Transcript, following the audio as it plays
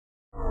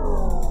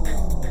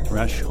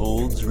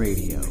Thresholds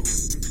Radio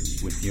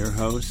with your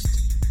host,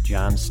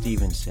 John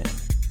Stevenson.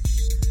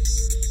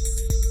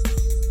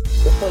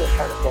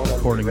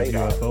 According to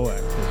UFO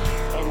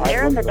activities. And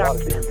there in the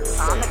darkness,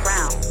 on the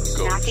ground,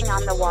 knocking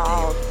on the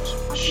walls,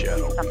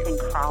 something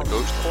crawling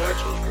forward.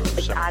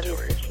 It's obvious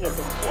that she had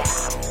been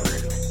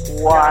stabbed.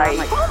 Why?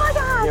 Like, oh my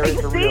God, are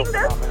you seeing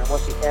this?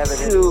 What the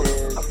evidence To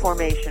is. a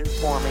formation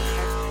forming.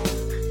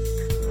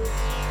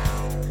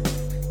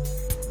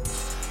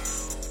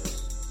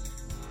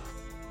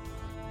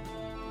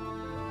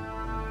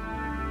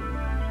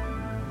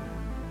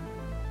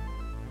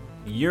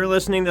 You're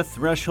listening to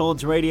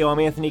Thresholds Radio. I'm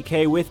Anthony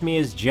Kay. With me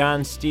is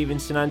John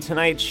Stevenson. On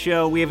tonight's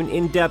show, we have an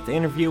in-depth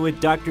interview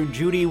with Dr.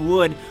 Judy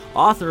Wood,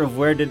 author of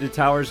Where Did the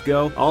Towers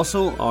Go?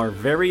 Also, our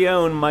very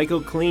own Michael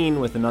Clean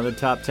with another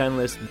top 10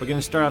 list. We're going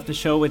to start off the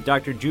show with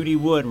Dr. Judy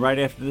Wood right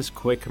after this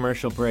quick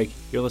commercial break.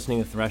 You're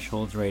listening to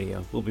Thresholds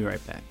Radio. We'll be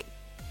right back.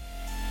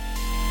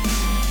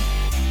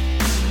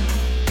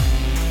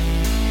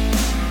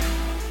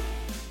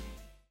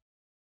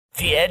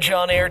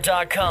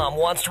 TheEdgeOnAir.com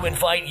wants to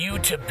invite you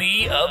to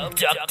be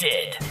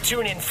abducted.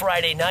 Tune in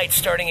Friday night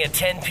starting at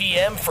 10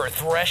 p.m. for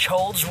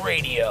Thresholds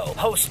Radio.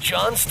 Host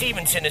John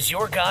Stevenson is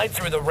your guide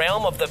through the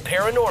realm of the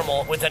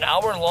paranormal with an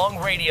hour-long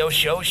radio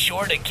show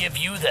sure to give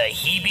you the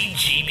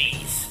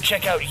heebie-jeebies.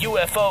 Check out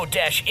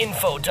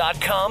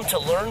UFO-info.com to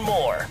learn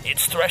more.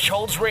 It's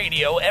Thresholds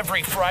Radio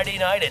every Friday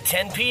night at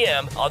 10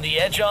 p.m. on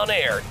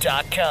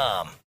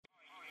TheEdgeOnAir.com.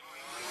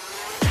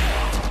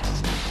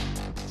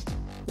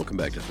 Welcome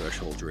back to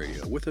Thresholds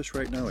Radio. With us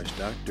right now is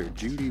Dr.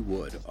 Judy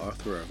Wood,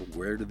 author of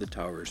Where Did the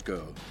Towers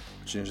Go?,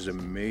 which is an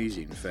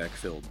amazing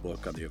fact-filled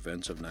book on the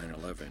events of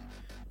 9/11.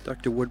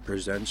 Dr. Wood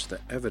presents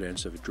the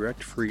evidence of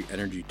direct-free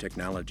energy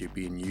technology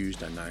being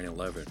used on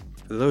 9/11.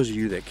 For those of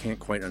you that can't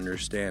quite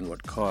understand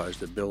what caused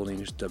the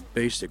buildings to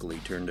basically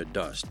turn to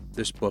dust,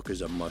 this book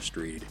is a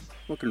must-read.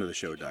 Welcome to the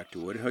show, Dr.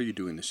 Wood. How are you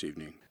doing this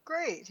evening?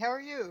 Great. How are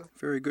you?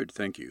 Very good,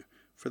 thank you.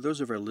 For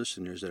those of our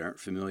listeners that aren't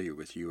familiar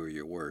with you or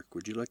your work,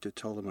 would you like to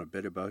tell them a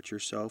bit about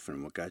yourself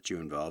and what got you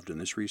involved in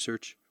this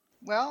research?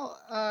 Well,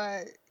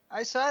 I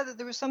saw that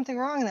there was something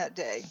wrong that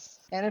day,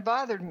 and it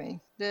bothered me.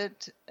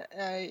 That,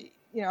 I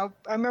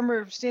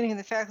remember standing in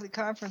the faculty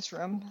conference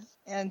room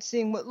and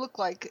seeing what looked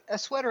like a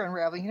sweater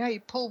unraveling. You know how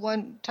you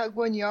tug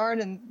one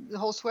yarn and the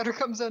whole sweater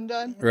comes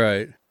undone?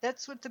 Right.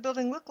 That's what the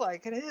building looked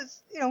like. And it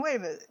is, wait a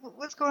minute,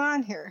 what's going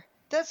on here?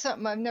 That's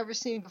something I've never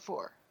seen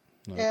before.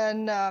 No.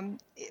 And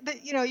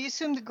but you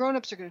assume the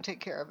grown-ups are going to take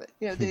care of it.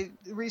 The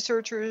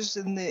researchers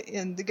and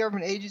the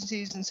government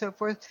agencies and so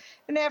forth.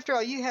 And after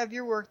all, you have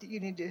your work that you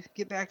need to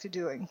get back to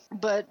doing.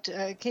 But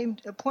it came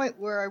to a point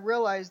where I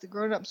realized the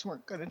grown-ups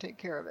weren't going to take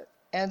care of it,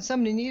 and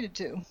somebody needed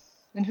to.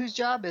 And whose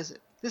job is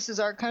it? This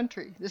is our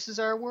country. This is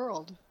our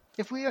world.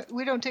 If we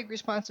don't take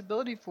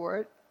responsibility for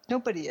it,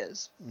 nobody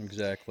is.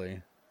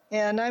 Exactly.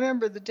 And I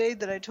remember the day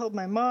that I told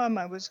my mom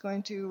I was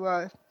going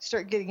to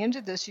start getting into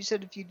this. She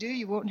said, if you do,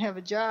 you won't have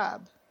a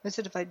job. I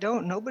said, if I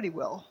don't, nobody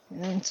will.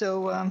 And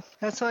so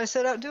that's why I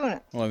set out doing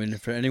it. Well, I mean,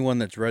 for anyone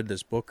that's read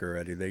this book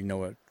already, they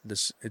know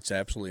it's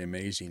absolutely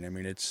amazing. I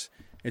mean, it's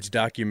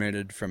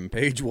documented from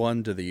page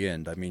one to the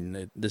end. I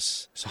mean,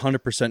 this is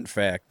 100%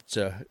 fact. It's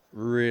a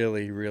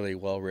really, really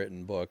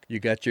well-written book. You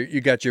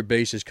got your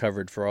bases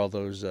covered for all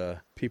those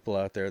people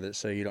out there that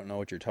say you don't know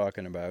what you're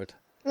talking about.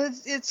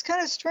 It's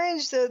kind of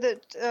strange, though,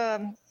 that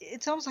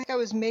it's almost like I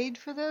was made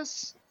for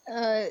this,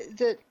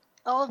 that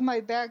all of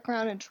my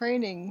background and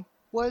training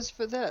was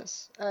for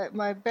this.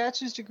 My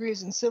bachelor's degree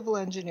is in civil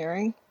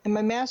engineering, and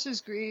my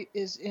master's degree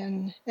is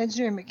in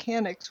engineering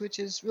mechanics, which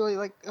is really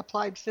like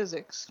applied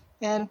physics.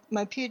 And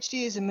my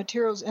PhD is in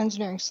materials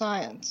engineering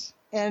science,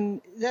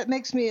 and that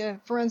makes me a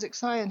forensic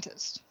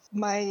scientist.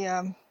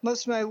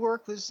 Most of my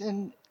work was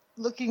in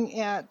looking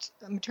at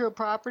material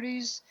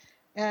properties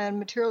and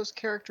materials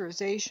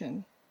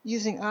characterization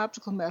using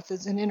optical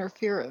methods and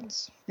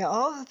interference. Now,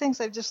 all of the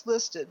things I've just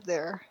listed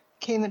there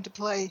came into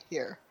play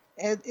here.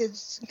 And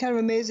it's kind of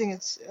amazing.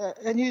 It's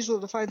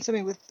unusual to find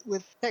somebody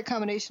with that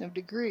combination of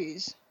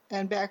degrees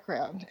and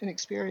background and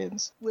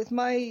experience. With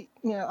my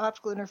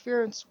optical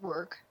interference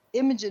work,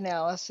 image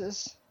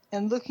analysis,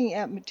 and looking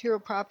at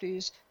material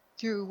properties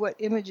through what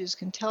images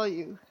can tell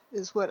you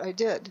is what I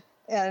did.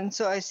 And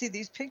so I see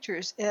these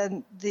pictures,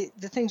 and the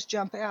things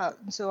jump out.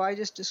 And so I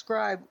just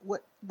describe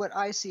what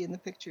I see in the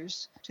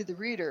pictures to the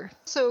reader.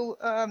 So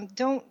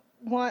don't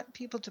want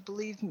people to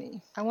believe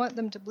me. I want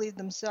them to believe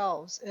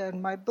themselves.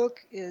 And my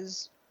book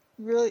is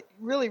really,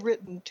 really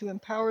written to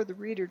empower the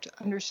reader to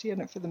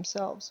understand it for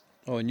themselves.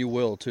 Oh, and you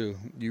will, too.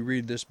 You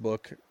read this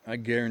book, I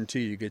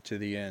guarantee you get to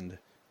the end.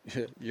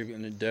 You're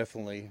going to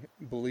definitely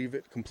believe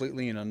it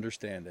completely and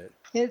understand it.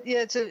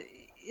 It's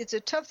a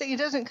tough thing. It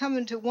doesn't come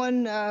into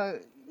one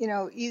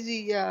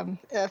easy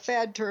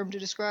fad term to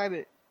describe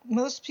it.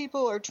 Most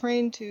people are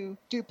trained to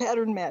do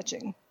pattern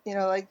matching.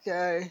 I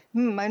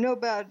know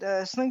about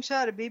a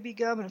slingshot, a BB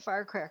gun, and a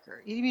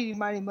firecracker. Eeny,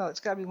 miny, mo. It's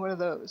got to be one of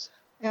those.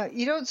 Now,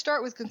 you don't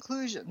start with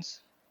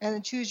conclusions and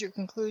then choose your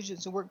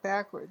conclusions and work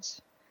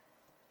backwards.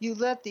 You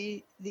let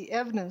the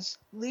evidence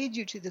lead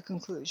you to the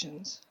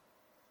conclusions.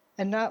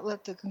 and not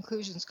let the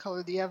conclusions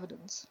color the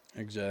evidence.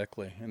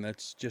 Exactly, and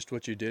that's just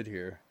what you did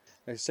here.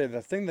 Like I say,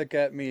 the thing that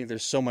got me,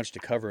 there's so much to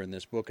cover in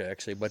this book,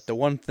 actually, but the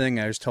one thing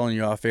I was telling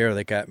you off air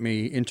that got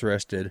me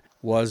interested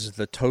was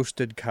the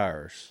toasted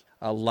cars.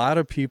 A lot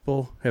of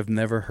people have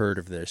never heard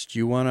of this. Do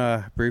you want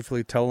to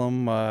briefly tell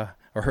them,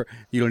 or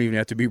you don't even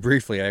have to be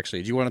briefly,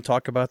 actually. Do you want to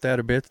talk about that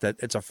a bit? That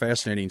it's a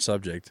fascinating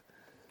subject.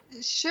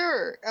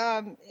 Sure.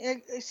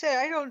 I said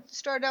I don't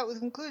start out with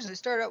conclusions. I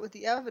start out with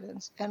the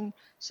evidence. And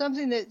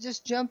something that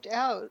just jumped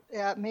out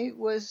at me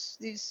was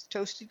these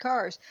toasted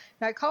cars.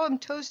 Now, I call them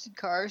toasted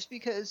cars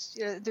because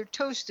they're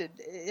toasted,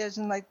 as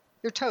in like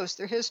they're toast,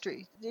 they're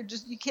history. They're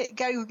just, you can't,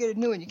 gotta go get a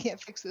new one. You can't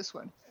fix this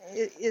one.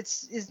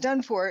 It's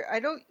done for.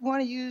 I don't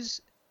want to use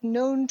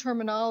known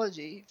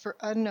terminology for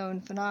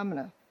unknown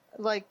phenomena.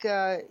 Like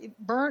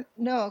burnt,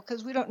 no,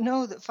 because we don't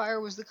know that fire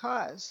was the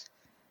cause.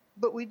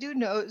 But we do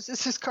know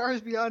this is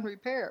cars beyond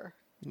repair.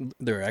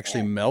 They're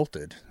actually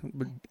melted.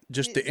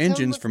 Just the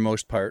engines for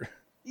most part.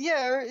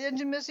 Yeah, or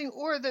engine missing,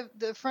 or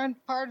the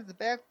front part or the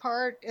back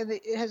part, and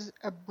it has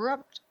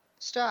abrupt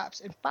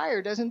stops. And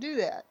fire doesn't do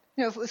that.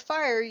 With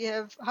fire, you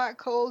have hot,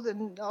 cold,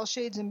 and all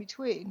shades in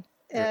between.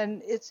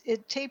 And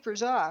it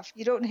tapers off.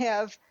 You don't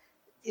have,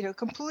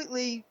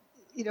 completely,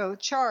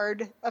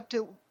 charred up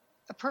to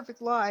a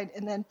perfect line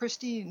and then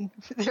pristine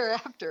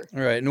thereafter.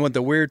 Right, and what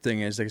the weird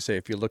thing is, like I say,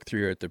 if you look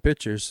through at the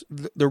pictures,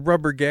 the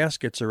rubber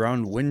gaskets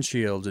around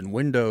windshields and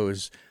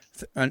windows,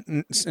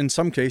 in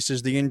some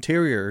cases the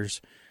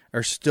interiors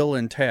are still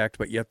intact,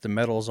 but yet the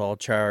metal's all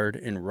charred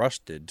and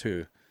rusted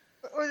too.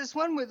 Or this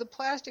one where the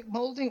plastic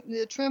molding,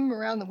 the trim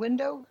around the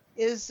window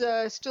is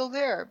still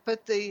there,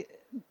 but the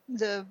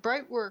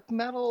brightwork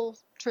metal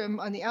trim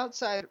on the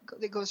outside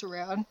that goes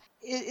around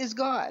is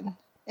gone,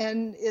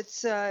 and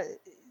it's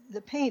the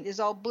paint is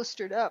all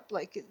blistered up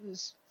like it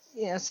was,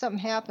 something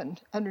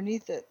happened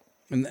underneath it.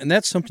 And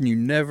that's something you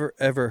never,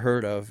 ever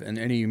heard of in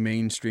any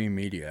mainstream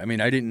media. I mean,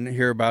 I didn't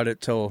hear about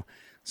it till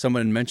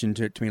someone mentioned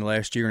it to me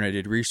last year, and I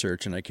did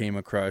research, and I came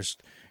across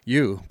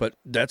you. But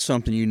that's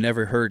something you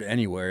never heard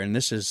anywhere, and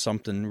this is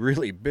something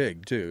really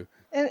big, too.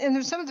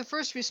 And some of the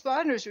first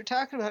responders were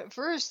talking about it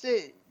first.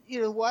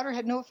 Water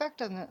had no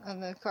effect on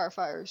the car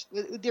fires.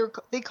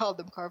 They called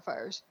them car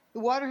fires. The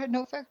water had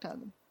no effect on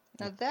them.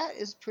 Now, that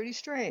is pretty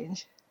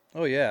strange.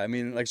 Oh, yeah. I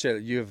mean, like I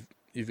said, you've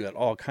got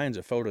all kinds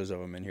of photos of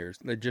them in here.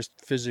 They're just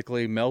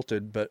physically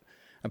melted, but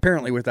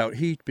apparently without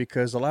heat,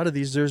 because a lot of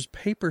these, there's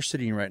paper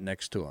sitting right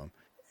next to them.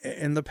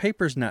 And the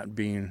paper's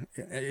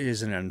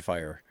isn't on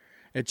fire.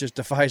 It just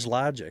defies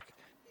logic.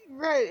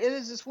 Right. It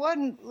is this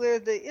one where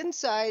the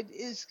inside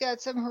is got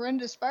some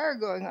horrendous fire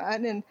going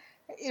on. And,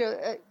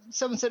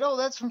 someone said, oh,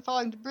 that's from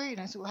falling debris.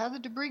 And I said, well, how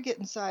did the debris get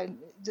inside?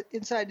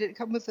 Did it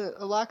come with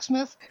a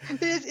locksmith?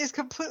 It's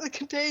completely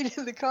contained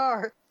in the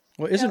car.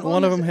 Well, isn't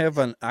one of them have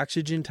an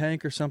oxygen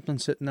tank or something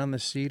sitting on the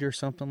seat or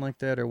something like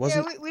that, or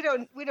wasn't? Yeah,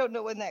 we don't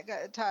know when that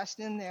got tossed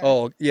in there.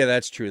 Oh, yeah,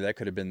 that's true. That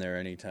could have been there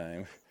any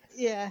time.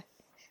 Yeah,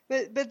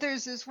 but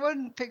there's this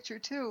one picture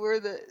too where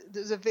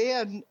there's a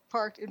van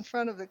parked in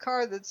front of the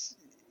car that's,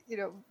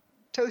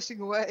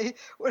 toasting away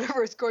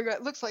whatever is going on.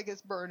 It looks like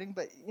it's burning,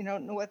 but you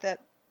don't know what that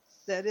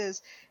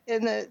is.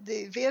 And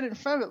the van in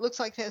front of it looks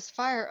like it has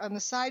fire on the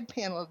side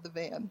panel of the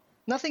van.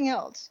 Nothing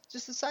else,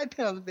 just the side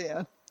panel of the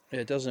van.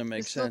 It doesn't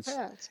make sense.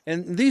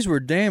 And these were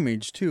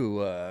damaged,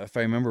 too, if I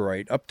remember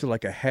right, up to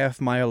like a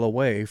half mile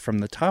away from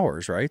the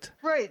towers, right?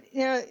 Right.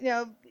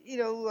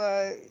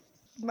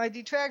 My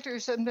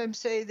detractors sometimes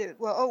say that, it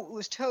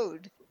was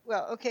towed.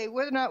 Well, okay,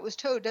 whether or not it was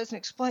towed doesn't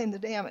explain the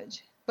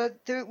damage. But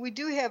we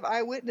do have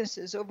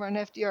eyewitnesses over on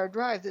FDR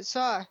Drive that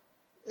saw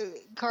a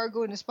car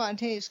go into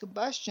spontaneous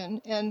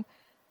combustion. And,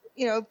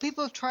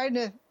 people trying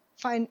to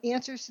find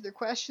answers to their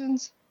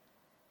questions.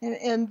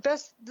 And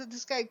best that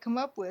this guy come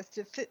up with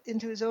to fit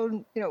into his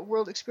own,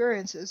 world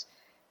experiences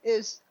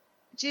is,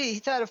 he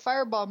thought a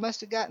fireball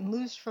must have gotten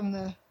loose from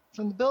the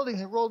building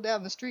and rolled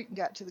down the street and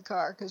got to the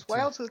car. Because why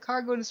else would the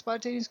car go into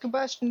spontaneous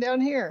combustion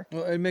down here?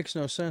 Well, it makes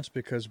no sense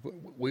because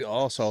we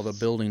all saw the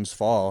buildings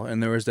fall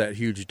and there was that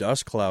huge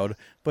dust cloud,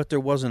 but there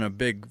wasn't a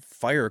big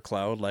fire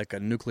cloud like a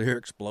nuclear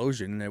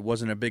explosion. There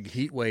wasn't a big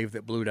heat wave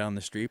that blew down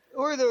the street.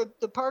 Or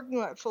the parking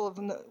lot full of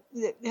them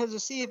that has a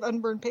sea of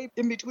unburned paper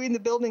in between the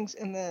buildings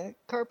and the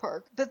car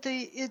park. But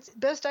it's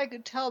best I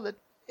could tell that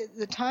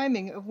the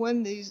timing of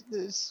when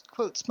this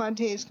quote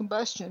spontaneous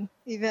combustion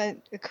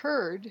event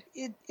occurred,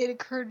 it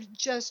occurred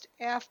just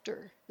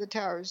after the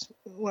towers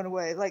went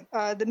away. Like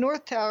the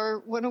North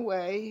Tower went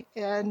away,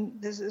 and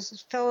there's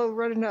this fellow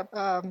running up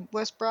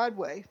West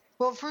Broadway.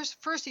 Well,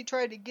 first he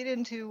tried to get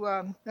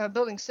into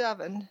Building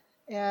 7,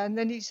 and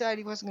then he decided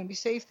he wasn't going to be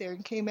safe there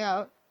and came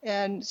out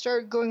and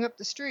started going up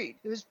the street.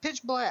 It was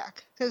pitch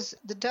black because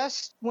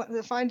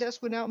the fine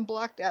dust went out and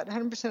blocked out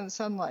 100% of the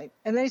sunlight.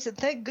 And then he said,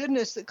 thank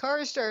goodness the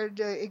cars started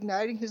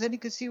igniting because then he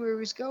could see where he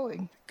was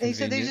going. And he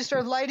said they just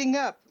started lighting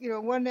up,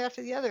 one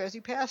after the other as he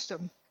passed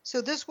them.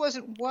 So this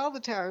wasn't while the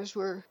towers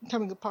were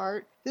coming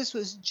apart. This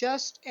was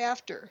just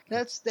after.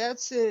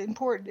 That's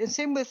important. And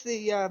same with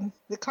the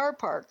car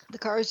park. The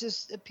cars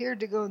just appeared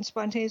to go in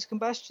spontaneous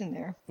combustion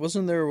there.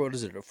 Wasn't there,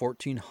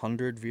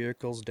 1,400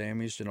 vehicles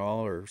damaged in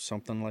all or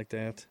something like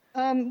that?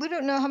 We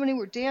don't know how many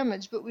were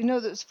damaged, but we know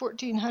that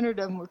 1,400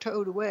 of them were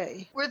towed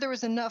away, where there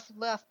was enough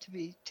left to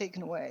be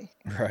taken away.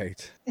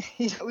 Right.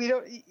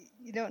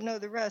 You don't know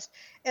the rest.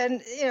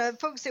 And,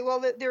 folks say,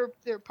 well,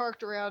 they're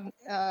parked around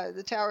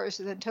the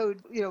towers and then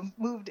towed,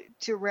 moved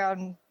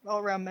to all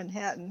around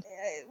Manhattan.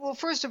 Well,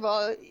 first of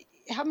all,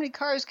 how many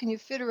cars can you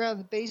fit around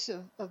the base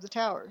of the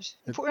towers?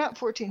 Not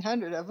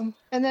 1,400 of them.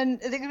 And then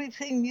are they going to be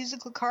playing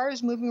musical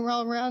cars moving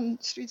around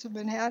the streets of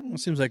Manhattan? It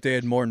seems like they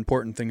had more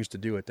important things to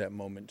do at that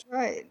moment.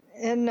 Right.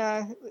 And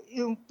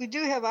we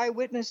do have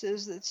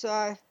eyewitnesses that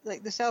saw,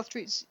 like, the South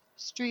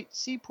Street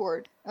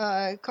Seaport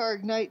car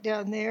ignite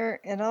down there,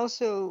 and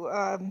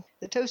also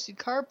the Toasted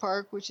Car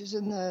Park, which is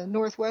in the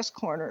northwest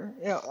corner,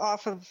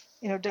 off of,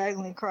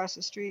 diagonally across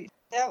the street.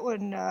 That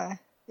one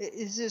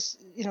is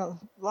just,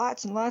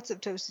 lots and lots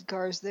of toasted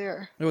cars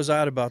there. It was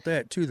odd about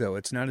that, too, though.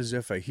 It's not as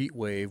if a heat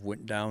wave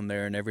went down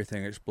there and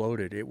everything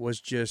exploded. It was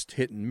just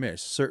hit and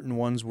miss. Certain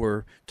ones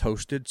were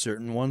toasted,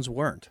 certain ones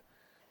weren't.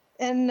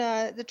 And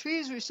the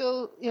trees were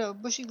still,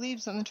 bushy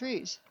leaves on the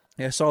trees.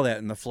 Yeah, I saw that,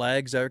 and the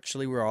flags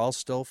actually were all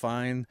still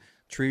fine.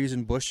 Trees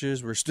and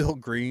bushes were still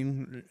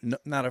green,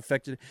 not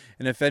affected.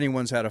 And if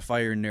anyone's had a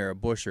fire near a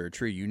bush or a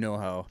tree, you know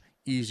how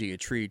easy a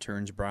tree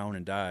turns brown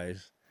and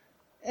dies.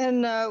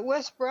 And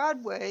West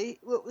Broadway,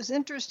 what was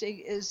interesting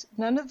is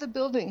none of the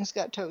buildings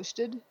got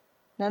toasted.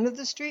 None of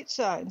the street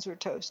signs were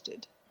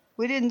toasted.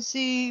 We didn't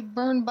see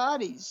burned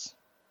bodies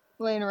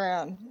laying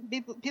around.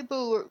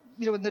 People were,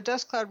 when the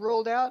dust cloud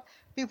rolled out,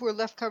 people were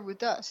left covered with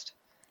dust.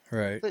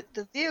 Right. But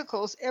the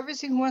vehicles, every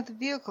single one of the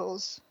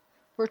vehicles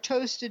were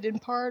toasted in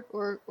part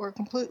or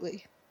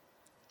completely.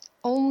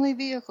 Only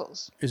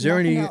vehicles. Is there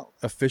any else.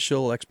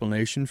 official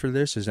explanation for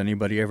this? Has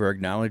anybody ever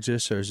acknowledged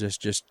this, or is this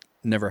just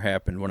never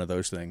happened, one of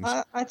those things?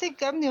 I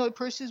think I'm the only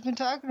person who's been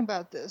talking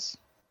about this.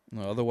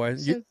 Well,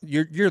 otherwise,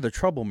 you're the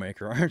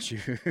troublemaker, aren't you?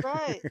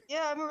 Right.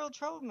 Yeah, I'm a real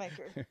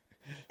troublemaker.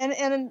 And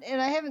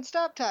I haven't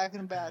stopped talking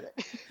about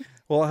it.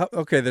 Well,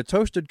 okay, the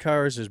toasted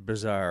cars is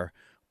bizarre,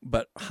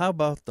 but how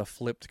about the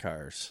flipped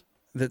cars?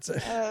 That's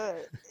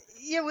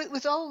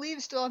with all the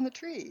leaves still on the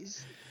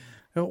trees.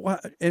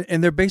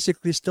 And they're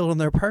basically still in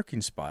their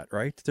parking spot,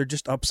 right? They're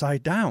just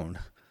upside down.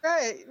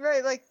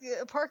 Right, like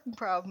a parking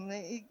problem.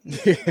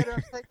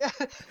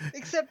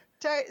 Except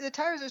the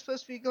tires are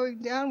supposed to be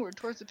going downward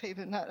towards the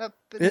pavement, not up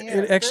in the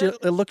air.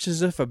 It looks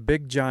as if a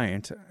big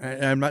giant,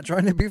 and I'm not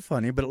trying to be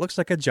funny, but it looks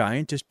like a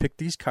giant just picked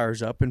these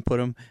cars up and put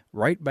them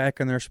right back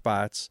in their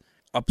spots,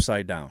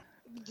 upside down.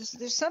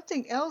 There's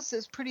something else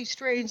that's pretty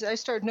strange. I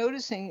started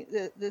noticing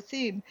the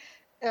theme.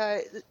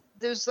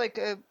 There's like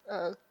a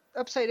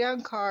upside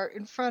down car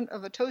in front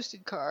of a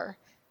toasted car,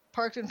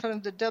 parked in front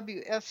of the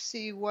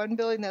WFC1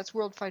 building. That's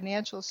World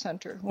Financial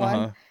Center 1,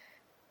 Uh-huh.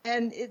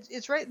 And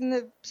it's right in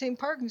the same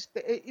parking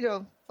space.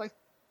 Like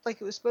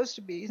it was supposed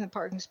to be in the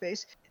parking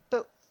space.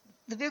 But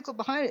the vehicle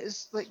behind it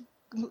is like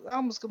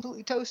almost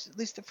completely toasted. At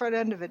least the front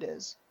end of it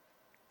is,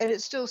 and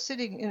it's still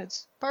sitting in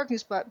its parking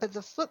spot. But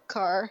the flip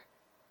car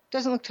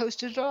doesn't look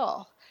toasted at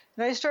all.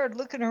 And I started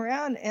looking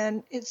around,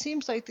 and it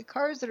seems like the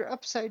cars that are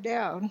upside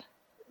down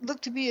look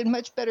to be in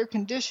much better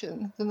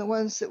condition than the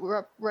ones that were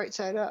up right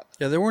side up.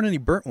 Yeah, there weren't any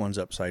burnt ones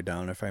upside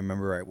down, if I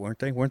remember right, weren't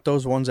they? Weren't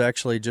those ones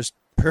actually just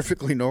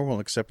perfectly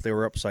normal, except they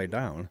were upside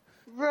down?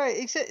 Right,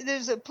 except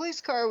there's a police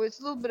car with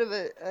a little bit of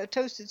a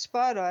toasted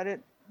spot on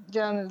it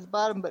down at the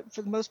bottom, but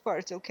for the most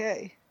part, it's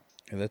okay.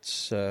 Yeah,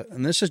 that's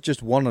and this is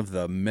just one of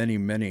the many,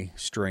 many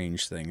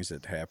strange things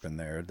that happened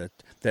there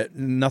that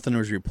nothing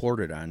was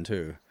reported on,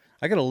 too.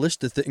 I got a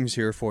list of things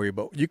here for you,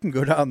 but you can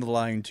go down the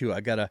line too.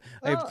 I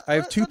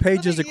have 2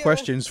 pages of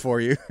questions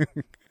for you.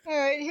 All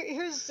right,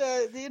 here's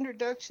the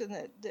introduction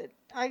that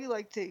I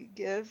like to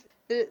give.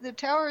 The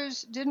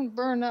towers didn't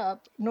burn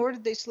up, nor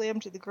did they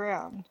slam to the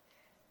ground,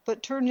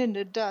 but turned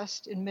into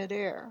dust in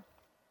midair.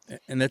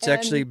 And that's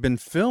actually been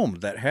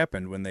filmed. That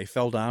happened when they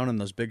fell down, and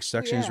those big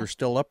sections were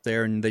still up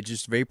there, and they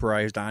just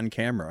vaporized on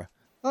camera.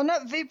 Well,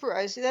 not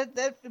vaporized.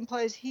 That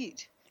implies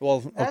heat.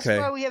 Well, okay. That's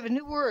why we have a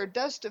new word,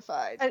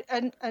 dustified.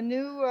 A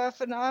new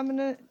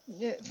phenomenon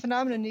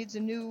needs a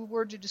new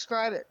word to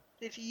describe it.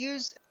 If you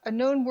use a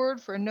known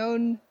word for a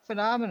known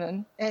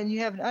phenomenon and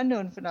you have an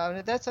unknown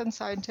phenomenon, that's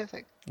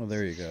unscientific. Well,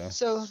 there you go.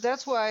 So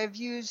that's why I've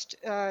used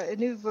a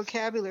new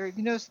vocabulary. If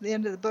you notice at the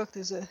end of the book,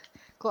 there's a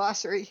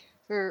glossary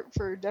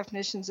for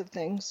definitions of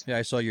things. Yeah,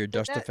 I saw your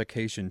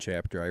dustification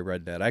chapter. I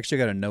read that. I actually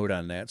got a note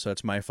on that, so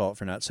it's my fault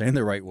for not saying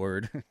the right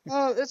word.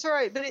 Oh, that's all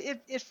right. But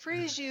it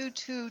frees you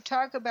to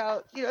talk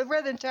about,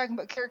 rather than talking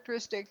about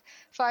characteristic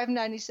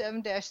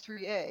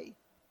 597-3A,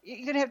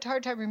 you're going to have a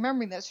hard time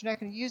remembering that, so you're not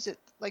going to use it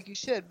like you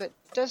should. But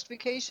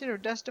dustification or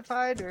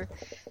dustified or,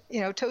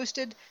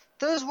 toasted,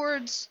 those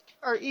words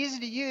are easy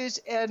to use,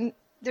 and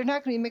they're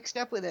not going to be mixed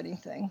up with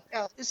anything.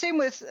 The same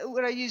with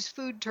when I use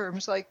food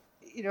terms like,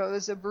 it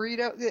was a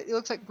burrito. It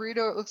looks like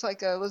burrito. It looks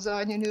like a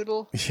lasagna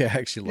noodle. Yeah, I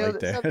actually like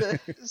that.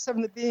 Some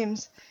of the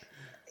beams.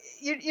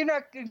 You're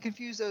not going to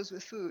confuse those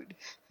with food.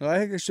 Well, I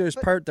think there's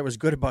part that was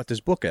good about this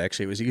book,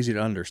 actually. It was easy to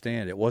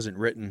understand. It wasn't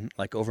written,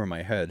 like, over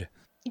my head.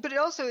 But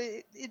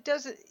it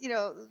doesn't,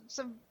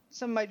 some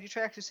of my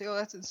detractors say, oh,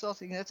 that's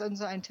insulting, that's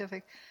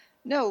unscientific.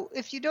 No,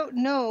 if you don't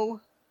know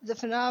the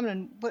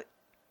phenomenon, what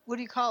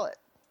do you call it?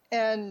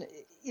 And,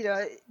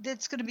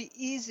 it's going to be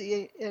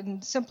easy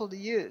and simple to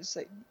use.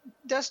 Like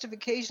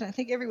dustification, I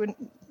think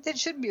that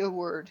should be a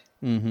word.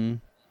 Mm-hmm.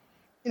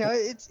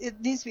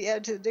 It needs to be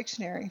added to the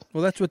dictionary.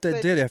 Well, that's what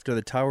they did after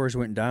the towers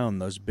went down.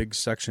 Those big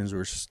sections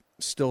were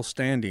still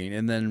standing.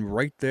 And then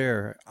right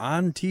there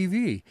on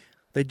TV,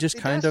 they just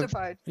kind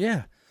justified.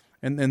 Yeah.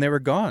 And they were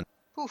gone.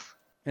 Poof.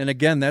 And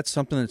again, that's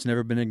something that's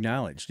never been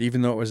acknowledged,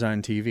 even though it was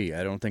on TV.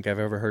 I don't think I've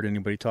ever heard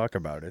anybody talk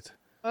about it.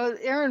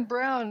 Aaron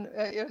Brown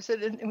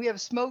said, and we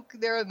have smoke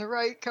there on the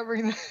right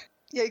covering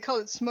yeah, he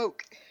called it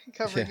smoke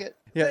covering it.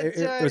 Yeah,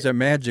 it was a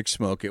magic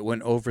smoke. It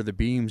went over the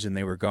beams and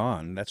they were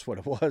gone. That's what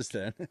it was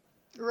then.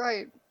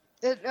 Right.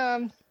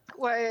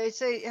 Why I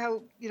say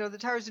how, the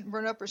towers didn't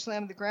burn up or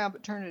slam to the ground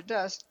but turned to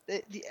dust.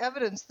 The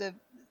evidence, the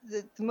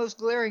most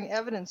glaring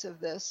evidence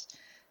of this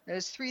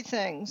is three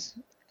things.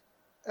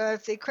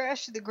 If they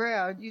crashed to the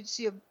ground, you'd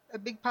see a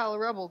big pile of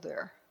rubble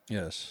there.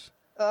 Yes.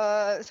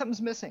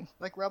 Something's missing,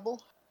 like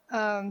rubble.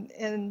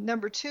 And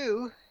number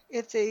two,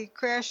 if they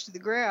crashed to the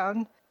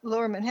ground,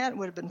 Lower Manhattan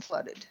would have been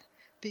flooded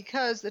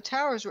because the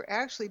towers were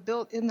actually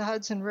built in the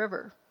Hudson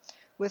River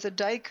with a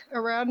dike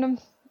around them.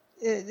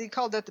 They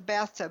called that the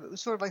bathtub. It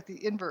was sort of like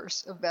the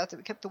inverse of bathtub.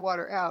 It kept the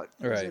water out.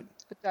 It was a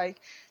dike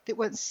that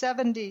went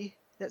 70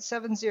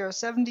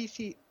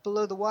 feet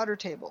below the water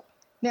table.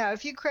 Now,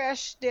 if you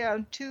crash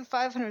down two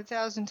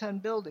 500,000-ton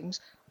buildings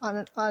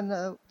on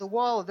the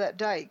wall of that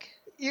dike,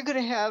 you're going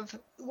to have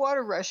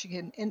water rushing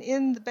in. And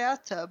in the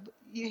bathtub,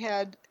 you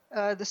had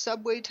the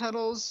subway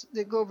tunnels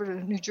that go over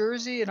to New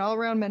Jersey and all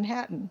around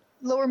Manhattan.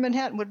 Lower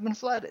Manhattan would have been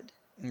flooded.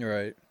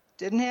 Right.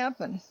 Didn't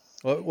happen.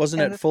 Well,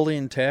 wasn't it fully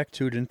intact,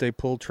 too? Didn't they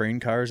pull train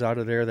cars out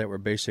of there that were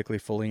basically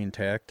fully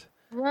intact?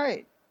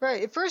 Right.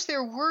 At first, they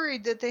were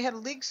worried that they had a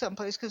leak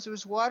someplace because there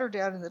was water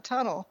down in the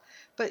tunnel.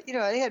 But,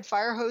 they had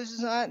fire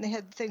hoses on it, and they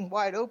had the thing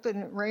wide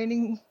open,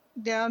 raining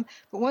down.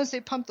 But once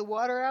they pumped the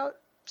water out,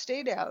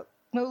 stayed out.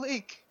 No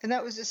leak. And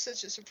that was just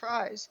such a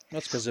surprise.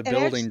 That's because the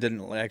building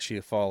didn't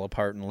actually fall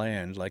apart and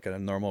land like a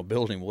normal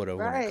building would have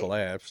when it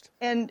collapsed.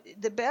 And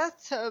the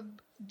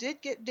bathtub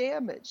did get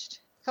damaged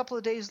a couple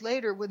of days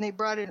later when they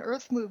brought in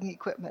earth-moving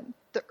equipment.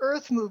 The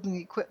earth-moving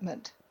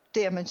equipment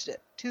damaged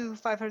it. Two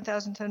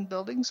 500,000-ton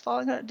buildings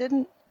falling on it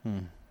didn't.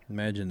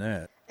 Imagine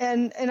that.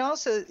 And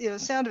also,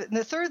 sound of it. And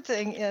the third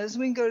thing is,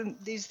 we can go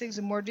into these things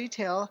in more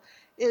detail,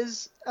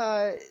 is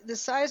the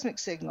seismic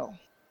signal.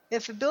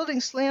 If a building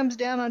slams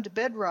down onto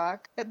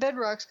bedrock, that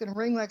bedrock's going to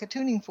ring like a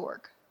tuning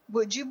fork.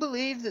 Would you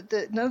believe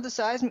that none of the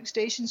seismic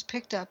stations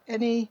picked up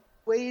any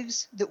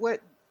waves that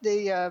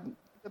the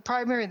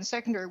primary and the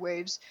secondary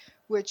waves,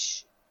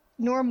 which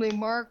normally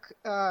mark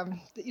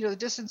the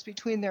distance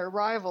between their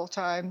arrival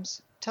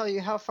times, tell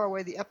you how far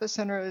away the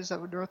epicenter is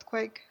of an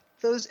earthquake?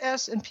 Those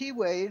S and P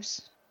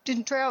waves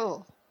didn't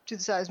travel to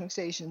the seismic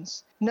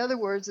stations. In other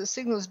words, the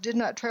signals did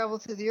not travel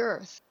through the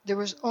earth. There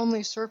was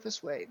only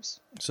surface waves.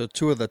 So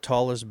two of the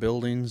tallest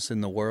buildings in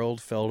the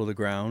world fell to the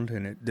ground,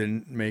 and it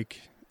didn't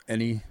make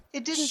any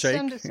It didn't shake?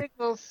 send a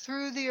signal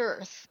through the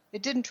earth.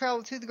 It didn't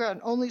travel through the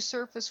ground, only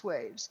surface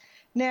waves.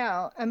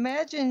 Now,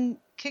 imagine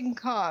King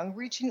Kong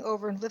reaching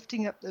over and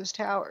lifting up those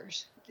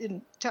towers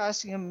and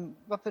tossing them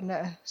up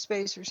into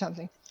space or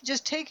something.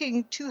 Just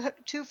taking two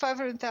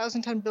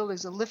 500,000-ton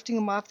buildings and lifting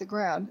them off the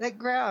ground. That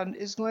ground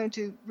is going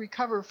to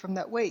recover from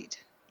that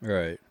weight.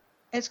 Right.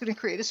 And it's going to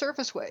create a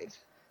surface wave.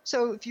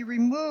 So if you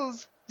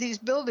remove these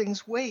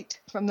buildings' weight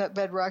from that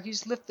bedrock, you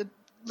just lift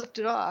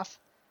it off,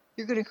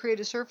 you're going to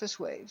create a surface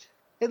wave.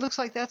 It looks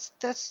like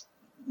that's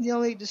the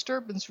only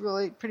disturbance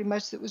really pretty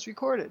much that was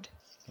recorded.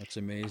 That's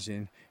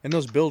amazing. And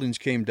those buildings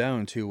came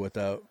down too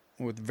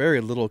with very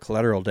little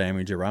collateral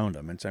damage around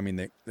them.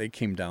 They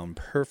came down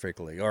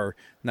perfectly, or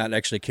not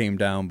actually came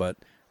down, but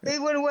they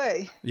went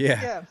away.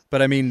 Yeah.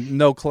 But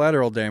no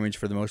collateral damage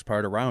for the most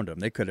part around them.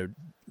 They could have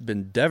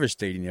been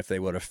devastating if they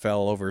would have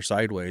fell over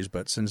sideways,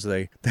 but since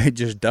they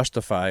just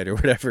dustified or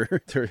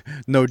whatever, there's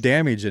no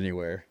damage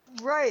anywhere.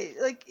 Right.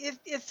 Like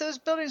if those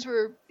buildings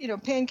were,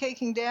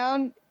 pancaking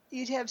down,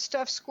 you'd have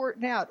stuff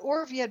squirting out.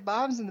 Or if you had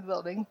bombs in the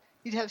building,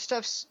 you'd have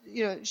stuff,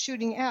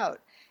 shooting out.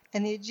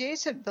 And the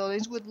adjacent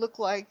buildings would look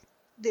like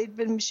they'd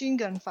been machine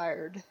gun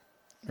fired.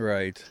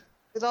 Right.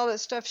 With all that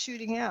stuff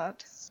shooting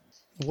out.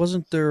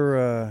 Wasn't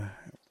there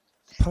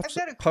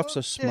puffs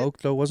of smoke,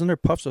 though? Wasn't there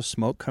puffs of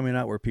smoke coming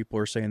out where people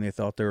were saying they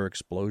thought there were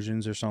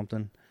explosions or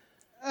something?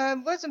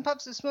 It wasn't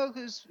puffs of smoke.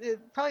 It was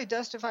probably a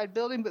dustified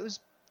building, but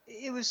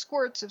it was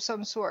squirts of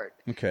some sort.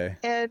 Okay.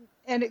 And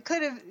it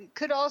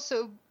could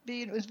also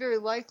be, and it was very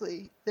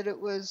likely that it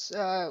was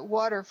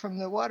water from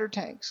the water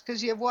tanks,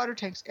 because you have water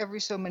tanks every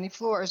so many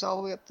floors all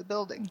the way up the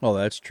building. Oh,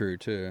 that's true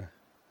too.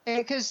 And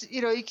because,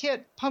 you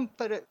can't pump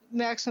at a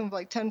maximum of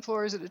like 10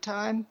 floors at a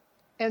time.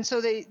 And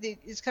so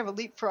it's kind of a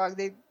leapfrog.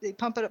 They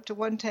pump it up to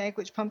one tank,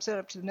 which pumps it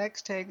up to the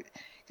next tank.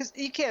 Because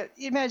you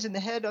imagine the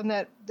head on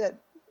that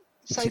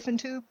siphon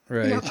tube.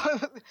 Right.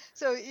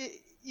 So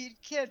you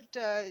can't,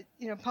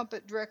 pump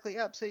it directly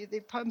up. So they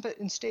pump it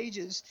in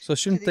stages. So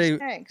shouldn't they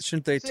So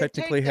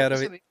technically have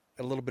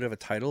a little bit of a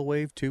tidal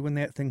wave too when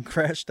that thing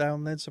crashed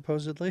down then,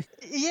 supposedly?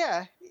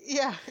 Yeah,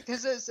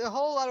 because there's a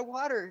whole lot of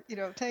water,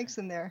 tanks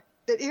in there.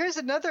 But here's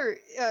another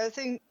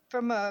thing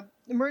from a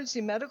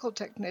emergency medical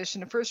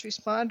technician, a first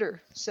responder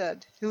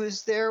said, who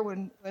was there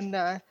when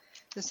the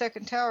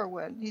second tower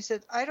went. He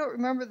said, I don't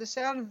remember the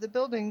sound of the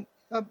building,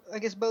 I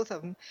guess both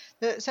of them,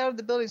 the sound of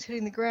the buildings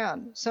hitting the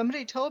ground.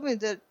 Somebody told me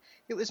that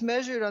it was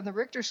measured on the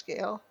Richter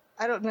scale.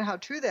 I don't know how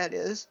true that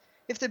is.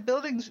 If the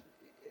building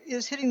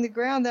is hitting the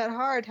ground that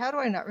hard, how do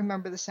I not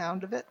remember the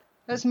sound of it?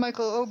 That's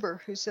Michael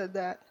Ober who said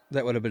that.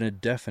 That would have been a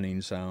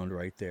deafening sound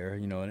right there.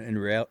 In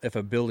reality, if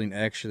a building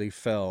actually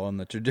fell in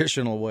the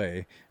traditional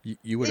way,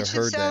 you would have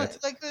heard that. It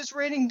should sound like it was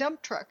raining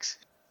dump trucks.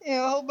 A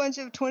whole bunch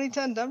of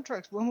 20-ton dump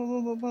trucks. Boom, boom,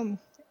 boom, boom, boom.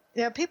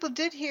 Yeah, people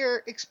did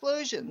hear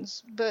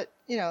explosions, but,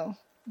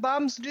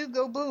 bombs do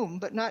go boom,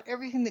 but not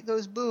everything that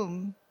goes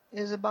boom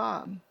is a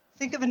bomb.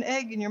 Think of an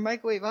egg in your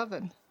microwave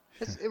oven.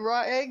 It's a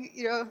raw egg,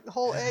 a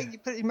whole egg, you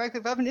put it in your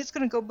microwave oven, it's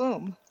going to go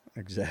boom.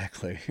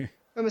 Exactly.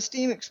 From a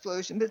steam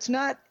explosion, but it's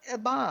not a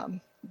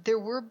bomb. There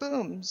were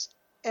booms.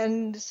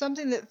 And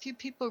something that few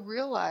people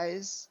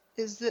realize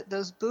is that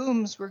those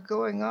booms were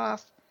going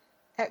off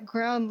at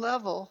ground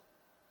level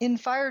in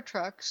fire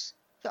trucks,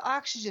 the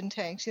oxygen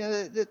tanks,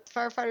 the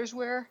firefighters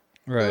wear.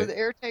 Right. Or the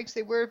air tanks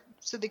they wear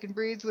so they can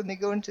breathe when they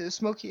go into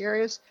smoky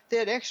areas. They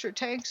had extra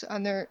tanks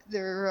on their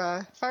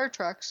fire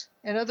trucks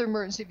and other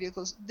emergency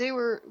vehicles. They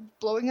were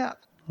blowing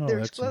up. Oh, They're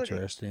that's exploding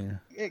interesting.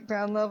 at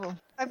ground level.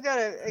 I've got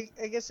a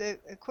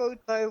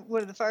quote by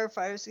one of the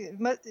firefighters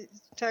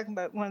talking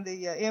about one of the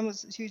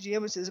huge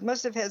ambulances. It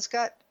must have had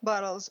Scott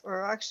bottles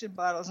or oxygen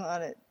bottles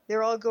on it.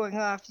 They're all going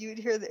off. You'd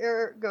hear the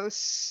air go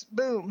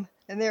boom,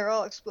 and they're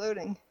all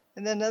exploding.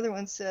 And then another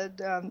one said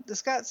the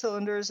Scott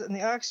cylinders and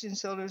the oxygen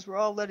cylinders were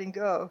all letting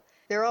go.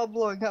 They're all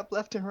blowing up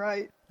left and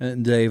right.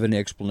 And do they have any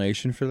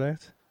explanation for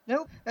that?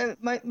 Nope.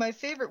 My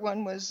favorite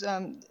one was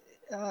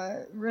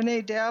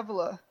Rene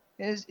Davila.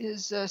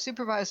 His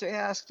supervisor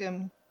asked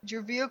him, did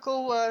your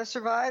vehicle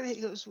survive?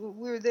 He goes, well,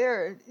 we were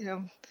there,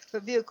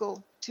 but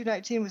vehicle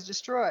 219 was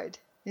destroyed.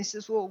 And he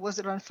says, well, was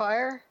it on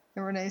fire?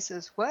 And Rene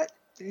says, what?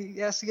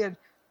 He asks again,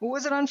 well,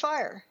 was it on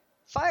fire?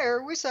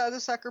 Fire, we saw the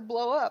sucker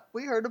blow up.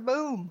 We heard a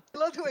boom. I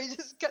love the way he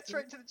just cuts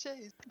right to the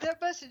chase. That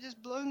must have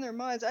just blown their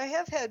minds. I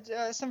have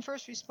had some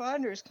first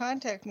responders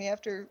contact me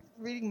after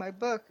reading my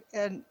book,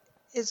 and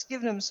it's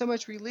given them so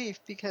much relief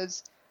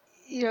because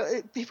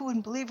people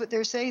wouldn't believe what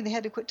they're saying. They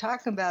had to quit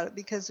talking about it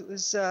because it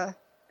was,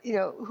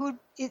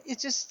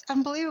 it's just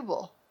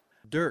unbelievable.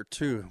 Dirt,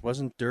 too.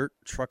 Wasn't dirt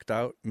trucked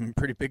out in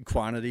pretty big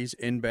quantities,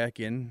 back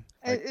in?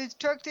 It's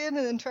trucked in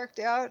and then trucked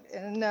out,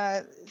 and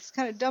it's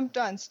kind of dumped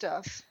on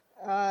stuff.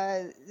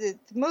 The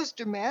most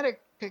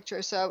dramatic picture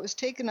I saw was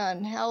taken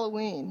on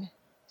Halloween.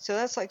 So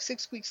that's like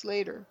 6 weeks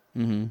later.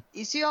 Mm-hmm.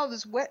 You see all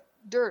this wet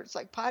dirt. It's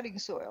like potting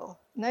soil.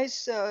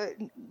 Nice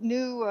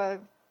new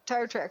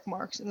tire track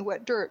marks in the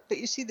wet dirt, but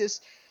you see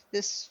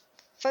this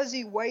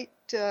fuzzy white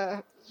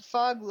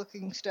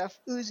fog-looking stuff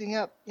oozing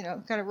up,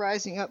 kind of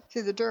rising up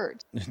through the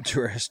dirt.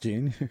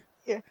 Interesting.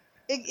 Yeah,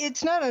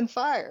 it's not on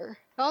fire.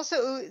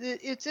 Also,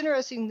 it's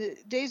interesting. The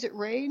days it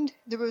rained,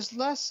 there was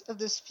less of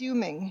this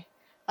fuming.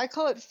 I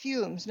call it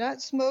fumes,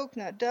 not smoke,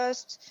 not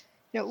dust.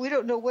 We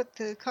don't know what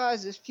the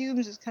cause is.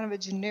 Fumes is kind of a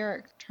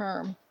generic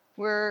term.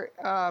 Where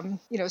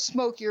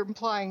smoke, you're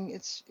implying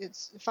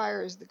it's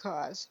fire is the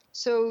cause.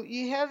 So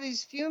you have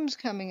these fumes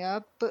coming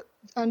up, but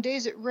on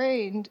days it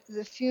rained,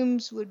 the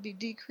fumes would be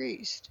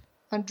decreased.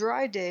 On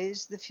dry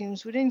days, the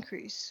fumes would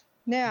increase.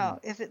 Now,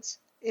 if it's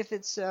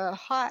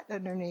hot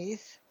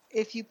underneath,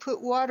 if you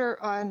put water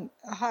on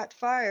a hot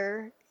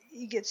fire,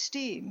 you get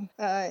steam,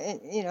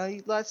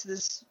 and lots of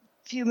this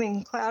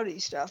fuming, cloudy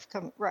stuff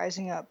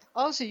rising up.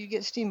 Also, you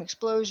get steam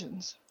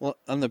explosions. Well,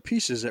 on the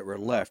pieces that were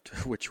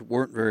left, which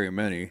weren't very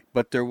many,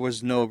 but there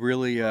was no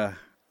really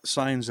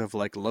signs of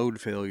like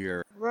load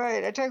failure.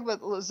 Right. I talk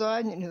about the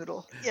lasagna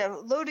noodle. Yeah,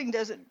 loading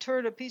doesn't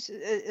turn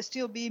a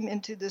steel beam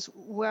into this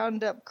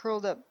wound up,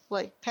 curled up,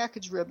 like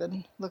package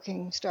ribbon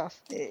looking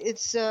stuff.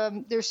 It's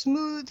they're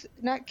smooth,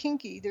 not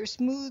kinky. They're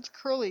smooth,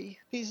 curly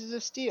pieces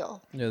of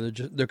steel. Yeah,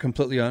 they're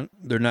completely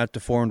they're not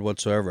deformed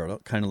whatsoever.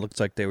 It kind of looks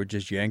like they were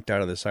just yanked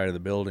out of the side of the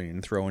building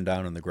and thrown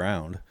down on the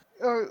ground.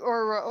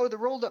 Or the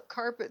rolled up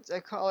carpets, I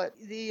call it.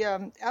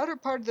 The outer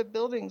part of the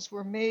buildings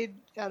were made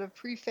out of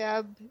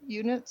prefab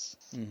units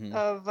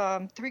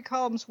of 3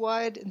 columns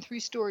wide and 3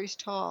 stories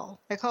tall.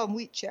 I call them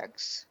wheat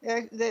checks.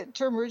 That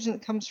term originally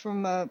comes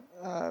from a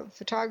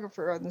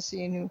photographer on the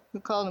scene who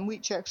called them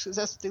wheat checks because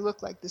that's what they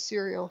look like, the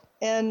cereal.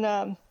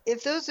 And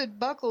if those had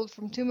buckled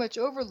from too much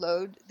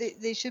overload,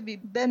 they should be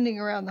bending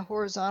around the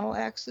horizontal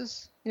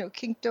axis,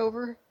 kinked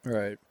over.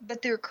 Right.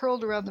 But they're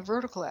curled around the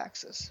vertical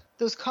axis.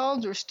 Those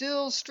columns were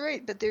still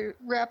straight, but they're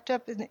wrapped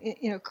up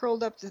in,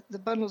 curled up the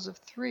bundles of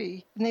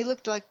 3, and they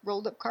looked like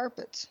rolled up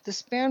carpets. The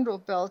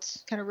spandrel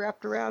belts kind of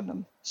wrapped around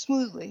them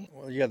smoothly.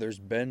 Well, yeah, there's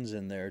bends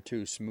in there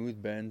too,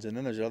 smooth bends, and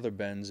then there's other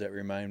bends that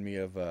remind me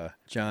of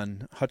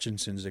John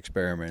Hutchinson's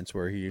experiments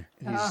where he's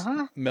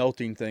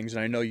melting things,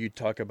 and I know you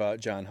talk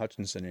about John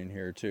Hutchinson in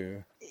here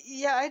too.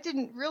 Yeah, I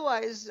didn't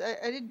realize,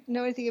 I didn't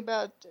know anything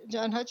about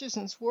John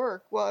Hutchinson's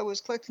work while I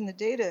was collecting the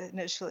data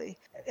initially.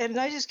 And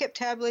I just kept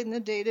tabulating the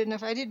data, and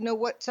if I didn't know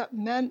what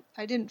something meant,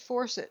 I didn't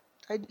force it.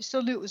 I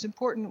still knew it was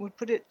important and would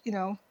put it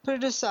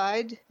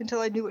aside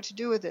until I knew what to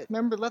do with it.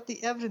 Remember, let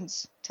the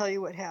evidence tell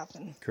you what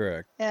happened.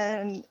 Correct.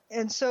 And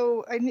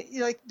so I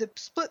like the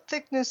split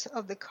thickness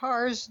of the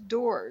car's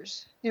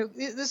doors.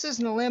 This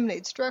isn't a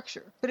laminated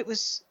structure, but it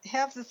was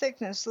half the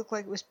thickness looked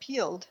like it was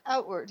peeled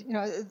outward.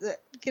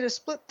 Get a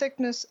split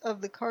thickness of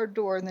the car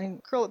door and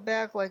then curl it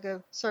back like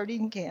a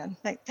sardine can.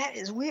 Like, that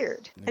is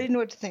weird. I didn't know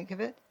what to think of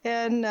it.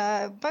 And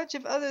a bunch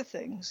of other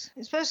things,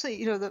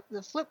 especially,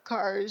 the flip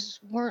cars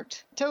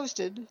weren't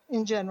toasted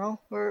in general,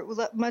 or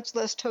much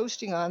less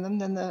toasting on them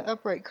than the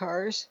upright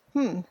cars.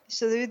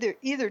 So they're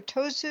either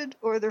toasted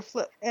or they're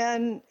flipped.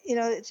 And,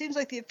 it seems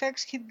like the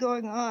effects keep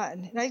going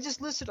on. And I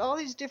just listed all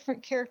these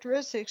different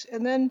characteristics.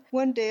 And then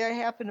one day I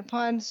happened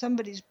upon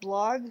somebody's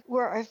blog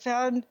where I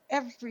found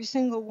every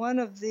single one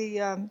of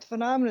the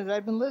phenomena that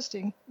I've been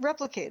listing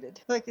replicated,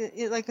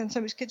 like on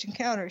somebody's kitchen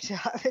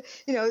countertop,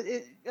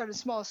 on a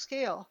small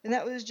scale. And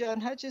that was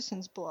John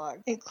Hutchison's blog,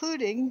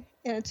 including,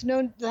 and it's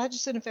known, the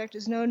Hutchison effect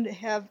is known to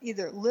have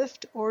either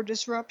lift or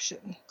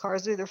disruption.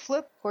 Cars either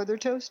flip or they're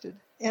toasted.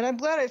 And I'm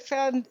glad I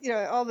found,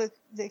 all the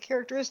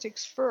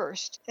characteristics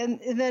first, and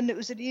then it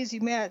was an easy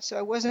match. So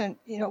I wasn't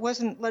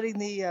letting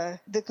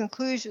the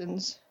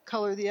conclusions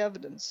color the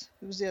evidence.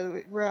 It was the other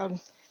way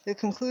around. The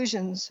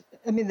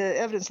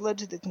evidence led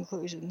to the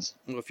conclusions.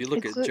 Well, if you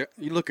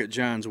look at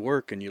John's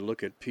work and you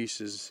look at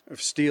pieces of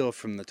steel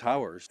from the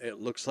towers, it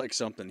looks like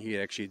something he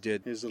actually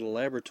did. His little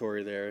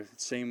laboratory there,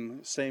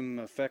 same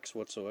effects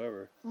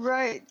whatsoever.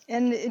 Right,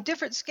 and in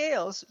different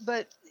scales,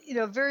 but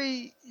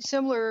very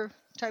similar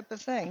type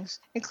of things,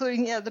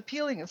 including the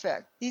peeling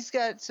effect. He's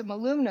got some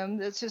aluminum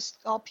that's just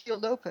all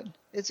peeled open.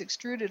 It's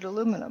extruded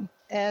aluminum,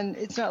 and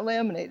it's not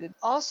laminated.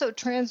 Also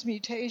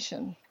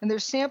transmutation, and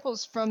there's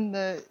samples from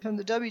the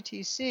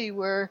WTC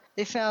where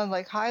they found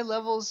like high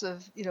levels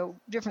of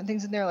different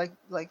things in there,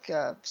 like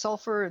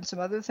sulfur and some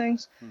other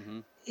things. Mm-hmm.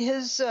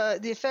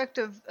 The effect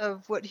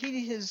of what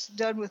he has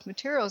done with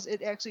materials,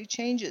 it actually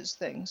changes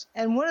things.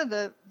 And one of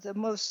the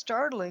most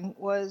startling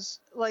was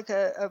like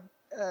a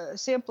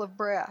sample of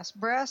brass.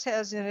 Brass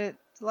has in it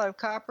a lot of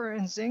copper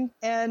and zinc,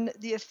 and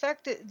the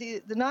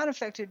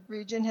non-affected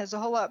region has a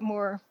whole lot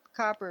more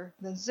copper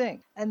than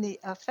zinc. And the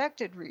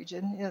affected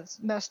region,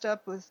 it's messed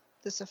up with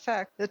this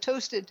effect, the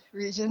toasted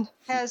region,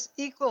 has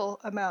equal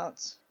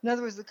amounts. In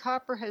other words, the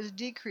copper has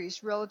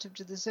decreased relative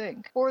to the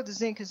zinc, or the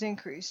zinc has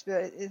increased,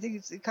 but I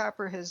think the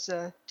copper has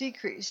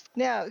decreased.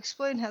 Now,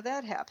 explain how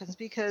that happens,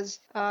 because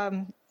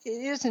it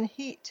isn't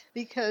heat,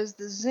 because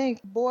the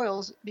zinc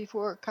boils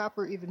before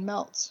copper even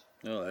melts.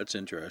 Oh, that's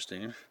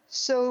interesting.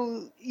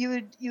 So you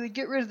would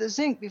get rid of the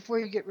zinc before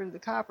you get rid of the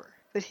copper.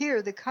 But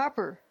here, the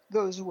copper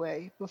goes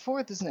away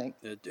before the zinc.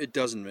 It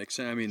doesn't make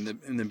sense. I mean,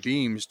 in the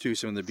beams, too,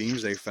 some of the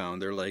beams they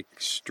found, they're like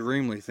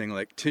extremely thin,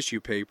 like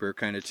tissue paper,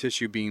 kind of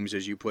tissue beams,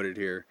 as you put it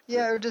here.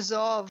 Yeah, or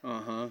dissolved.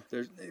 Uh-huh.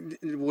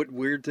 What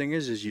weird thing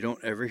is you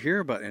don't ever hear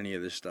about any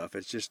of this stuff.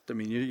 It's just, I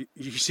mean,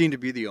 you seem to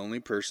be the only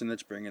person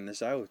that's bringing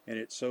this out. And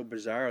it's so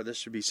bizarre. This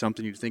should be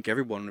something you'd think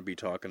everyone would be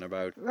talking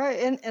about.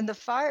 Right, and the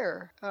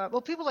fire.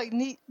 People like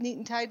neat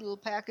and tidy little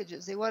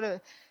packages. They want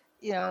to,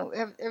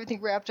 have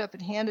everything wrapped up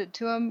and handed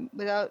to them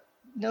without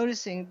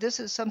noticing this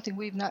is something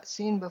we've not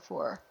seen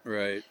before.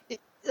 Right.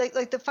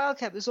 Like the file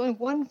cabinet. There's only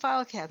one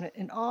file cabinet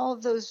in all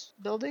of those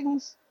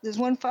buildings. There's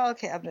one file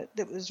cabinet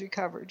that was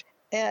recovered,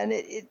 and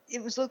it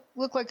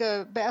looked like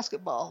a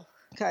basketball.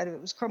 Kind of,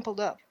 it was crumpled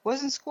up. It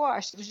wasn't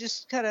squashed. It was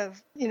just kind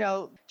of,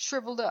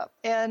 shriveled up,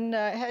 and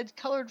had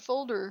colored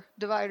folder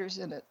dividers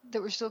in it that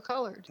were still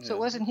colored. So it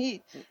wasn't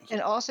heat, and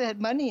it also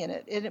had money in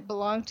it, and it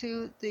belonged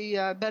to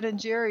the Ben and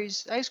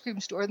Jerry's ice cream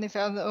store, and they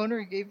found the owner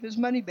and gave his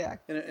money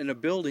back. In a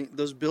building,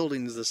 those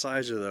buildings the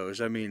size of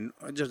those, I mean,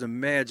 just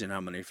imagine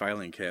how many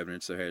filing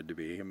cabinets there had to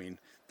be. I mean,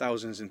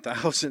 thousands and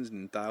thousands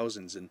and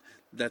thousands, and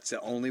that's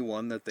the only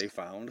one that they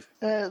found.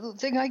 The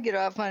thing I get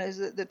off on is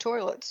the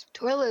toilets.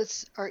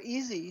 Toilets are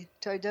easy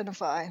to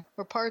identify,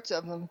 or parts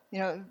of them.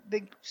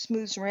 Big,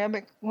 smooth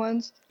ceramic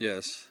ones.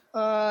 Yes.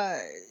 How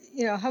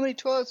many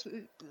toilets?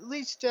 At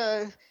least,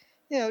 2,000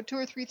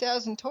 or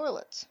 3,000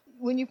 toilets.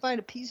 When you find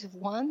a piece of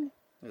one.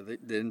 They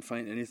didn't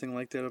find anything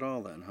like that at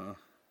all then, huh?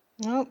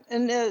 Well,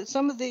 and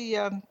some of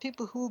the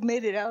people who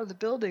made it out of the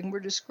building were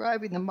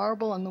describing the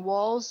marble on the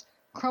walls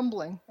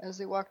crumbling as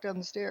they walked down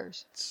the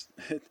stairs.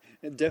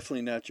 It's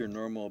definitely not your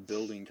normal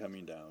building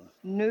coming down.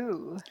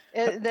 No.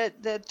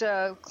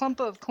 That clump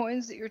of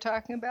coins that you're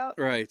talking about,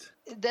 Right.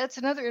 that's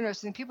another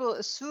interesting. People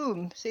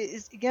assume, see,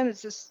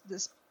 it's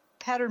this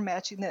pattern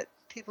matching that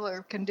people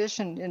are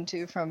conditioned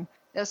into from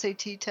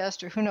SAT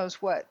test or who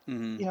knows what,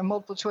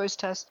 multiple choice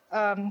test,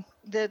 people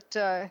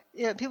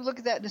look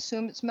at that and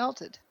assume it's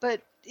melted.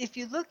 But if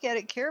you look at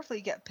it carefully,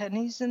 you got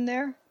pennies in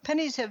there.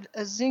 Pennies have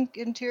a zinc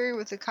interior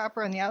with the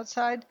copper on the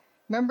outside.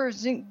 Remember,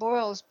 zinc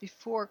boils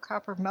before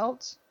copper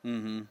melts.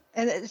 Mm-hmm.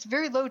 And it's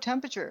very low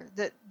temperature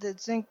that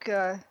zinc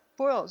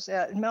boils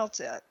at and melts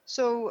at.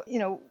 So,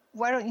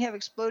 why don't you have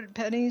exploded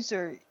pennies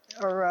or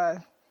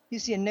you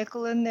see a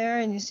nickel in there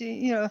and you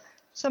see,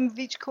 some of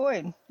each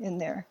coin in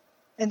there.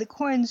 And the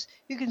coins,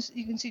 you can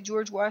see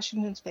George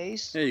Washington's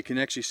face. Yeah, you can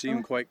actually see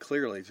him quite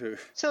clearly, too.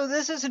 So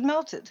this isn't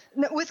melted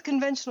with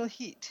conventional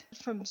heat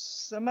from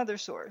some other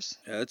source.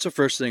 Yeah, that's the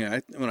first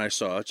thing when I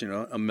saw it,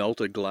 a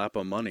melted glop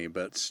of money.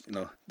 But,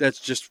 that's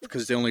just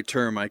because the only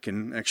term I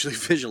can actually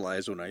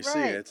visualize when I see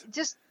it.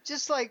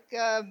 Just like,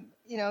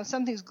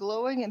 something's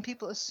glowing and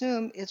people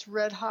assume it's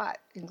red hot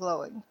and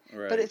glowing.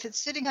 Right. But if it's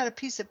sitting on a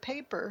piece of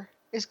paper,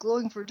 it's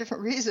glowing for a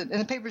different reason, and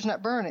the paper's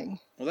not burning.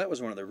 Well, that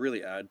was one of the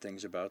really odd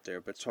things about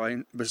there. But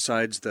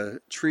besides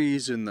the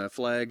trees and the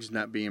flags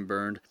not being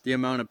burned, the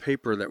amount of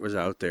paper that was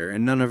out there,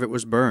 and none of it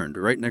was burned,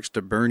 right next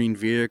to burning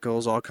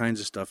vehicles, all kinds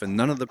of stuff, and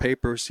none of the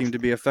paper seemed to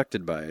be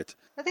affected by it.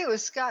 I think it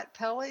was Scott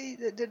Pelley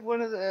that did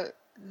one of the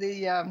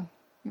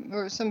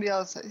or somebody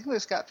else. I think it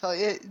was Scott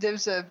Pelley. There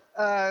was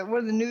one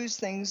of the news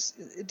things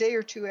a day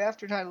or two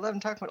after 9/11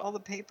 talking about all the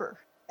paper.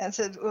 And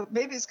said, well,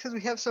 maybe it's because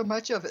we have so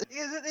much of it.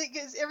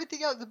 Because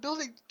everything out in the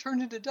building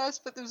turned into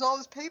dust, but there's all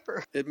this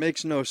paper. It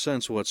makes no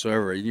sense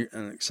whatsoever.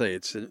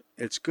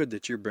 It's good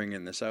that you're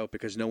bringing this out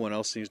because no one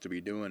else seems to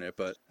be doing it.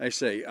 But I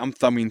say, I'm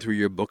thumbing through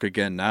your book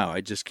again now.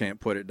 I just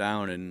can't put it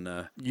down.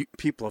 And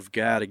people have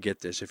got to get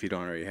this if you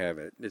don't already have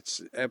it.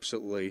 It's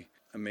absolutely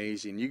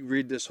amazing. You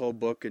read this whole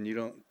book and you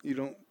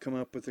don't come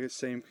up with the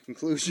same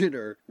conclusion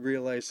or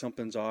realize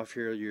something's off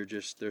here.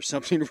 There's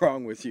something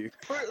wrong with you.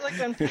 We're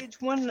like on page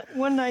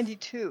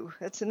 192.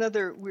 That's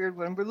another weird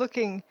one. We're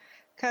looking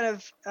kind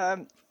of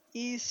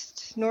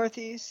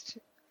northeast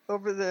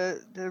over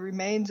the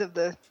remains of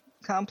the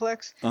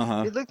complex.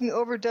 Uh-huh. You're looking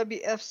over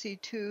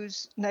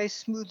WFC2's nice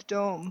smooth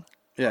dome.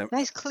 Yeah.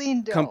 Nice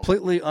clean dome.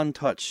 Completely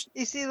untouched.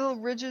 You see little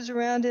ridges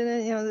around in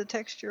it, the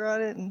texture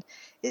on it, and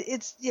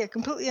it's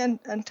completely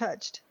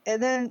untouched.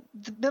 And then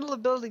the middle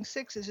of building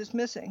 6 is just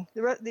missing.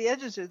 The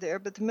edges are there,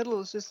 but the middle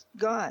is just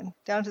gone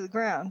down to the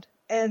ground.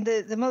 And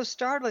the most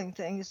startling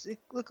thing is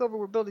look over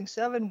where building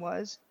 7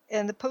 was,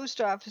 and the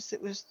post office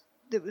that was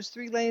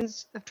 3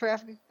 lanes of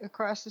traffic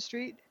across the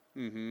street.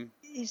 Mm-hmm.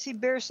 You see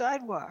bare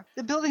sidewalk.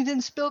 The building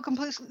didn't spill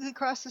completely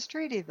across the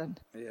street even.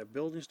 Yeah,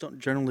 buildings don't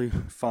generally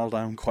fall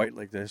down quite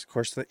like this. Of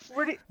course,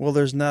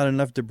 there's not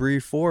enough debris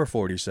for a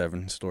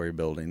 47-story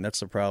building. That's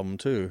the problem,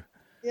 too.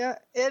 Yeah,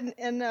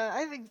 and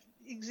I've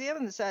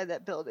examined the side of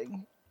that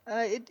building.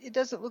 It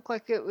doesn't look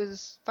like it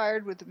was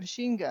fired with a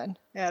machine gun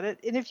at it.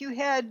 And if you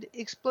had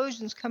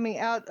explosions coming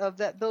out of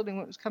that building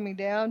when it was coming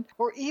down,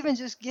 or even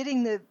just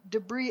getting the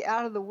debris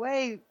out of the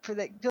way for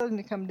that building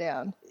to come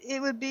down,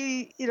 it would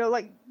be,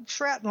 like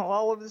shrapnel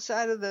all over the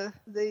side of the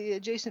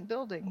adjacent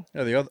building.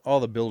 Yeah,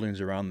 all the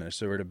buildings around this,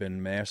 there would have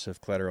been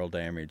massive collateral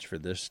damage for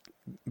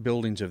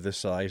buildings of this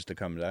size to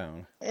come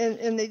down.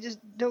 And they just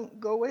don't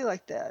go away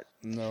like that.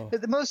 No.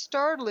 But the most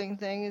startling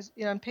thing is,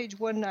 on page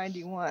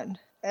 191,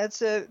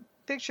 that's a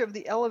picture of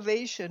the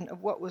elevation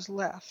of what was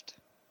left.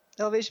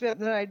 Elevation map.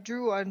 Then I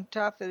drew on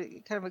top of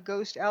it kind of a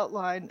ghost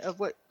outline of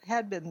what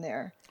had been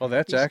there. Oh,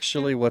 that's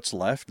actually what's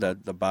left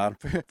at the bottom.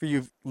 For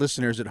you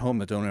listeners at home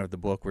that don't have the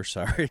book, we're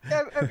sorry.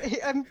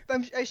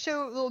 I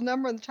show a little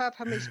number on the top,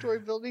 how many story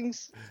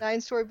buildings,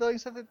 9-story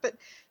buildings, stuff. But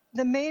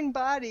the main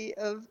body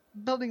of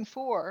building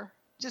 4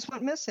 just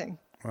went missing.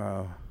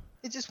 Wow.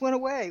 It just went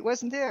away. It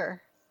wasn't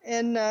there.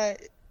 And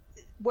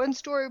 1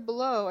 story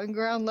below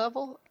ground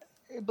level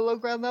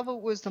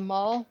was the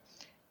mall,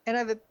 and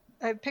I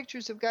have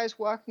pictures of guys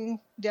walking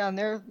down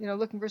there,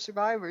 looking for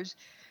survivors.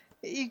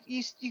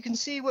 You can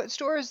see what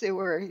stores they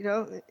were,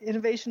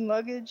 Innovation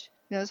Luggage,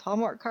 those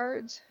Hallmark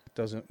cards.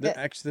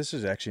 This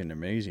is actually an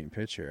amazing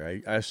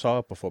picture. I saw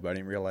it before, but I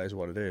didn't realize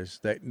what it is.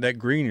 That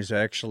green is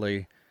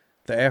actually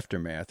the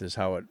aftermath, is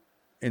how it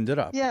ended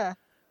up. Yeah.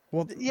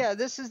 Well, yeah,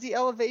 this is the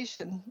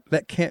elevation.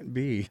 That can't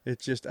be.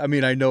 It's just, I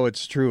know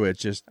it's true. It's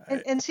just.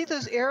 And see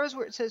those arrows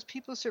where it says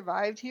people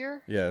survived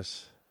here?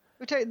 Yes.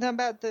 We're talking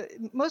about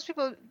most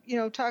people,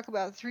 talk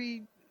about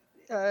 3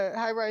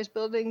 high-rise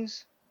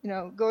buildings,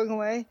 going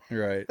away.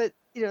 Right. But,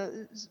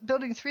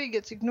 building 3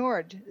 gets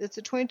ignored. It's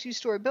a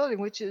 22-story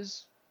building, which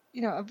is,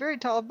 a very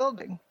tall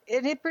building.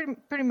 And it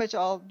pretty much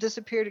all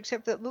disappeared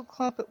except that little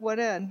clump at one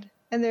end.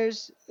 And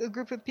there's a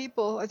group of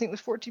people, I think it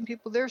was 14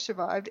 people there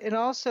survived, and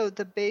also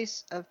the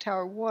base of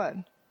Tower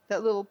 1,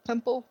 that little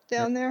pimple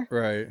down there.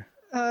 Right.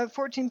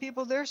 14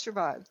 people there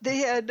survived. They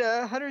had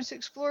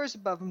 106 floors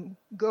above them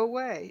go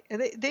away,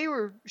 and they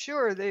were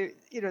sure they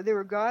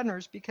were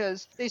goners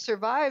because they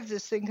survived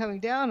this thing coming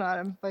down on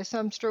them by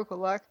some stroke of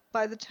luck.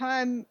 By the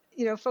time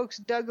folks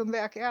dug them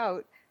back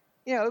out,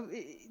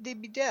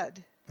 they'd be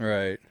dead.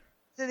 Right.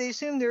 So they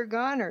assumed they were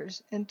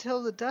goners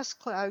until the dust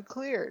cloud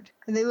cleared,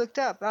 and they looked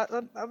up.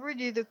 I'll read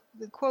you the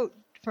quote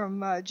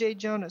from Jay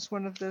Jonas,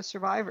 one of the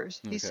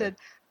survivors. He said,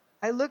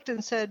 "I looked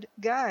and said,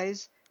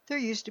 guys, there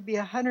used to be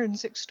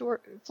 106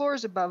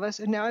 floors above us,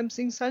 and now I'm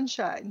seeing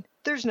sunshine.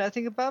 There's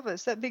nothing above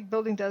us. That big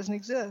building doesn't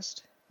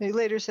exist." And he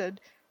later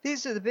said,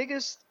 "These are the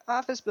biggest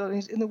office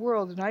buildings in the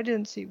world, and I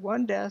didn't see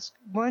one desk,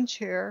 one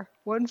chair,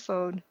 one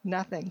phone,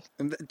 nothing."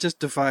 And that just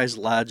defies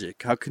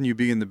logic. How can you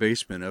be in the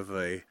basement of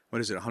a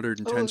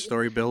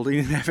 110-story building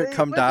and have it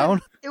come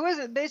down? It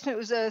wasn't a basement. It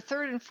was a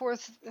third and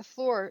fourth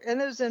floor.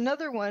 And there's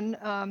another one,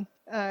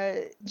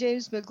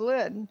 James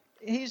McGlynn.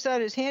 He's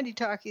on his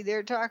handy-talkie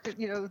there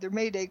talking, their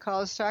Mayday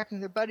calls, talking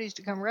to their buddies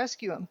to come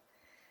rescue him.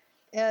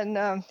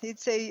 And he'd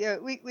say,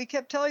 we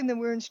kept telling them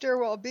we were in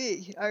stairwell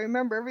B. I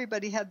remember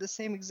everybody had the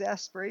same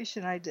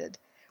exasperation I did.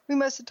 We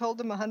must have told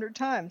them 100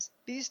 times.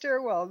 B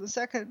stairwell, the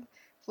second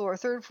floor,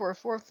 third floor,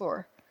 fourth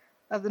floor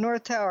of the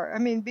North Tower. I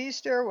mean, B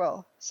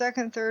stairwell,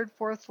 second, third,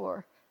 fourth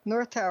floor,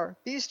 North Tower.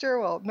 B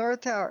stairwell,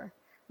 North Tower.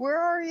 Where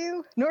are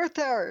you? North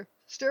Tower,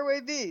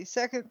 stairway B,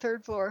 second,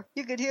 third floor.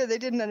 You could hear they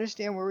didn't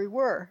understand where we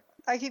were.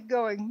 I keep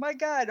going, my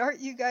God,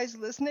 aren't you guys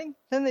listening?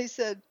 Then they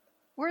said,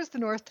 "Where's the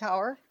North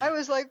Tower?" I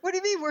was like, "What do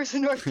you mean, where's the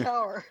North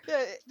Tower?"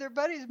 Yeah, their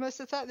buddies must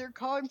have thought they were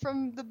calling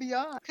from the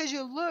beyond. Because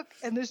you look,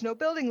 and there's no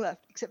building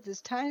left, except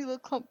this tiny little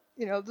clump,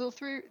 little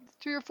three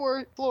or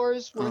four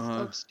floors worth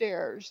of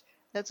stairs.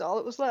 That's all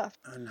that was left.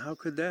 And how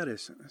could that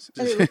is? And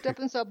they looked up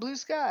and saw blue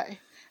sky.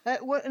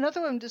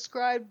 Another one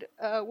described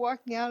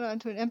walking out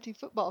onto an empty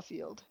football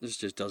field. This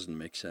just doesn't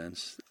make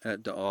sense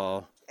at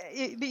all.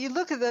 But you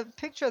look at the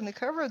picture on the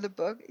cover of the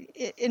book,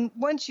 and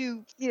once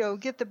you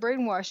get the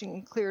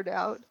brainwashing cleared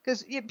out,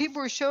 because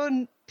people were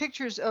showing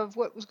pictures of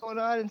what was going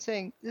on and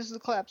saying, "This is a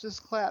collapse, this is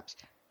a collapse.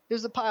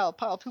 There's a pile.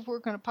 People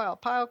work on a pile,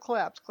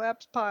 collapse,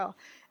 pile,"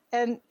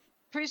 and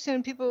pretty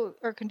soon people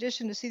are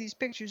conditioned to see these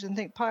pictures and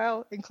think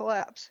pile and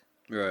collapse.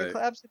 Right. The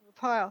collapse of a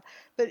pile.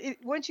 But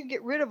once you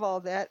get rid of all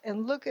that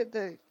and look at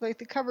the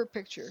cover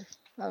picture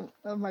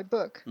of my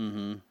book,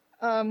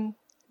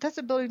 that's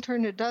a building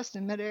turned to dust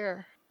in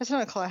midair. That's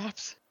not a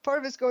collapse. Part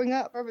of it's going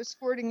up, part of it's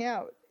squirting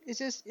out.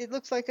 It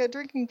looks like a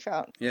drinking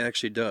fountain. Yeah, it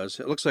actually does.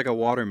 It looks like a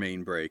water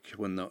main break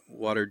when the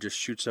water just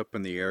shoots up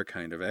in the air,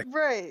 kind of.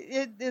 Right.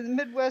 In the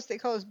Midwest, they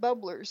call us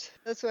bubblers.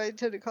 That's why I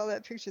tend to call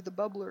that picture the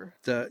bubbler.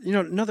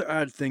 Another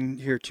odd thing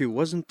here, too,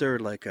 wasn't there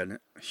like a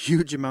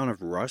huge amount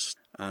of rust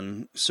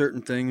on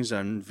certain things,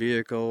 on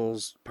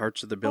vehicles,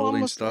 parts of the building,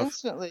 almost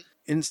stuff?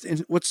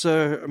 Instantly. What's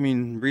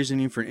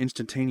reasoning for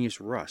instantaneous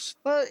rust?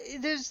 Well,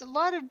 there's a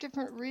lot of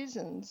different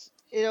reasons.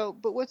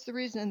 But what's the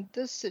reason in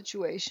this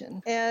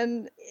situation?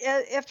 And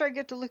after I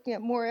get to looking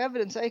at more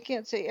evidence, I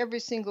can't say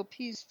every single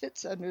piece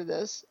fits under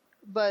this,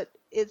 but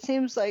it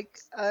seems like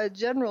a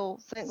general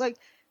thing. Like,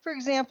 for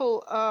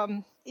example,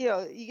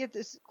 you get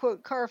this,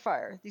 quote, car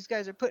fire. These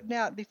guys are putting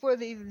out, before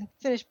they even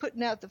finish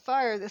putting out the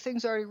fire, the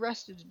thing's already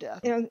rusted to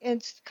death.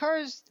 And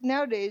cars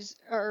nowadays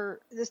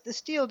the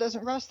steel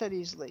doesn't rust that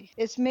easily.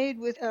 It's made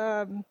with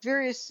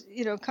various,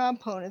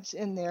 components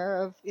in there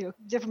of,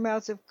 different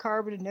amounts of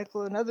carbon and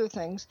nickel and other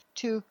things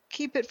to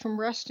keep it from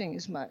rusting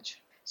as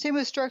much. Same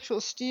with structural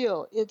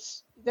steel.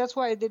 That's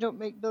why they don't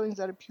make buildings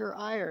out of pure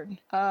iron.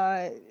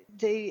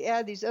 They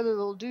add these other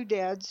little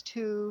doodads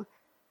to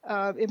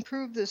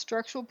improve the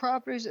structural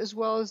properties as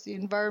well as the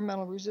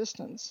environmental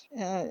resistance,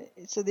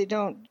 so they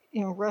don't,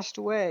 rust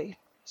away.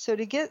 So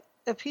to get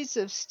a piece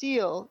of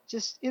steel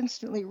just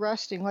instantly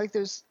rusting, like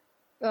there's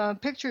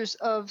pictures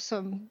of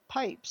some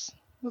pipes,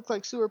 look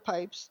like sewer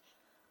pipes,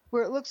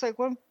 where it looks like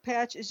one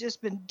patch has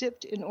just been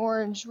dipped in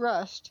orange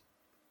rust,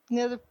 and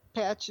the other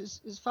patch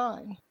is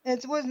fine. And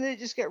it wasn't that it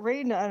just got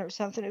rained on or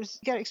something, it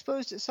got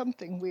exposed to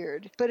something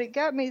weird. But it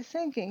got me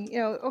thinking,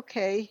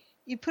 okay,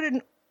 you put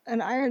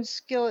an iron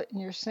skillet in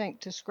your sink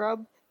to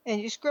scrub,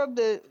 and you scrub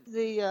the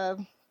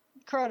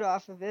crud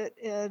off of it,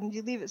 and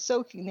you leave it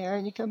soaking there,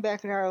 and you come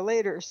back an hour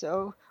later or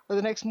so, or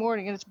the next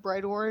morning, and it's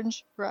bright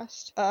orange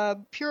rust.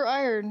 Pure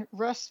iron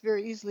rusts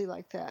very easily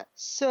like that.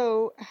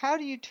 So how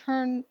do you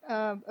turn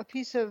a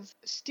piece of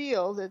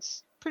steel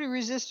that's pretty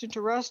resistant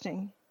to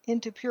rusting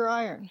into pure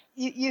iron?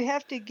 You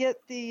have to get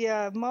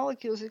the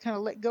molecules that kind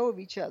of let go of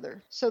each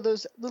other, so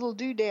those little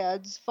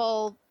doodads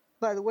fall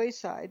by the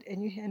wayside,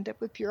 and you end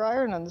up with pure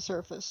iron on the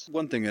surface.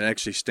 One thing that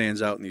actually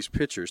stands out in these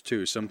pictures,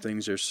 too, some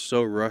things are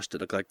so rusted,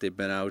 look like they've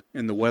been out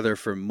in the weather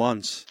for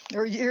months.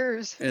 Or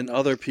years. And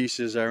other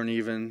pieces aren't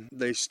even,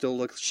 they still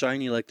look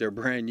shiny like they're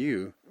brand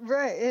new.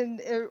 Right,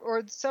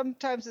 or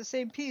sometimes the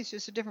same piece,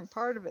 just a different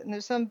part of it. And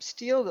there's some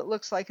steel that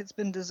looks like it's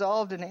been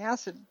dissolved in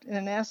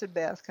an acid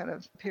bath kind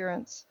of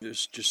appearance.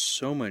 There's just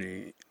so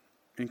many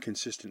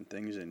inconsistent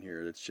things in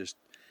here that's just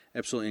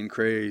absolutely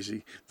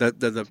crazy.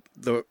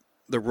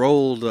 The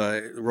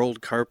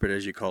rolled carpet,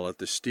 as you call it,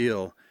 the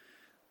steel,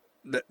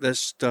 this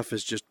stuff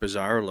is just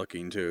bizarre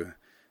looking too.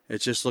 It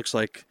just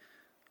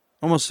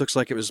almost looks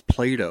like it was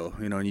Play-Doh,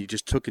 and you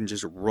just took and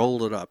just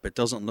rolled it up. It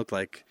doesn't look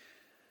like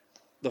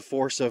the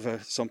force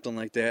of something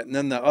like that. And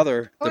then the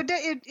other...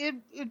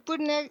 It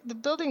wouldn't act, the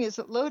building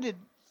isn't loaded,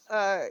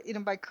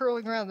 by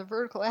curling around the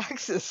vertical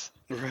axis.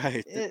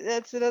 Right.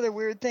 That's another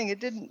weird thing.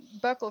 It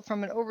didn't buckle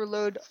from an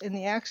overload in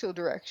the axial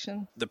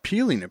direction. The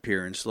peeling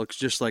appearance looks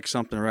just like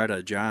something right out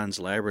of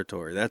John's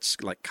laboratory.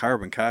 That's like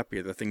carbon copy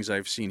of the things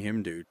I've seen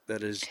him do.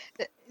 That is...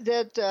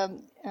 That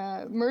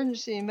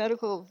emergency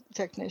medical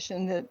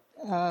technician that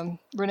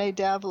Renee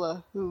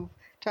Davila, who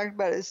talked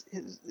about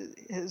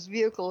his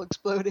vehicle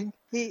exploding.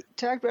 He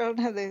talked about, I don't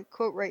have the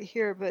quote right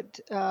here, but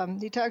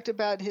he talked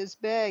about his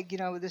bag,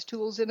 with his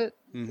tools in it,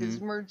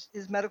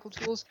 his medical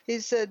tools. He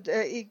said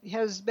he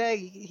has his bag,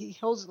 he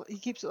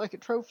keeps it like a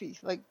trophy,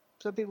 like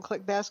some people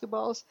collect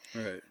basketballs.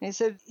 Right. And he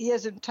said he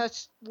hasn't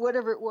touched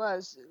whatever it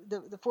was.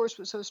 The force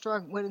was so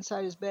strong, it went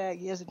inside his bag.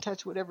 He hasn't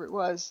touched whatever it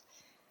was.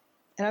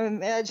 And I'm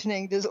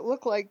imagining, does it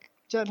look like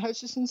John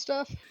Hutchison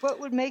stuff? What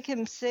would make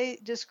him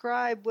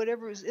describe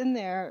whatever was in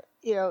there?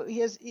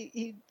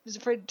 He was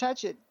afraid to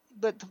touch it,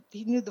 but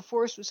he knew the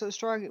force was so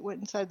strong it went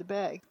inside the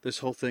bag. This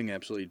whole thing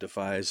absolutely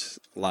defies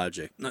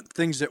logic.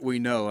 Things that we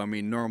know,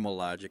 normal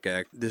logic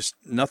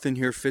nothing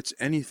here fits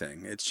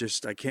anything. It's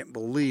just, I can't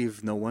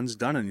believe no one's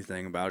done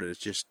anything about it. It's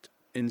just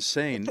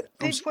insane.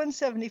 Page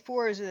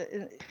 174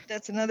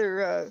 that's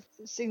another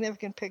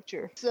significant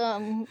picture. It's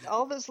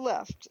all that's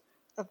left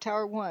of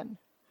Tower 1.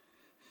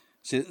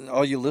 See,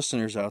 all you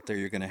listeners out there,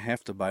 you're going to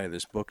have to buy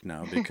this book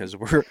now because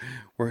we're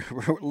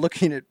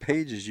looking at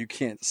pages you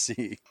can't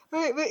see.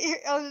 Right, but here,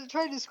 I was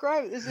trying to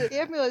describe it. There's an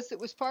ambulance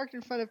that was parked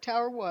in front of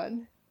Tower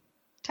 1.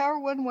 Tower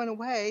 1 went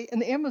away, and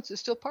the ambulance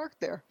is still parked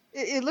there.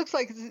 It looks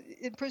like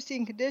it's in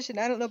pristine condition.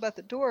 I don't know about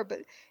the door,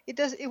 but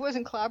it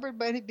wasn't clobbered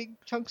by any big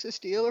chunks of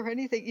steel or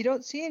anything. You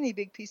don't see any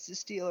big pieces of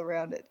steel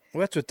around it.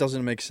 Well, that's what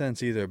doesn't make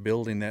sense either. A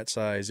building that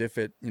size, if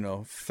it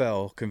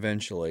fell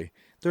conventionally,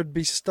 there'd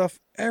be stuff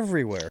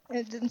everywhere. And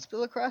it didn't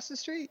spill across the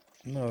street.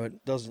 No,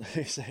 it doesn't.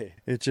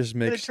 It just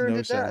makes no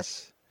sense.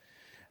 Dust.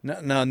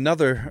 Now,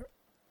 another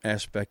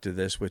aspect of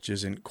this, which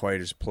isn't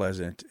quite as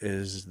pleasant,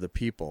 is the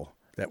people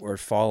that were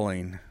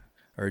falling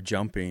or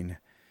jumping.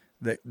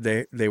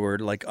 They were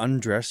like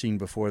undressing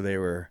before they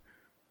were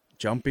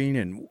jumping,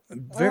 and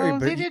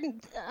they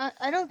didn't.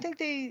 I don't think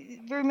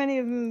very many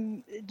of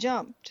them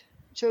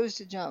chose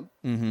to jump.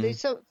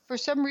 Mm-hmm. For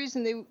some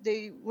reason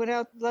they went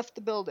out, left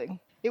the building.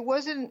 It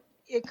wasn't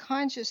a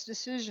conscious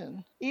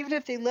decision, even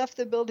if they left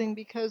the building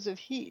because of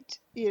heat,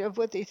 of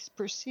what they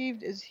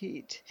perceived as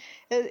heat.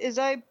 As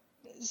I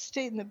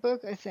state in the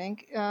book, I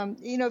think,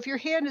 if your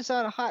hand is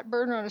on a hot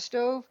burner on a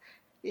stove,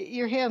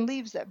 your hand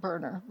leaves that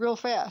burner real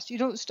fast. You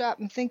don't stop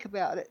and think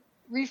about it.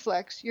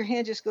 Reflex, your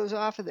hand just goes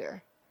off of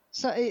there.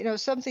 So,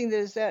 something that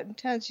is that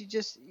intense,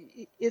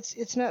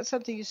 it's not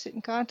something you sit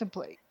and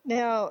contemplate.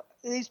 Now,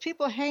 these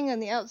people hang on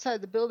the outside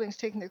of the buildings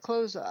taking their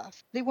clothes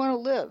off. They want to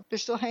live. They're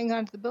still hanging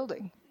on to the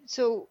building.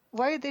 So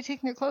why are they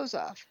taking their clothes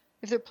off?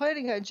 If they're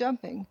planning on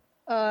jumping,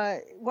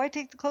 why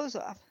take the clothes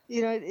off?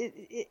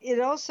 It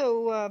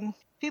also,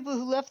 people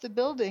who left the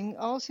building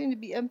all seem to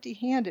be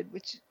empty-handed,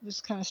 which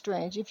was kind of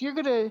strange. If you're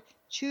going to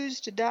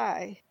choose to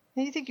die,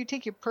 and you think you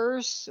take your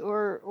purse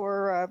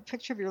or a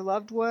picture of your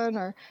loved one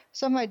or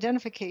some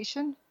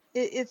identification,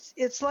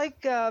 it's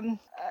like,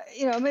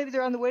 maybe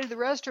they're on the way to the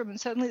restroom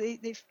and suddenly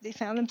they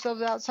found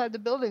themselves outside the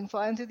building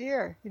flying through the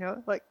air,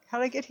 like,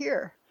 how'd I get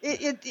here?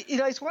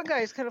 It's one guy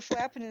is kind of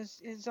flapping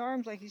his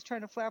arms like he's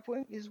trying to flap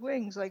his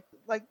wings, like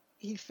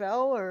he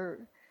fell, or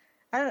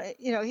I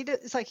don't,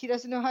 it's like he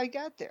doesn't know how he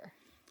got there.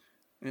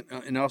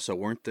 And also,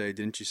 weren't they?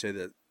 Didn't you say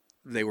that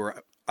they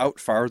were out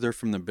farther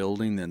from the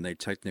building than they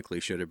technically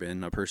should have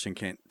been? A person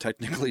can't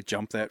technically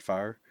jump that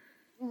far.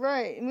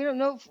 Right, and we don't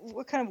know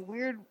what kind of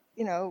weird,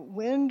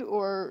 wind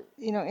or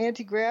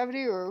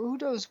anti-gravity or who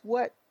knows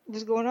what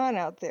was going on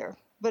out there.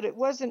 But it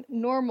wasn't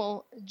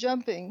normal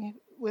jumping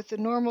with the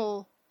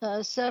normal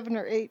 7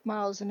 or 8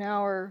 miles an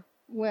hour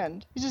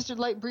wind. It's just a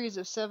light breeze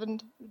of 7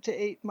 to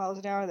 8 miles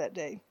an hour that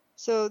day.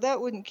 So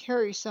that wouldn't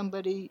carry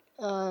somebody,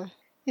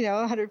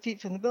 100 feet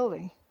from the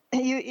building.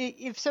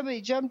 If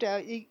somebody jumped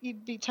out,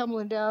 you'd be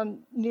tumbling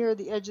down near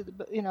the edge of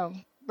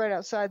the, right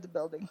outside the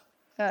building,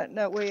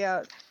 not way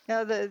out.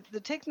 Now, the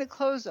taking the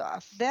clothes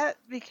off, that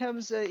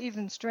becomes an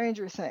even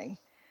stranger thing.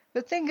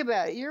 But think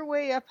about it. You're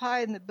way up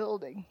high in the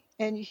building,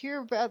 and you hear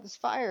about this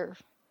fire.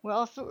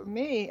 Well, if it were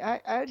me,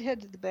 I'd head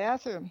to the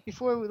bathroom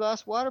before we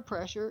lost water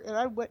pressure, and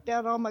I'd wet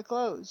down all my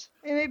clothes.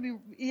 And maybe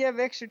you have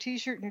extra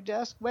T-shirt in your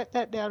desk, wet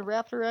that down,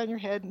 wrap it around your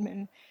head,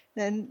 and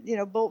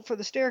then, bolt for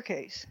the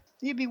staircase.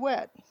 You'd be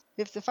wet.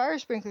 If the fire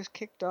sprinklers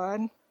kicked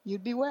on,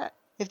 you'd be wet.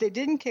 If they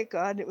didn't kick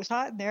on, it was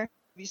hot in there,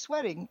 you'd be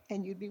sweating,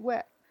 and you'd be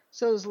wet.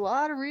 So there's a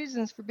lot of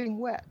reasons for being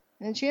wet.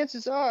 And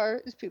chances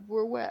are is people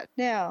were wet.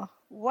 Now,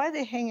 why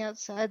they hang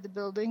outside the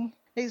building?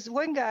 There's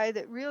one guy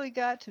that really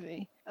got to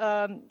me,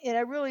 and I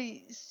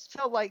really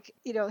felt like,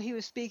 he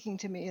was speaking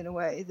to me in a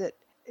way that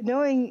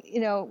knowing,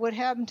 what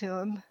happened to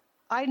him,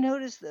 I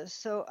noticed this.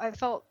 So I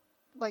felt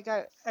like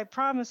I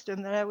promised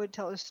him that I would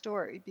tell his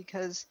story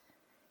because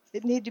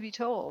it needed to be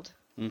told.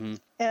 Mm-hmm.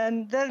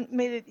 And then it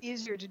made it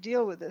easier to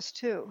deal with this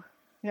too.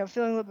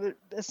 Feeling a little bit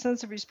a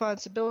sense of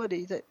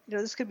responsibility that,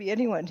 this could be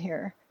anyone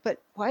here.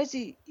 But why is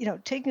he,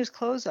 taking his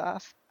clothes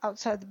off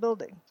outside the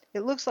building?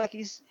 It looks like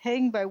he's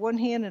hanging by one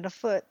hand and a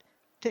foot,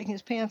 taking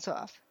his pants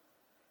off.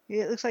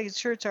 It looks like his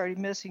shirt's already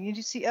missing.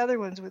 You see other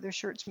ones with their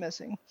shirts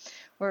missing,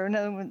 or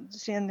another one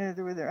standing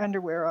there with their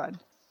underwear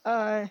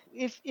on.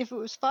 If it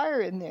was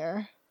fire in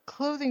there,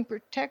 clothing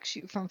protects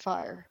you from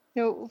fire.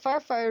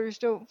 Firefighters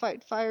don't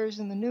fight fires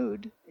in the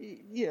nude.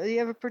 You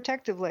have a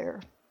protective layer.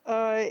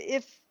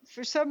 If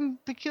for some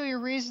peculiar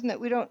reason that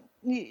we don't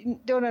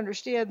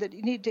understand that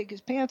he need to take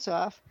his pants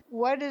off,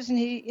 why doesn't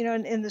he,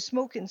 in the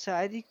smoke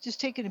inside, he just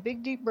taking a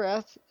big deep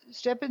breath,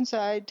 step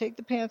inside, take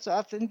the pants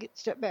off, then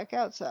step back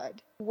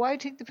outside? Why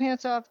take the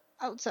pants off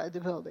outside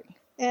the building?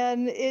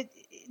 And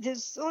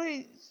there's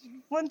only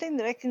one thing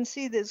that I can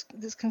see that's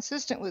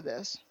consistent with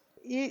this.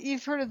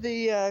 You've heard of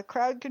the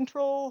crowd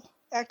control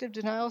active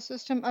denial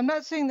system. I'm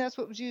not saying that's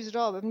what was used at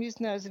all, but I'm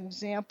using that as an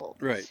example.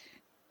 Right.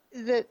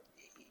 That,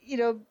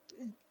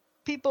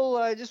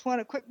 people just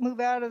want a quick move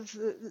out of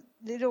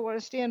they don't want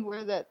to stand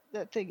where that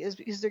thing is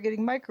because they're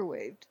getting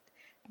microwaved.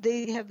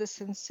 They have the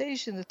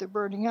sensation that they're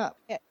burning up.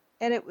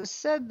 And it was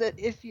said that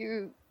if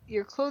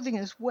your clothing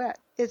is wet,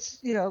 it's,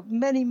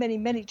 many, many,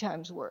 many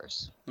times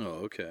worse.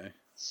 Oh, okay.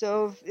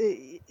 So,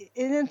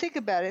 and then think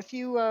about it. If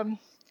you,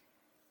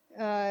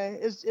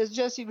 as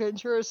Jesse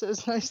Ventura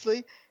says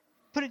nicely,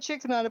 put a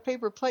chicken on a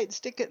paper plate and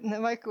stick it in the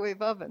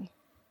microwave oven.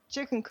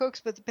 Chicken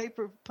cooks, but the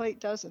paper plate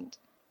doesn't.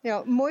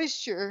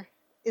 Moisture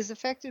is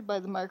affected by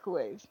the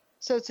microwave.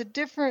 So it's a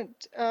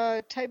different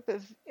type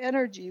of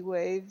energy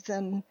wave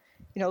than,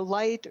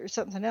 light or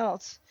something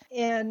else.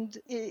 And,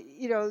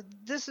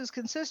 this is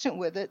consistent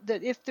with it,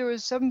 that if there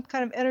was some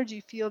kind of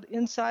energy field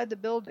inside the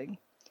building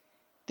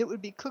that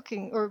would be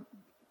cooking or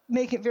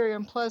make it very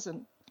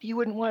unpleasant, you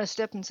wouldn't want to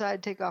step inside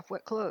and take off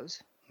wet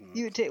clothes.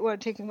 You would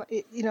want to take them,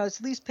 it's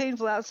least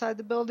painful outside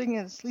the building,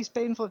 and it's least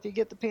painful if you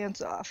get the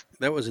pants off.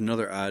 That was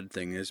another odd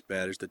thing, as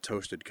bad as the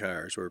toasted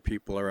cars, where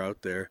people are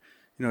out there,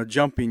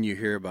 jumping. You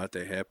hear about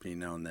that happening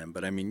now and then,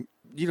 but I mean,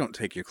 you don't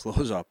take your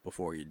clothes off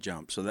before you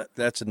jump. So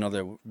that's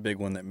another big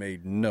one that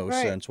made no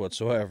sense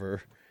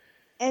whatsoever.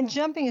 And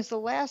jumping is the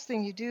last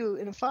thing you do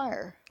in a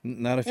fire.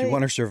 Not if you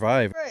want to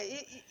survive.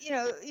 Right.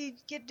 You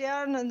get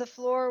down on the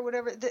floor or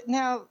whatever.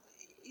 Now,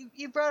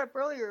 you brought up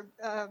earlier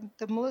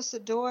the Melissa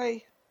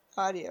Doy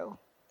audio.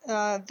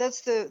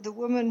 That's the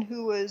woman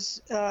who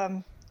was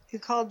who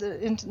called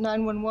into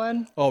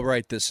 911. Oh,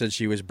 right. That said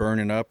she was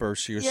burning up, or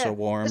she was so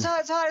warm. It's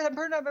hot, I'm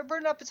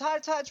burning up, it's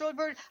hot, it's really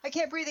burning. I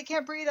can't breathe,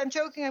 I'm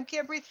choking, I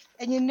can't breathe.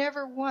 And you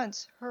never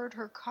once heard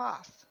her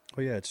cough.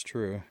 Oh, yeah, it's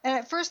true. And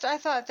at first I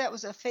thought that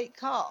was a fake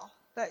call,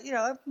 but,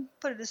 I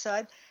put it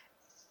aside.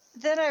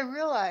 Then I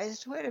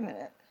realized, wait a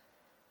minute,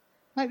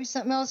 might be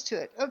something else to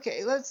it.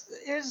 Okay,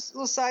 here's a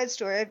little side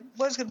story. I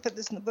was going to put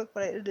this in the book,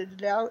 but I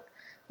edited it out.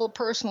 A little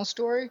personal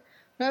story.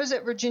 When I was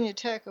at Virginia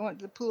Tech, I went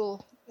to the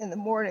pool in the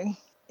morning.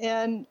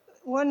 And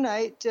one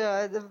night,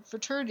 the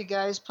fraternity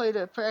guys played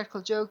a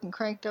practical joke and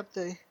cranked up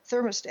the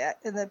thermostat.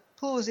 And the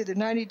pool was either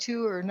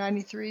 92 or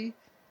 93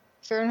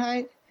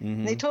 Fahrenheit. Mm-hmm.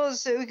 And they told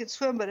us that we could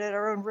swim, but at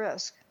our own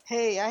risk.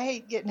 Hey, I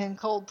hate getting in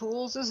cold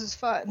pools. This is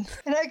fun.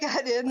 And I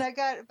got in. I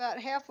got about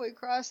halfway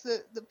across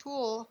the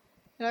pool,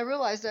 and I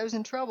realized I was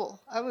in trouble.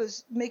 I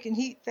was making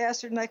heat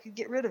faster than I could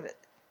get rid of it.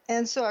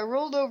 And so I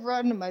rolled over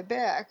onto my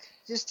back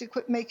just to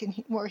quit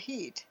making more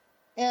heat.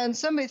 And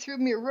somebody threw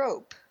me a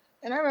rope.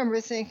 And I remember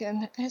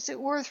thinking, is it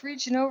worth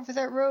reaching over for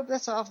that rope?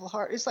 That's awful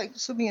hard. It's like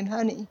swimming in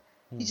honey.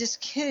 You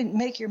just can't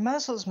make your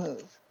muscles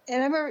move.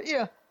 And I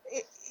remember,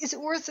 is it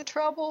worth the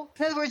trouble?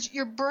 In other words,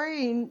 your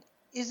brain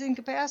is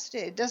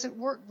incapacitated. It doesn't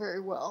work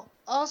very well.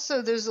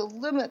 Also, there's a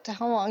limit to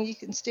how long you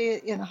can stay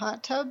in a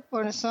hot tub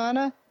or in a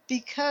sauna,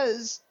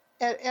 because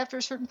after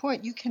a certain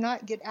point, you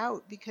cannot get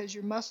out because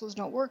your muscles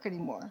don't work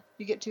anymore.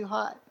 You get too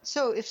hot.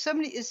 So if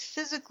somebody is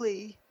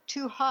physically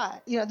too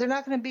hot, they're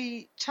not going to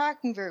be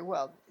talking very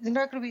well. They're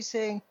not going to be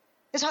saying,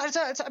 it's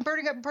hot, I'm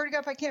burning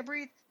up, I can't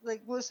breathe,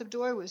 like Melissa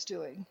Doy was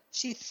doing.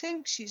 She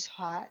thinks she's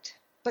hot,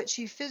 but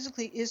she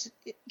physically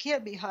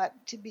can't be hot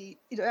to be,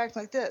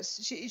 acting like this.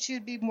 She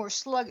would be more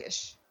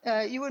sluggish.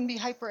 You wouldn't be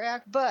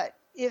hyperactive, but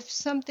if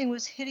something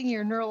was hitting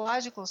your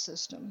neurological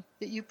system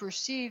that you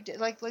perceived,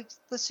 like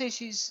let's say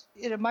she's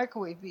in a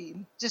microwave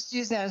beam, just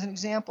using that as an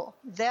example,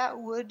 that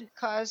would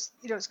cause,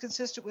 it's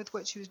consistent with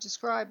what she was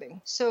describing.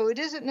 So it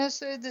isn't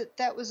necessarily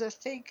that was a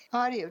fake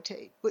audio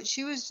tape. What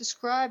she was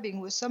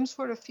describing was some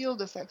sort of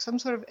field effect, some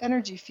sort of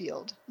energy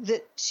field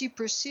that she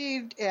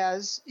perceived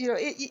as,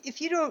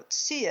 if you don't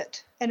see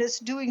it and it's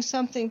doing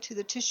something to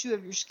the tissue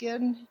of your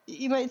skin,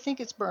 you might think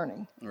it's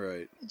burning.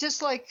 Right.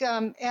 Just like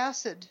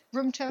acid,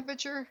 room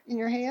temperature in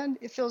your hand,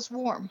 it feels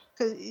warm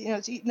because,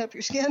 it's eating up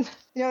your skin.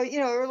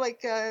 Or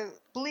like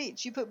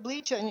bleach. You put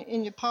bleach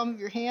in your palm of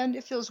your hand,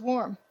 it feels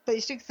warm. But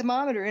you stick a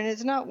thermometer in,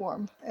 it's not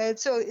warm. And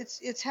so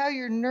it's how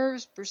your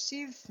nerves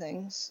perceive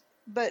things.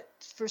 But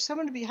for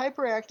someone to be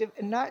hyperactive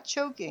and not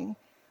choking,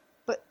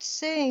 but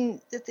saying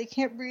that they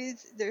can't breathe,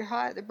 they're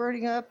hot, they're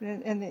burning up,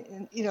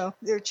 and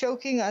they're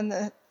choking on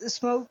the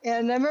smoke.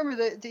 And I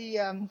remember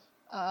the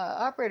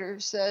operator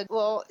said,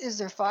 "Well, is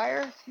there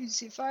fire? Can you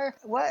see fire?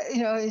 What?"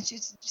 And she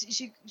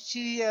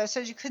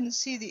said you couldn't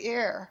see the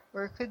air,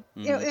 or could.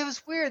 It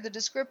was weird, the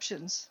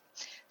descriptions.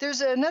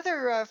 There's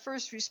another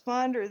first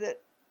responder that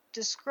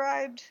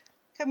described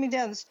coming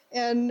down,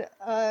 and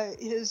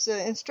his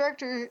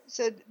instructor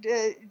said,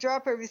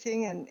 "Drop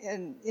everything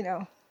and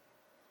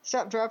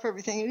drop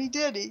everything," and he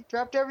did. He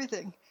dropped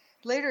everything.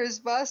 Later, his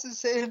boss is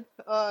saying,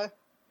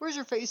 "Where's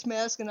your face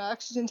mask and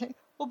oxygen tank?"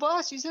 "Well,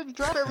 boss, you said to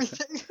drop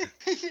everything."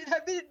 I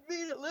didn't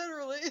mean it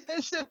literally.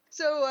 And so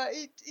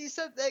he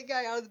sent that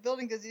guy out of the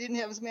building because he didn't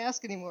have his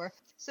mask anymore.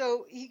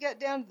 So he got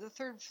down to the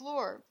third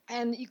floor,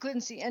 and you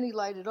couldn't see any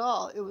light at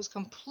all. It was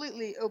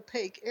completely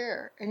opaque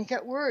air, and he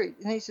got worried.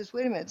 And he says,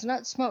 "Wait a minute, it's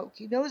not smoke."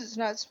 He knows it's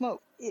not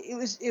smoke. It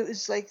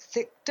was like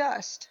thick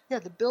dust. Yeah,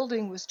 the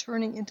building was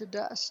turning into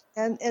dust.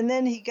 And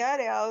then he got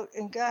out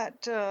and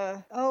got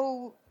I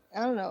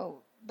don't know,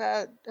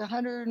 about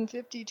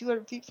 150,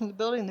 200 feet from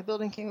the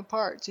building came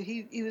apart. So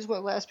he was one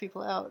of the last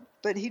people out.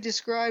 But he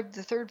described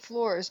the third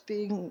floor as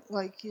being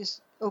like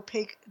his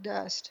opaque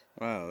dust.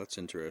 Wow, that's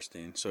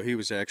interesting. So he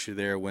was actually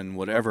there when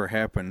whatever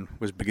happened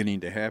was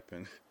beginning to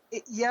happen.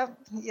 Yep.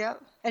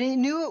 And he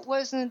knew it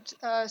wasn't smoke.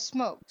 I was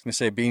going to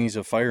say, being he's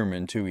a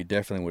fireman, too, he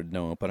definitely would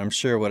know. But I'm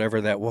sure whatever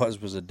that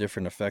was a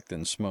different effect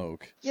than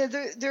smoke. Yeah,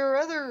 there are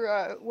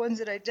other ones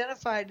that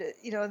identified it.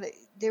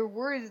 They were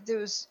worried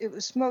that it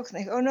was smoke. And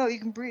they go, "Oh, no, you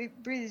can breathe.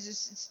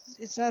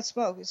 It's not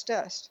smoke. It's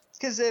dust."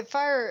 Because the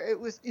fire, it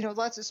was,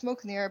 lots of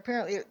smoke in the air.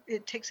 Apparently,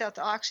 it takes out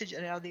the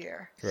oxygen out of the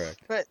air. Correct.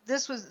 But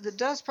this was the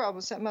dust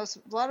problem.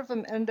 A lot of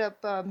them end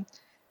up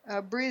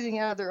breathing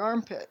out of their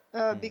armpit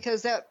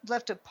because that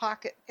left a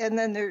pocket, and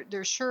then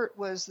their shirt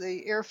was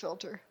the air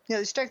filter.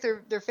 They stuck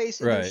their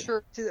face in their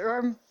shirt to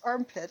their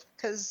armpit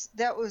because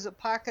that was a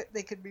pocket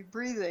they could be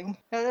breathing.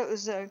 Now that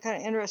was kind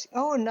of interesting.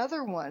 Oh,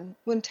 another one,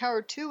 when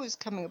Tower 2 was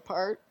coming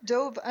apart,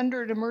 dove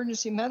under an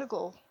emergency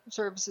medical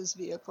services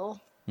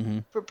vehicle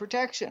for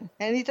protection,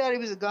 and he thought he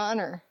was a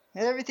goner.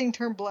 And everything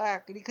turned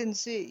black, and he couldn't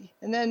see.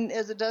 And then,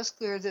 as the dust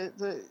cleared,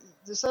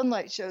 the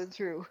sunlight showed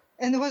through,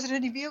 and there wasn't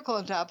any vehicle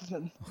on top of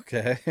him.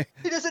 Okay.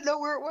 He doesn't know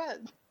where it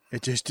went.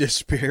 It just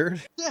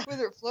disappeared? Yeah,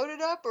 whether it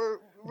floated up or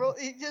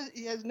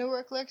he has no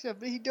recollection of it,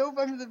 but he dove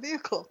under the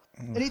vehicle.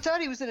 And he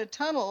thought he was in a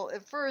tunnel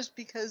at first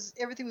because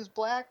everything was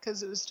black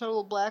because it was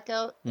total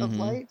blackout of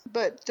light.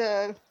 But,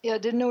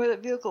 didn't know where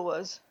that vehicle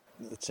was.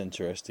 That's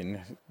interesting.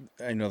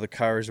 I know the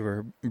cars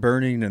were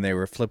burning and they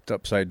were flipped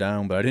upside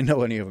down, but I didn't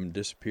know any of them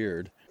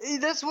disappeared.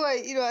 That's why,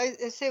 I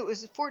say it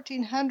was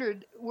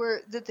 1,400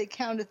 that they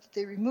counted that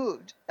they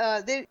removed.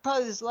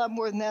 There's a lot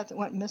more than that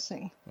went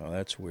missing. Well,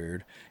 that's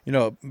weird.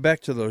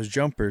 Back to those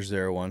jumpers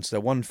there once,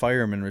 that one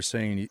fireman was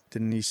saying,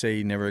 didn't he say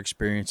he never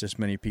experienced this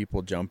many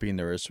people jumping?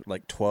 There was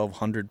like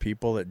 1,200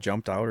 people that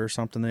jumped out or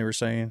something, they were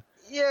saying?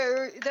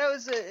 Yeah, that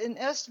was an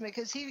estimate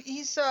because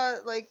he saw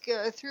like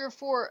 3 or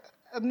 4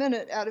 a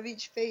minute out of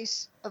each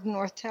face of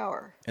North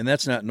Tower. And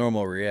that's not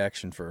normal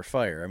reaction for a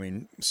fire. I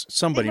mean,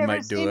 somebody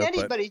might do it. I've never seen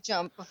anybody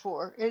jump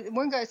before.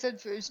 One guy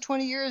said for his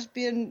 20 years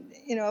being,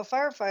 a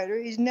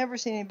firefighter, he's never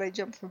seen anybody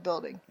jump from a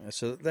building.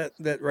 So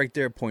that right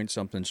there points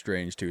something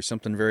strange too.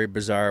 Something very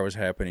bizarre was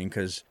happening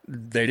because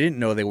they didn't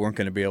know they weren't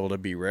going to be able to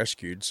be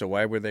rescued. So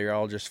why were they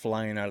all just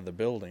flying out of the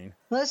building?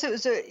 Unless it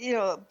was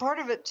part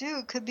of it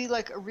too could be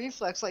like a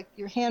reflex, like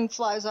your hand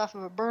flies off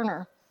of a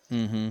burner.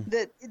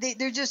 That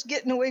they're just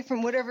getting away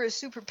from whatever is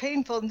super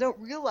painful and don't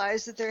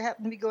realize that they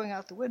happen to be going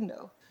out the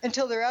window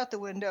until they're out the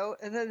window,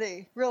 and then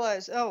they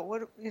realize, oh,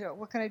 what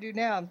can I do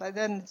now? And by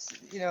then, it's,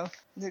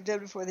 they're dead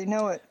before they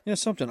know it.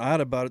 Something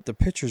odd about it. The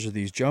pictures of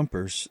these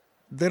jumpers,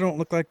 they don't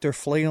look like they're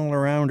flailing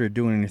around or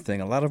doing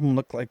anything. A lot of them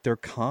look like they're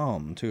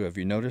calm too. Have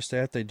you noticed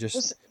that? They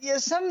just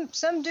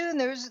some do. And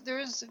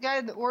there's a guy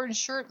in the orange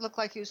shirt looked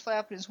like he was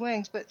flapping his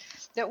wings, but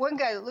that one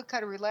guy that looked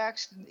kind of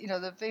relaxed,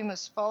 the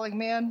famous falling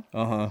man.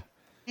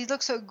 He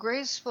looks so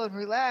graceful and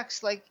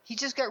relaxed, like he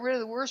just got rid of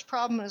the worst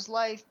problem in his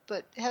life,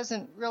 but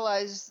hasn't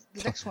realized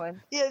the next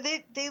one. Yeah,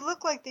 they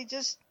look like they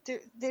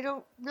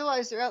don't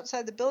realize they're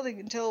outside the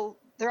building until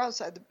they're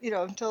outside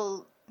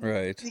until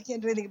right. They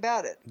can't do anything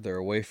about it. They're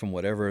away from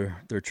whatever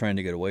they're trying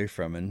to get away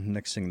from, and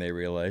next thing they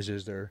realize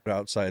is they're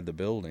outside the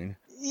building.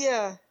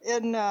 Yeah,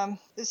 and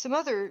there's some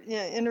other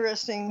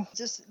interesting,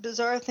 just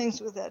bizarre things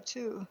with that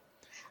too.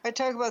 I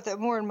talk about that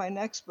more in my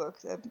next book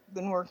that I've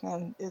been working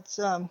on. It's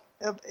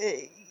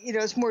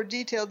it's more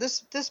detailed.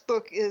 This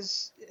book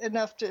is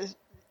enough to,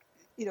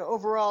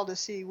 overall to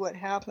see what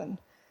happened,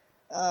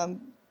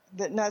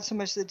 but not so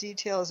much the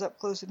details up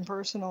close and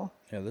personal.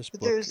 Yeah, this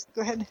book.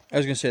 Go ahead. I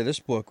was going to say this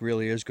book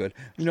really is good.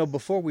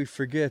 Before we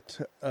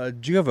forget,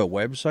 do you have a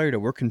website, or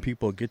where can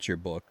people get your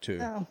book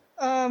too?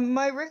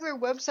 My regular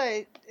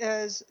website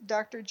is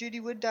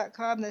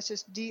drjudywood.com. That's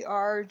just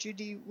Dr.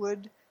 Judy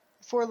Wood,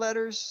 4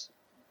 letters.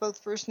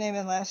 Both first name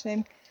and last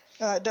name,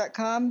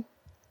 .com.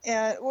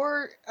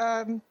 Or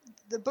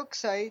the book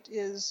site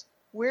is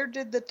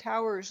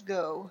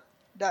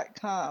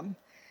wheredidthetowersgo.com.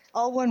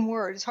 all one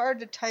word. It's hard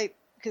to type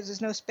because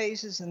there's no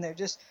spaces in there.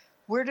 Just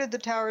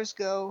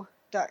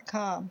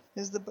wheredidthetowersgo.com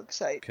is the book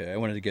site. Okay, I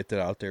wanted to get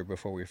that out there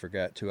before we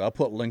forgot to. I'll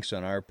put links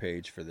on our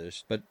page for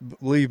this. But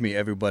believe me,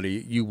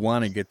 everybody, you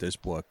want to get this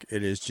book.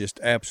 It is just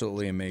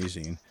absolutely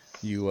amazing.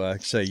 You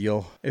say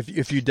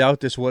if you doubt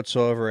this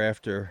whatsoever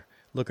after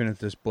looking at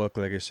this book,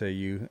 like I say,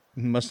 you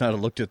must not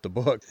have looked at the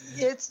book.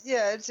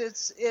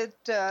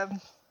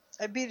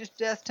 I beat it to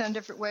death 10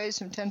 different ways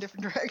from 10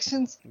 different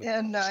directions,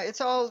 and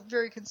it's all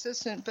very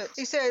consistent. But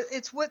they say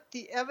it's what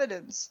the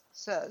evidence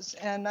says,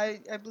 and I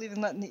believe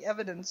in letting the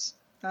evidence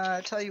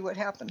tell you what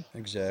happened.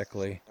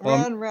 Exactly.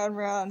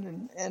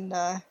 Round,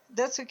 and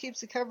that's what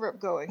keeps the cover-up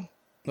going.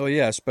 Oh,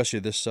 yeah, especially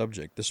this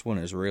subject. This one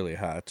is really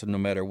hot. No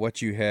matter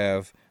what you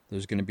have,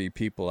 there's going to be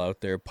people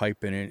out there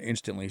piping in,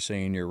 instantly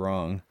saying you're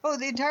wrong. Oh,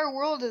 the entire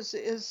world is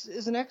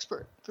an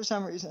expert for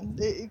some reason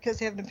because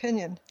they have an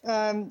opinion.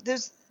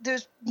 There's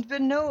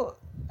been no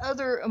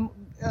other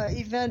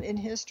event in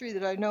history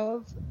that I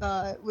know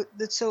of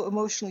that's so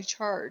emotionally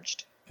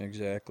charged.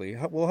 Exactly.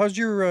 Well, how's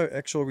your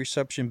actual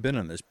reception been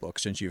on this book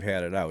since you've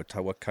had it out?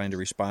 What kind of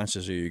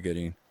responses are you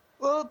getting?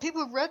 Well,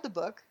 people who've read the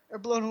book are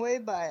blown away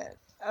by it,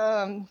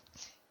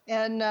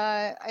 and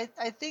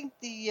I think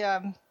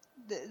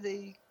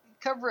the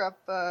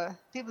cover-up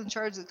people in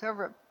charge of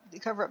the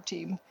cover-up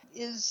team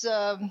is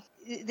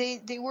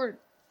they weren't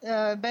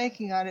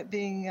banking on it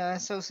being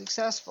so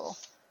successful,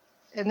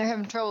 and they're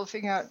having trouble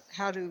figuring out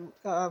how to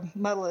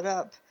muddle it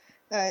up.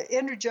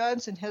 Andrew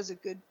Johnson has a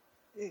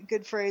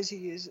good phrase he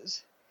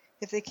uses: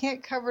 if they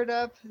can't cover it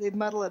up, they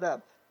muddle it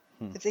up.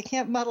 If they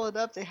can't muddle it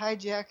up, they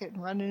hijack it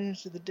and run it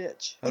into the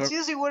ditch. It's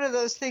usually one of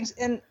those things,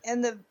 and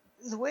the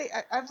way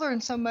I've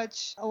learned so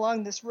much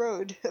along this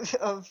road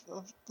of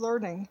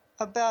learning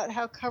about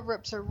how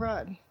cover-ups are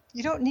run.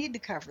 You don't need to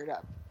cover it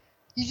up.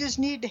 You just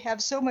need to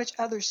have so much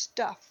other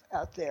stuff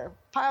out there,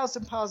 piles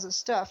and piles of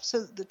stuff, so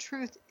that the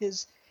truth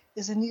is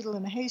a needle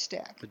in a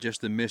haystack. But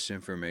just the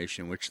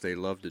misinformation, which they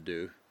love to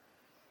do.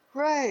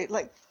 Right,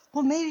 like,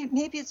 well,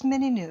 maybe it's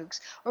mini nukes,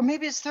 or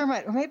maybe it's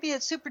thermite, or maybe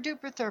it's super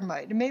duper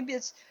thermite, or maybe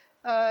it's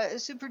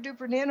super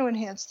duper nano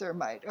enhanced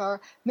thermite, or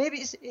maybe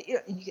it's,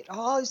 you get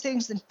all these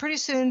things, and pretty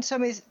soon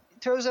somebody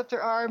throws up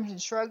their arms and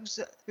shrugs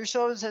their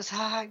shoulders and says,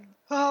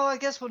 I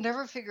guess we'll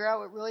never figure out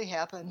what really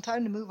happened.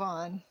 Time to move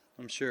on.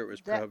 I'm sure it was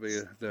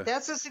probably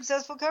that's a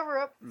successful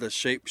cover-up. The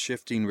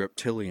shape-shifting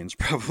reptilians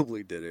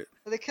probably did it.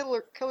 The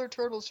killer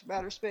turtles from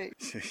outer space.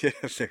 Yeah,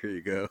 there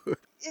you go.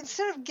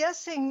 Instead of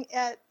guessing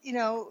at,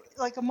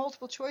 like a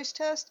multiple choice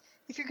test,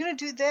 if you're going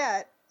to do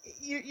that,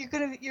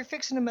 you're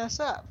fixing to mess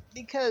up,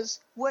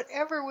 because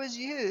whatever was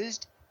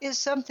used is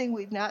something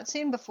we've not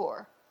seen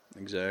before.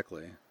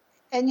 Exactly.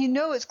 And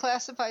it's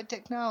classified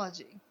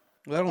technology.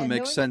 Well, that only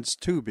makes sense,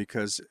 too,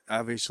 because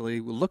obviously,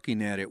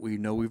 looking at it, we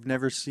know we've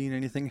never seen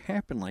anything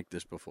happen like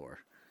this before.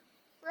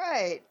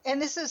 Right.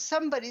 And this is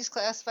somebody's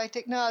classified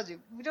technology.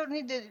 We don't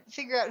need to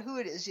figure out who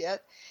it is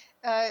yet,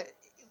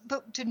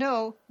 but to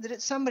know that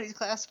it's somebody's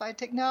classified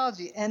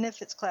technology. And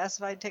if it's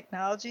classified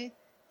technology,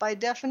 by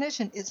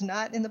definition, it's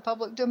not in the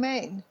public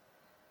domain.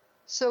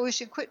 So we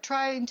should quit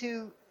trying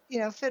to,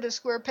 fit a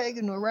square peg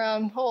into a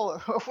round hole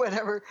or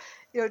whatever.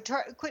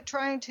 Quit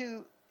trying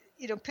to,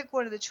 pick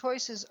one of the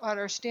choices on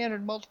our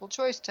standard multiple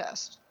choice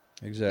test.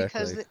 Exactly.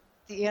 Because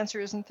the answer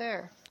isn't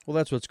there. Well,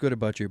 that's what's good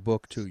about your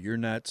book, too. You're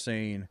not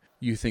saying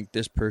you think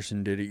this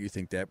person did it, you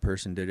think that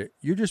person did it.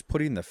 You're just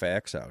putting the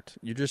facts out.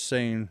 You're just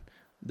saying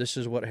this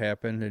is what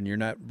happened, and you're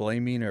not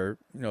blaming or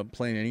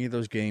playing any of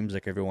those games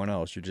like everyone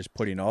else. You're just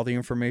putting all the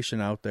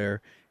information out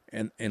there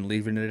and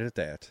leaving it at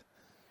that.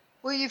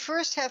 Well, you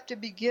first have to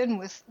begin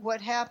with what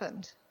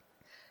happened.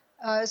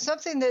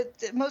 Something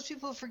that most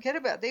people forget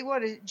about. They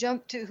want to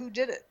jump to who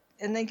did it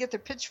and then get their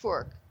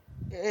pitchfork,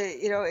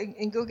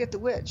 and go get the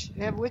witch,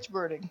 and have witch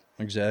burning.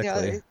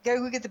 Exactly. Gotta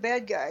go get the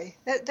bad guy.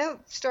 That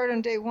would start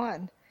on day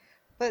one.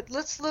 But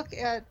let's look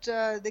at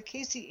the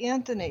Casey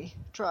Anthony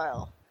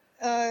trial.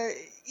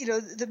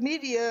 The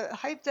media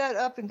hyped that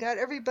up and got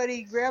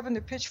everybody grabbing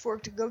their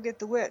pitchfork to go get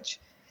the witch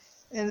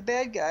and the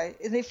bad guy,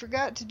 and they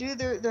forgot to do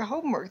their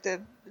homework,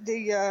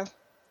 the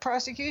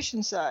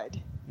prosecution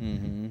side.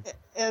 Mm-hmm.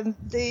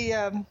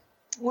 And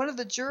one of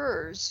the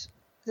jurors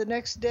the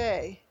next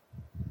day,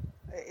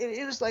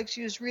 it was like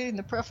she was reading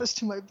the preface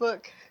to my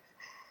book.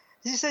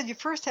 She said, you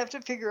first have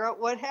to figure out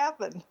what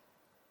happened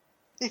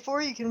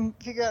before you can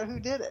figure out who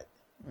did it.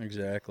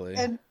 Exactly.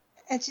 And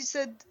she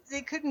said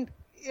they couldn't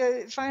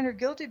find her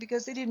guilty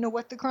because they didn't know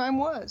what the crime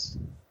was.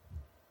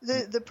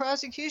 The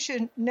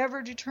prosecution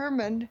never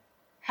determined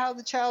how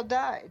the child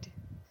died.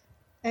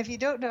 And if you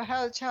don't know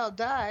how the child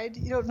died,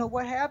 you don't know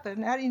what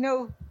happened. How do you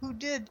know who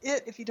did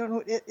it if you don't know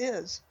what it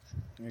is?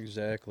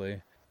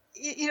 Exactly.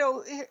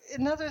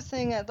 Another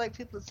thing I'd like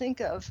people to think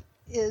of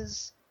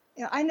is,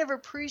 I never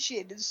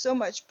appreciated so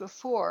much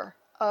before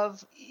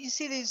you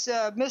see these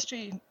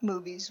mystery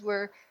movies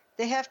where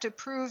they have to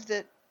prove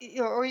that,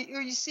 or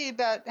you see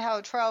about how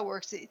a trial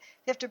works. They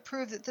have to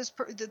prove that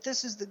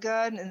this is the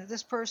gun, and that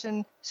this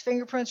person's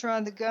fingerprints are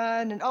on the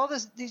gun, and all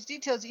these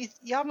details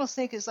you almost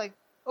think is like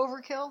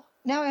overkill.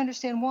 Now I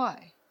understand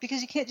why.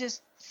 because you can't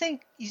just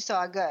think you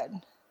saw a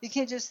gun. You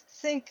can't just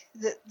think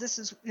that this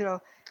is,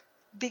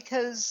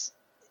 because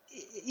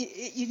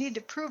you need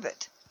to prove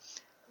it.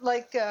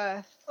 Like,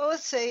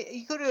 let's say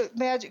you go to a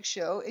magic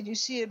show and you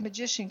see a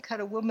magician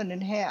cut a woman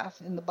in half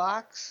in the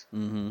box.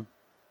 Mm-hmm.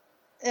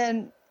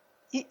 And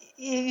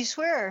you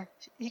swear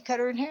he cut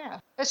her in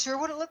half. That's sure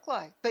what it looked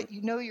like. But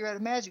you're at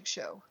a magic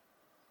show.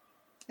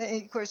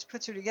 And, of course,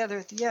 puts her together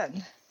at the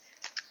end.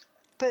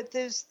 But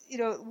there's,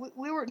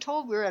 we weren't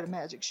told we were at a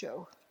magic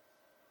show.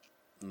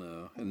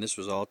 No, and this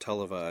was all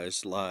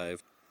televised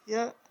live.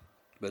 Yeah.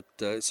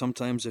 But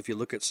sometimes if you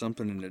look at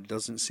something and it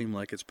doesn't seem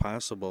like it's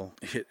possible,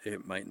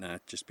 it might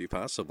not just be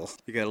possible.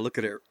 You got to look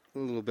at it a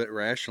little bit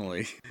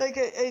rationally. Like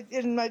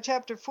in my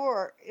chapter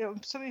 4,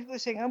 some people are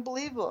saying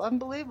unbelievable,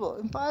 unbelievable,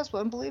 impossible,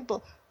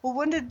 unbelievable. Well,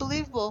 when did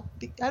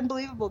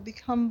unbelievable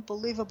become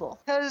believable?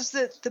 Because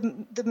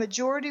the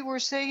majority were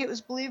saying it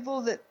was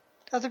believable that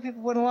other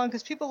people went along,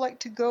 because people like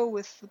to go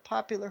with the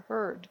popular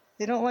herd.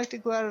 They don't like to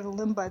go out on a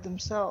limb by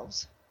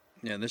themselves.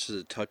 Yeah, and this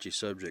is a touchy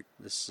subject.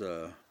 This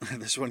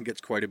this one gets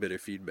quite a bit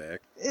of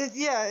feedback. It's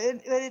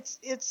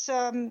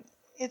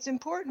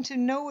important to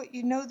know what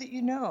you know that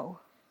you know.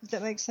 Does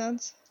that make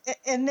sense?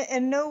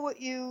 And know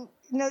what you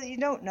know that you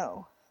don't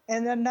know,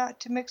 and then not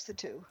to mix the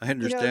two. I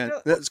understand.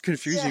 That's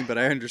confusing, but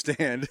I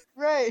understand.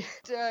 Right.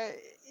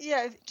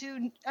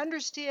 To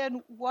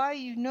understand why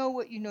you know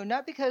what you know,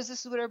 not because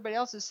this is what everybody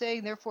else is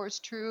saying, therefore it's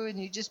true, and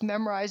you just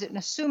memorize it and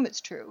assume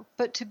it's true,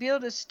 but to be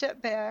able to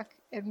step back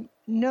and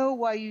know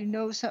why you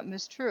know something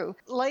is true.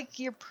 Like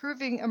you're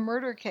proving a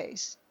murder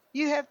case.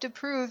 You have to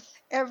prove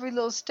every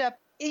little step.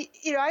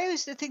 I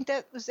used to think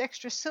that was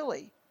extra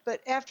silly,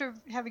 but after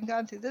having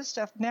gone through this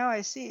stuff, now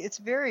I see it's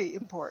very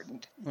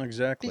important.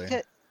 Exactly.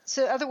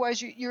 So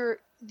otherwise,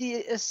 the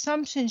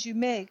assumptions you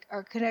make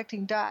are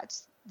connecting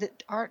dots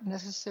that aren't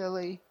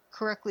necessarily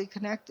correctly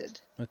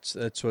connected.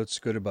 That's what's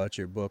good about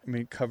your book. I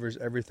mean, it covers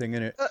everything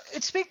in it.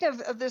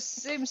 Speaking of this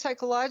same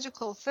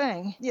psychological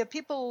thing,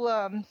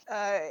 people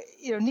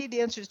need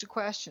answers to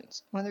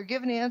questions. When they're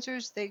given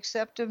answers, they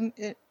accept them.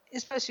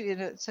 Especially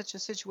in such a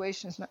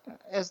situation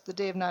as the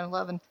day of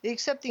 9/11, they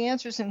accept the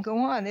answers and go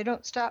on. They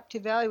don't stop to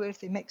evaluate if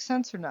they make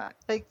sense or not.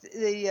 Like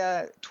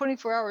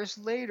 24 hours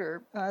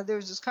later, there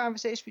was this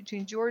conversation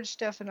between George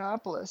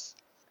Stephanopoulos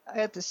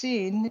at the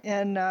scene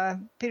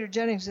and Peter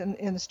Jennings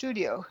in the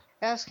studio,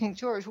 asking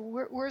George,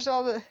 where's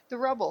all the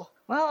rubble?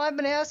 Well, I've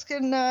been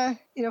asking,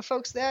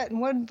 folks that,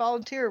 and one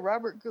volunteer,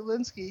 Robert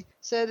Grulinski,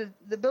 said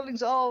the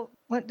buildings all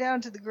went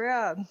down to the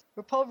ground,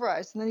 were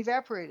pulverized, and then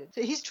evaporated.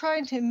 So he's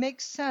trying to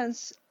make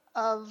sense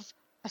of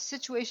a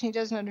situation he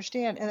doesn't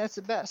understand, and that's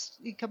the best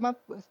he come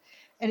up with.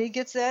 And he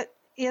gets that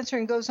answer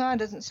and goes on,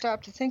 doesn't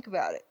stop to think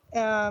about it.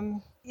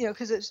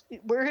 Because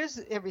where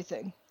is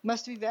everything?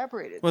 Must have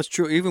evaporated. Well, it's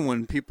true. Even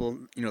when people,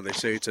 they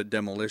say it's a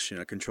demolition,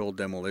 a controlled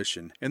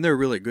demolition, and they're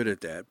really good at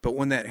that. But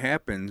when that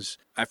happens,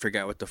 I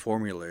forgot what the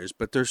formula is,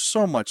 but there's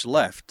so much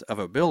left of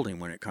a building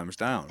when it comes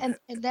down.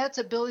 And that's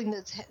a building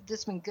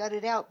that's been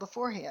gutted out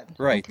beforehand.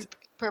 Right.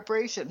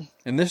 Preparation.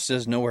 And this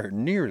is nowhere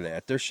near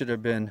that. There should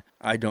have been,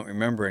 I don't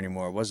remember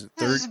anymore. Was it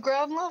 30? This is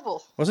ground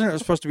level. Wasn't it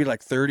supposed to be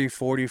like 30,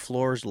 40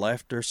 floors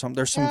left or something?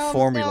 There's some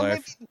formula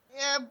left.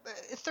 Maybe,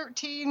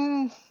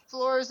 13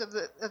 floors of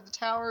the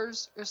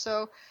towers or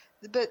so.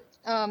 But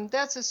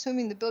that's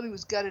assuming the building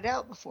was gutted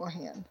out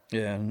beforehand.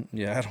 Yeah,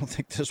 I don't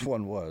think this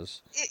one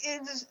was.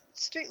 It is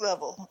street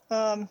level.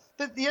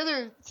 But the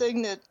other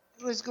thing that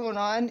was going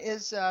on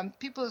is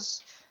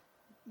people's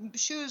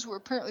shoes were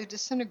apparently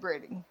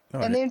disintegrating.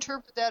 And they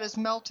interpret that as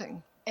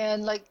melting.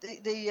 And like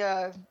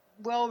the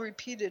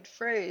well-repeated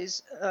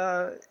phrase,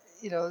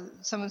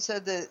 someone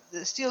said that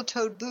the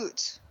steel-toed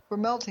boots were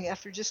melting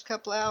after just a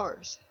couple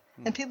hours.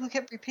 And people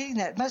kept repeating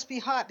that. It must be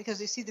hot because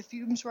they see the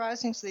fumes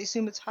rising, so they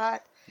assume it's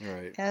hot.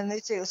 Right. And they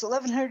say it's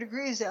 1,100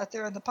 degrees out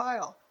there on the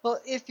pile.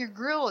 Well, if your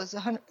grill is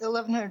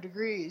 1,100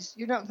 degrees,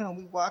 you're not going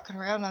to be walking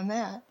around on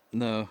that.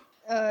 No.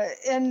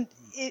 And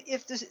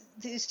if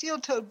the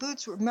steel-toed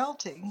boots were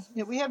melting,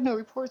 we have no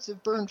reports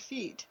of burned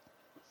feet.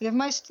 And if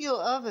my steel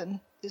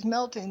oven is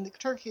melting, the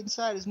turkey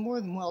inside is more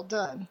than well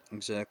done.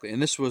 Exactly.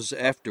 And this was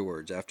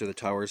afterwards, after the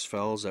towers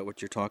fell. Is that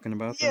what you're talking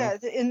about? Yeah,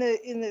 in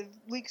the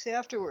weeks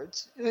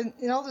afterwards. And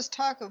all this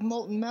talk of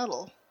molten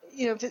metal,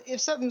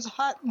 if something's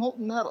hot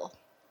molten metal,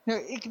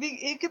 it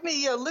could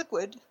be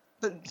liquid,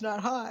 but it's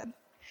not hot.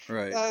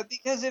 Right.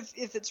 Because if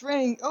it's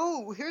raining,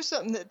 here's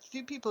something that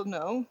few people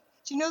know.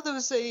 Do you know there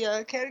was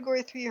a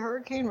Category 3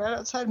 hurricane right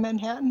outside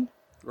Manhattan?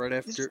 Right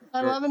after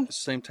 9/11?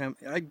 Same time.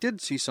 I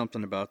did see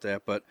something about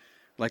that, but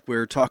like we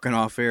were talking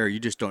off air, you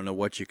just don't know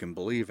what you can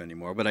believe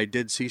anymore. But I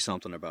did see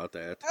something about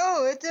that.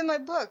 Oh, it's in my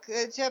book,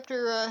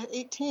 chapter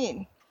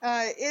 18.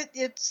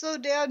 It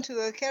slowed down to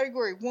a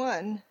Category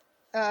 1.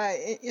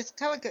 It's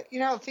kind of like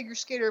how a figure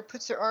skater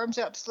puts their arms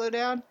out to slow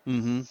down?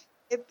 Mm-hmm.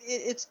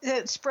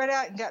 It spread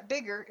out and got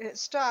bigger, and it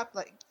stopped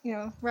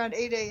around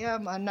 8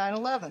 a.m. on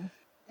 9/11.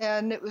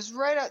 And it was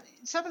right out.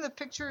 Some of the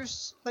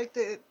pictures, like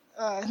the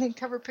I think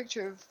cover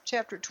picture of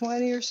chapter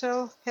 20 or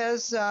so,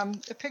 has a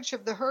picture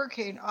of the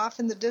hurricane off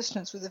in the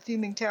distance with the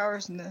fuming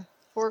towers in the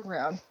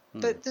foreground.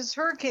 But this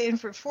hurricane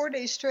for 4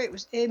 days straight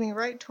was aiming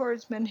right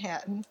towards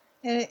Manhattan.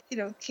 And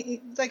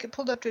it, like it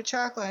pulled up to a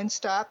chalk line,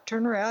 stopped,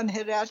 turned around, and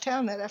headed out of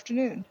town that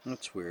afternoon.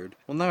 That's weird.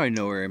 Well, now I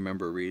know where I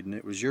remember reading it.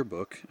 It was your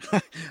book.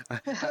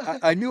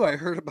 I knew I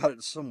heard about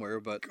it somewhere,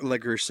 but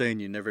like you were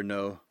saying, you never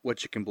know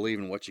what you can believe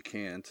and what you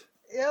can't.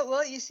 Yeah,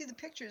 well, you see the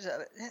pictures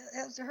of it.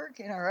 That was a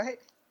hurricane, all right.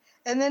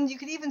 And then you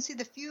could even see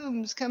the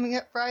fumes coming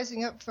up,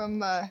 rising up from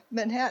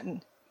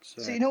Manhattan.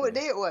 Exactly. So you know what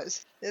day it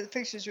was that the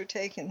pictures were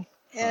taken.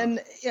 And,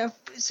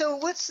 so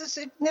what's the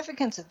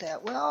significance of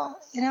that? Well,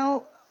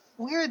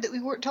 weird that we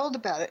weren't told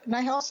about it. And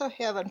I also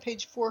have on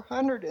page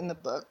 400 in the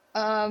book,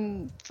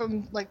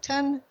 from like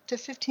 10 to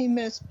 15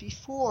 minutes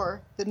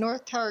before the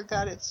North Tower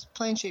got its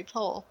plane-shaped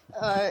hole,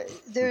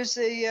 there's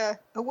a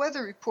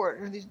weather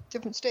report of these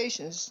different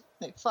stations,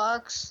 like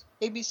Fox,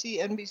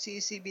 ABC, NBC,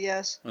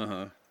 CBS.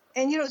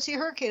 And you don't see a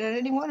hurricane on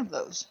any one of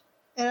those.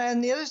 And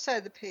on the other side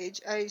of the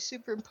page, I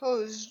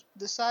superimposed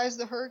the size of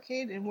the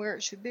hurricane and where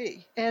it should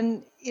be.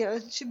 And,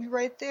 it should be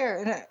right there.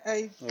 And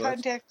I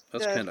contacted...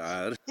 That's kind of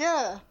odd.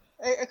 Yeah.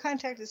 I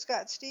contacted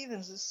Scott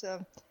Stevens, this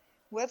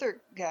weather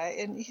guy,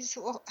 and he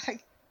said, well,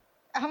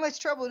 how much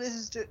trouble it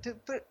is to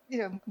put,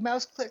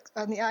 mouse click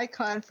on the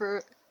icon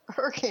for a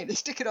hurricane to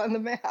stick it on the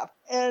map.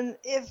 And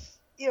if,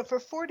 for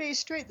 4 days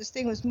straight, this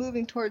thing was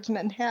moving towards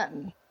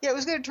Manhattan. Yeah, it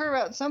was going to turn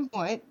around at some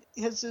point,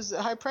 because there's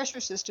a high-pressure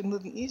system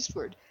moving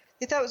eastward.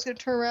 They thought it was going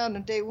to turn around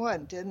on day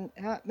 1, didn't.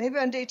 Maybe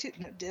on day 2,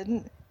 no,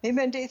 didn't.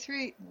 Maybe on day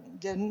 3,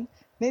 didn't.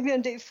 Maybe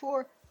on day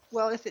 4.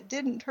 Well, if it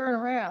didn't turn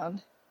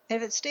around...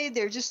 And if it stayed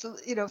there just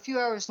a few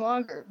hours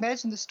longer,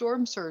 imagine the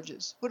storm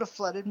surges would have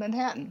flooded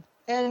Manhattan.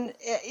 And,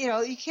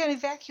 you can't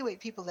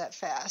evacuate people that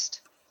fast.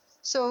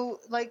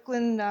 So, like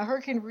when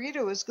Hurricane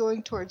Rita was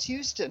going towards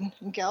Houston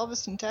in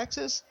Galveston,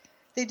 Texas,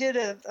 they did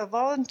a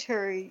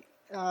voluntary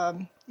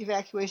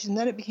evacuation.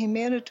 Then it became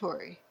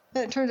mandatory.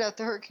 Then it turned out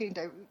the hurricane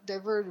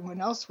diverted and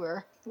went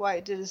elsewhere. Why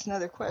it did is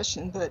another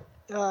question. But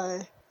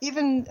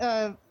even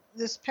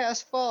this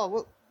past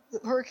fall,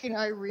 Hurricane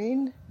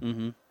Irene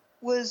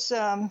was...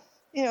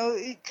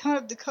 it come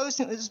up the coast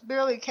and it was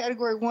barely a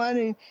Category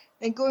 1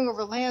 and going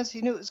over land, so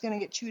you knew it was going to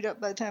get chewed up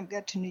by the time it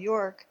got to New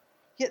York.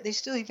 Yet they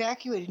still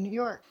evacuated New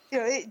York.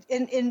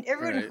 And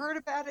everyone heard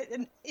about it.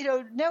 And,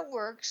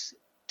 networks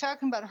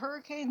talking about a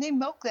hurricane, they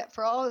milk that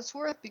for all it's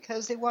worth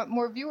because they want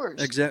more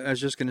viewers. Exactly. I was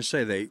just going to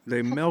say,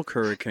 they milk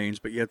hurricanes,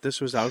 but yet this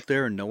was out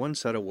there and no one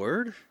said a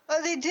word?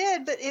 Oh, they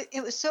did, but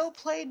it was so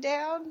played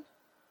down.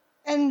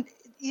 And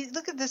you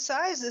look at the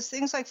size, this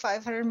thing's like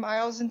 500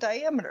 miles in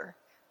diameter.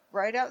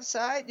 Right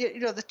outside,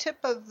 the tip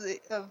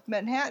of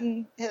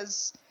Manhattan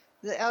has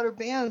the outer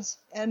bands,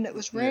 and it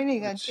was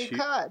raining on Cape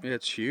Cod. Yeah,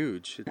 it's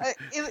huge.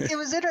 It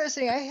was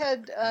interesting. I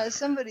had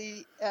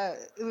somebody,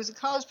 it was a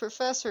college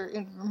professor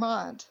in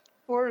Vermont,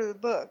 order the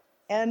book,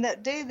 and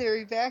that day they were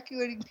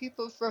evacuating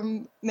people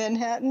from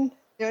Manhattan,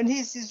 and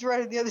he's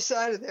right on the other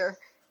side of there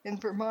in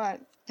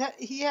Vermont.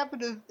 He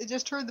happened to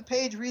just heard the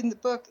page reading the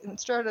book and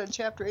started on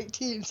chapter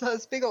 18, saw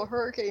this big old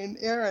hurricane,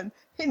 Aaron.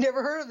 He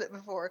never heard of it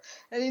before,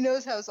 and he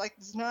knows how it's like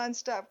this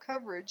nonstop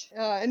coverage,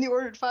 and he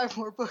ordered 5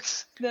 more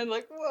books. And I'm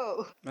like,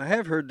 whoa. I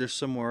have heard this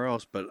somewhere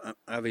else, but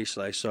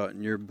obviously I saw it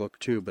in your book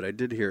too, but I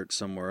did hear it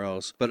somewhere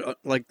else. But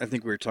like I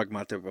think we were talking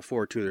about that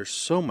before too, there's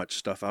so much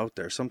stuff out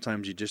there.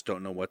 Sometimes you just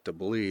don't know what to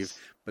believe,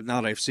 but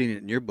now that I've seen it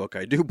in your book,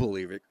 I do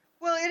believe it.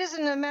 Well, it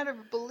isn't a matter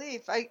of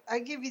belief. I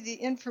give you the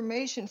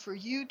information for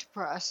you to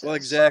process. Well,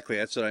 exactly.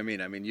 That's what I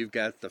mean. I mean, you've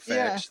got the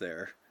facts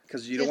there.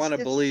 Because you don't want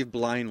to believe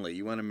blindly.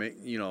 You want to make,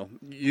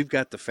 you've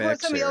got the facts there. You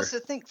want somebody else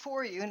to think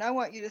for you, and I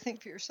want you to think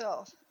for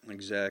yourself.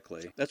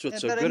 Exactly. That's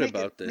what's so good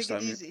about this. I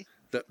mean,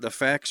 the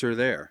facts are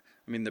there.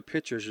 I mean, the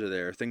pictures are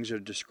there. Things are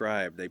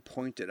described. They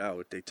point it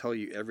out. They tell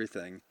you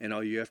everything. And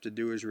all you have to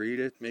do is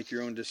read it, make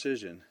your own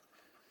decision.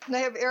 And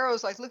they have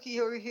arrows like, looky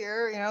over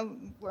here,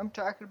 what I'm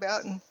talking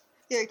about, and...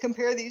 Yeah,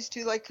 compare these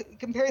two, like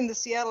comparing the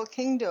Seattle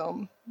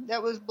Kingdom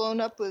that was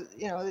blown up with,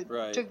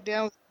 they took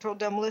down with controlled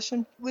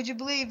demolition. Would you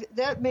believe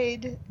that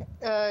made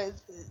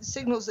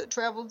signals that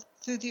traveled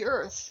through the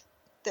Earth,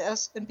 the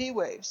S and P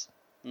waves?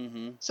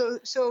 Mm-hmm.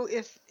 So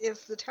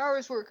if the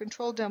towers were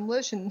controlled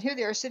demolition, and here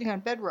they are sitting on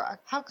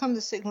bedrock, how come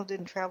the signal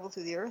didn't travel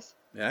through the Earth?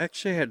 I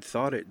actually had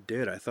thought it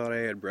did. I thought I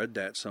had read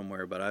that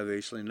somewhere, but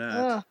obviously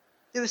not.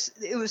 It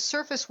was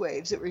surface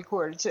waves it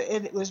recorded, so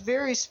and it was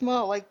very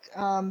small, like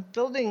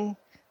building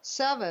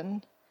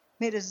 7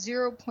 made a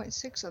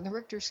 0.6 on the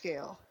Richter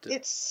scale.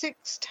 It's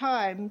 6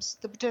 times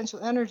the potential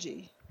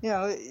energy,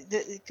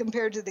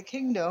 compared to the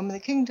Kingdom. And the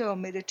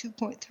Kingdom made a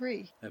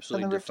 2.3.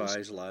 Absolutely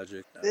defies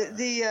logic.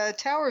 The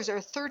towers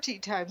are 30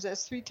 times,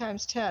 that's 3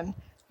 times 10,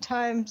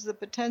 times the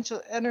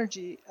potential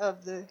energy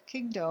of the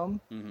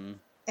Kingdom. Mm-hmm.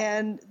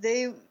 And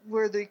they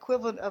were the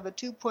equivalent of a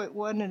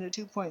 2.1 and a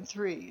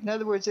 2.3. In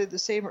other words, they're the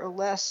same or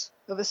less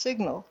of a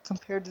signal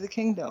compared to the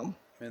Kingdom.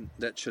 And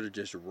that should have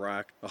just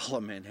rocked all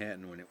of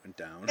Manhattan when it went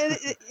down. And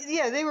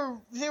they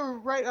were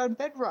right on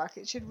bedrock.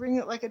 It should ring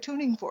it like a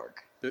tuning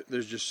fork.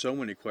 There's just so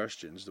many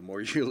questions. The more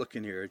you look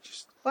in here, it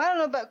just... Well, I don't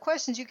know about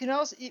questions. You can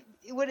also,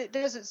 what it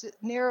does is it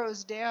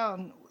narrows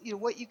down,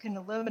 what you can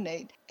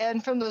eliminate.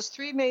 And from those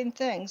three main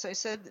things, I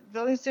said that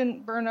buildings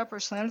didn't burn up or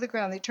slam to the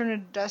ground. They turned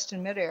into dust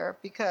in midair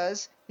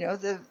because,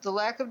 the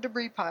lack of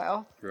debris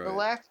pile, right. The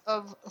lack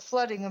of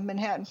flooding of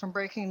Manhattan from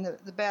breaking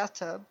the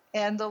bathtub,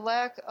 and the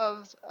lack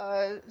of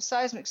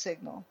seismic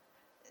signal,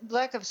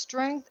 lack of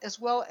strength, as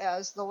well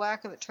as the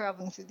lack of it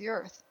traveling through the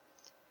earth.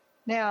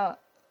 Now,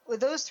 with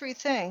those three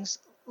things,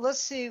 let's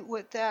see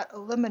what that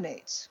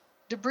eliminates.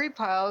 Debris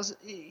piles,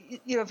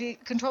 if you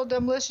control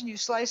demolition, you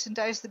slice and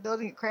dice the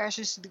building, it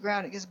crashes to the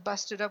ground, it gets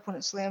busted up when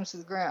it slams to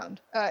the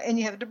ground, and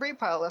you have a debris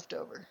pile left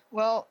over.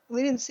 Well,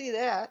 we didn't see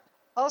that.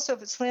 Also,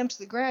 if it slams to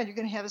the ground, you're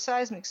going to have a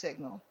seismic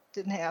signal.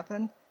 Didn't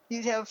happen.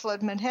 You'd have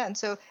flood Manhattan.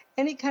 So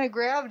any kind of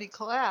gravity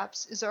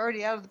collapse is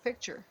already out of the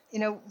picture,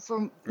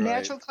 from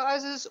natural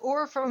causes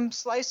or from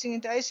slicing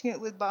and dicing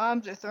it with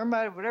bombs or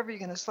thermite or whatever you're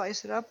going to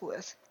slice it up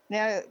with.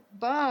 Now,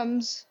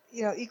 bombs,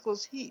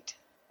 equals heat.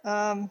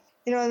 And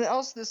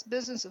also this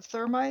business of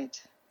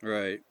thermite.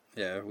 Right.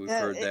 Yeah, we've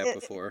heard that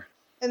before.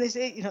 And they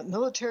say,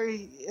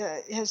 military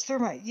has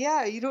thermite.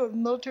 Yeah, you know what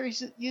military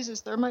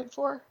uses thermite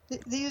for?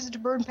 They use it to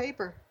burn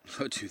paper.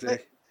 Oh, do they?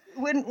 Like,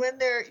 when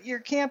your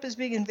camp is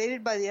being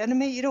invaded by the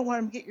enemy, you don't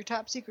want them to get your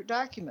top secret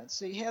documents.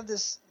 So you have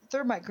this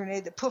thermite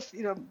grenade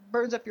that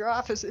burns up your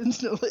office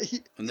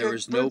instantly. And there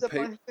was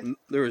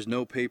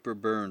no paper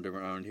burned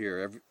around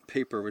here.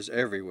 Paper was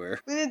everywhere.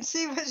 We didn't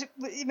see much,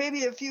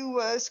 maybe a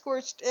few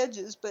scorched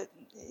edges, but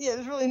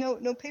there's really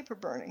no paper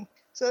burning.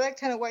 So that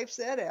kind of wipes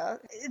that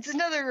out. It's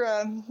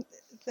another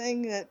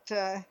thing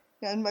that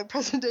in my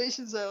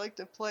presentations I like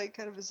to play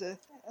kind of as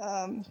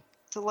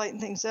to lighten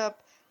things up.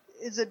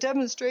 Is a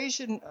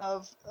demonstration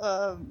of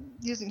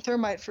using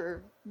thermite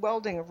for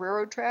welding of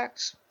railroad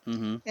tracks.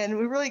 Mm-hmm. And it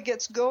really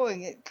gets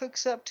going. It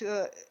cooks up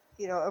to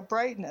a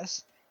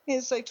brightness.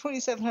 It's like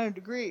 2,700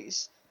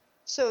 degrees.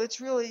 So it's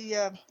really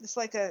it's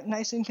like a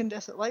nice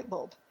incandescent light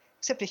bulb,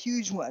 except a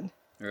huge one.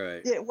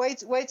 Right. It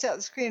whites out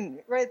the screen.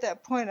 Right at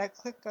that point, I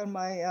click on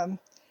my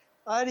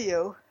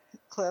audio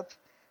clip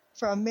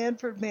from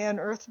Manfred Mann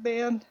Earth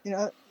Band.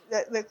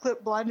 That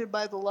clip, Blinded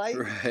by the Light.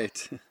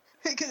 Right.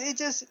 Because it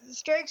just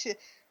strikes you.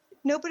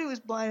 Nobody was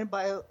blinded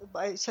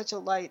by such a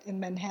light in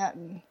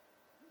Manhattan.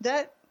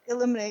 That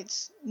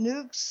eliminates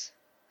nukes,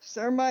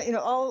 thermite,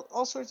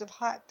 all sorts of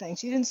hot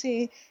things. You didn't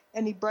see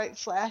any bright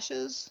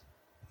flashes,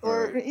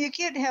 or right. You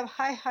can't have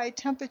high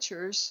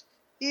temperatures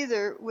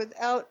either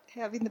without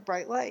having the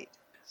bright light.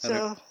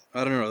 So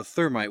I don't know. The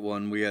thermite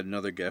one, we had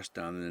another guest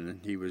on,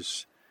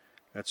 and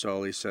that's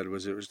all he said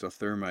was it was the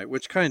thermite,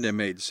 which kind of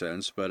made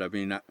sense. But I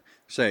mean,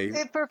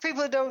 for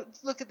people who don't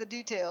look at the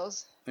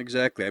details.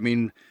 Exactly. I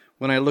mean,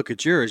 when I look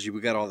at yours, we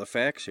got all the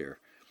facts here.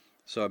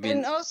 So I mean,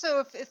 and also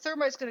if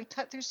thermite's going to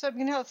cut through something,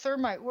 you know how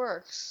thermite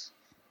works.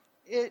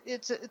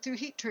 It's through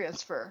heat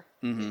transfer.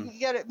 Mm-hmm. You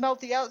got to melt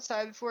the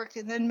outside before it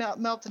can then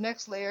melt the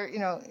next layer.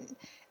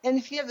 And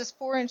if you have this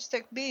 4-inch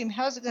thick beam,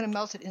 how's it going to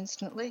melt it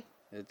instantly?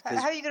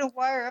 How are you going to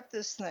wire up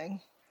this thing?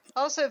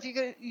 Also, if you're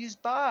going to use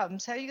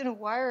bombs, how are you going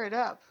to wire it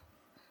up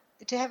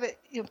to have it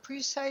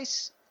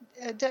precise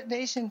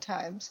detonation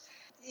times?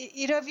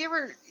 Have you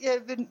ever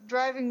been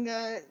driving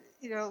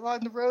along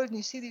the road and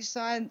you see these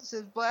signs that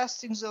says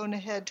blasting zone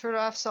ahead, turn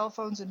off cell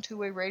phones and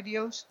two-way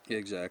radios?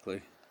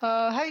 Exactly.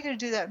 How are you going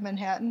to do that in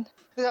Manhattan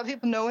without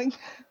people knowing?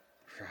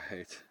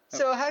 Right.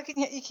 So how can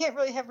you can't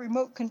really have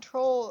remote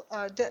control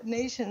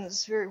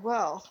detonations very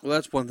well. Well,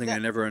 that's one thing I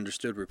never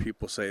understood where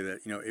people say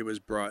that, it was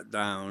brought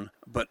down.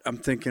 But I'm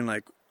thinking,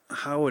 like,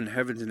 how in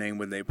heaven's name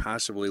would they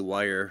possibly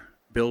wire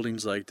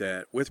buildings like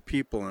that with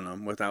people in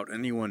them without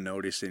anyone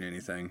noticing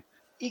anything?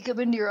 You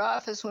come into your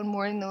office one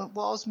morning, the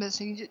wall's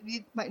missing.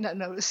 You might not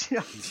notice,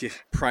 Yeah,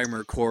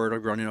 primer cord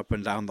running up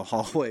and down the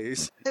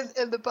hallways.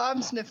 And the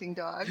bomb-sniffing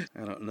dog.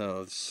 I don't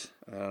know.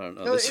 And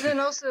then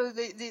also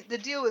the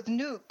deal with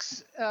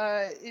nukes.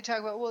 You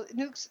talk about,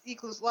 nukes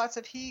equals lots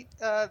of heat,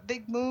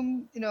 big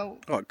boom, Oh,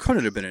 it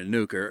couldn't have been a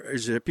nuke. Or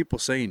is there people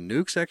saying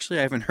nukes, actually?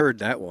 I haven't heard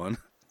that one.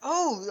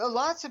 Oh,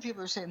 lots of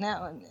people are saying that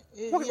one.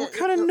 What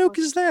kind of nuke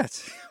is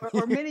that?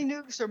 or mini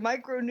nukes, or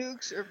micro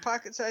nukes, or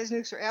pocket-sized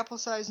nukes, or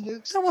apple-sized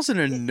nukes. That wasn't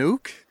a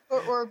nuke.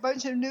 Or a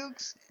bunch of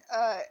nukes.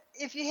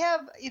 If you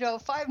have,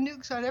 5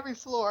 nukes on every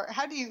floor,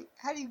 how do you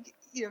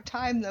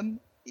time them?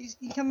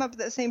 You come up with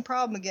that same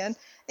problem again,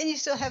 and you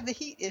still have the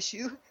heat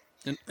issue.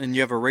 And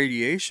you have a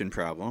radiation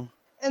problem.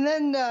 And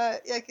then,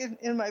 like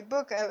in my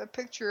book, I have a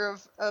picture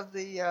of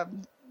the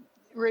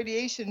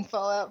radiation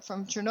fallout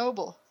from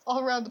Chernobyl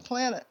all around the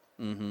planet.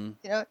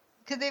 Mm-hmm.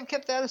 Could they have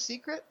kept that a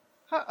secret?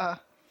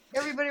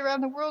 Everybody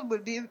around the world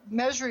would be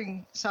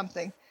measuring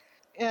something.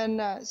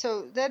 And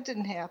so that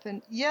didn't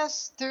happen.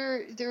 Yes,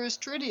 there is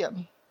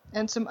tritium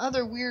and some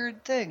other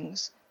weird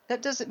things.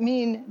 That doesn't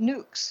mean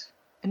nukes.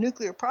 A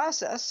nuclear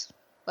process,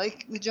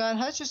 like with John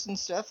Hutchison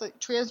stuff, like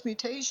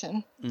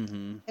transmutation.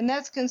 Mm-hmm. And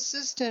that's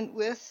consistent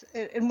with,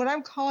 and what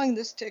I'm calling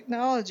this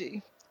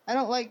technology, I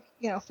don't like,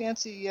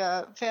 fancy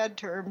fad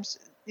terms,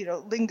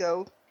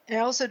 lingo. And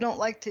I also don't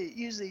like to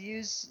usually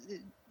use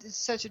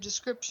such a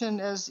description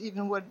as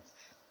even what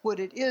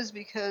it is,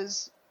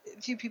 because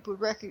few people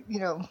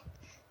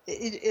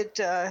it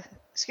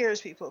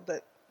scares people.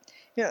 But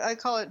I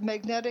call it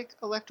magnetic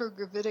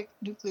electrogravitic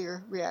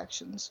nuclear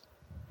reactions.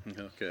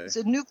 Okay. It's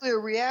a nuclear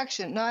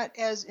reaction, not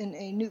as in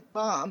a nuke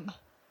bomb,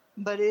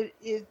 but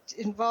it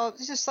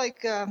involves just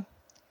like the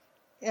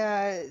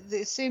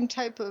same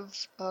type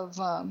of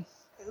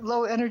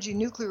low energy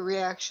nuclear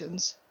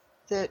reactions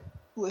that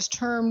was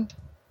termed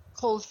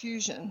cold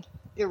fusion,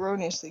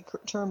 erroneously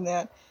termed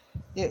that.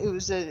 It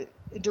was a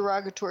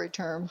derogatory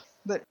term,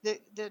 but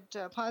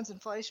that Pons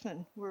and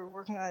Fleischmann were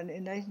working on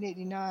in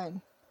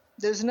 1989.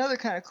 There's another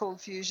kind of cold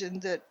fusion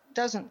that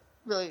doesn't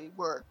really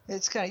work.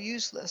 It's kind of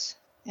useless.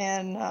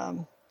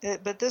 And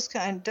but this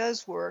kind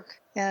does work.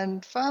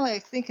 And finally, I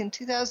think in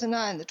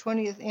 2009, the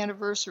 20th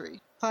anniversary,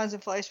 Pons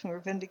and Fleischmann were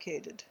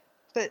vindicated.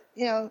 But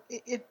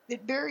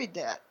it buried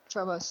that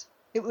from us.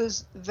 It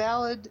was a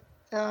valid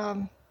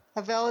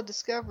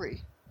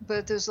discovery.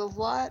 But there's a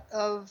lot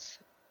of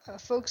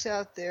folks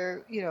out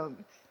there,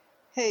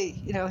 hey,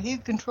 he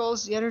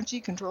controls the energy,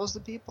 controls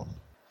the people.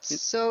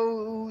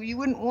 So you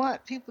wouldn't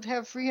want people to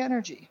have free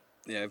energy.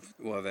 Yeah,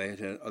 I've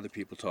had other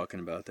people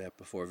talking about that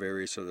before,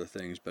 various other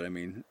things, but I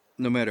mean,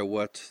 no matter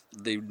what,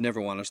 they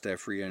never want us to have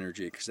free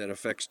energy because that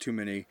affects too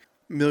many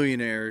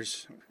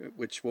millionaires,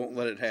 which won't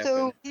let it happen.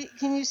 So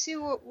can you see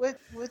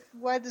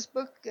why this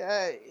book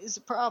is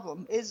a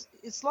problem? Is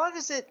as long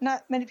as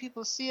not many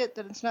people see it,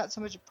 that it's not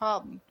so much a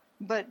problem.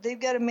 But they've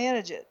got to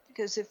manage it,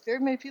 because if very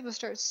many people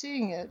start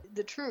seeing it,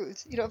 the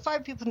truth, if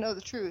 5 people know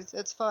the truth,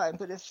 that's fine.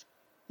 But if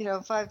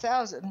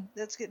 5,000,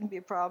 that's getting to be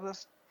a problem.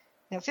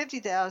 If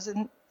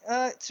 50,000,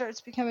 it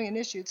starts becoming an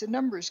issue. It's a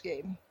numbers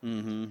game.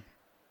 Mm-hmm.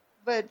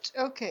 But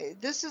okay,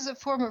 this is a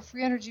form of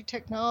free energy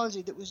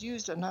technology that was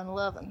used on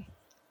 9/11.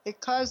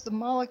 It caused the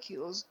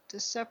molecules to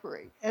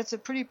separate. It's a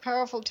pretty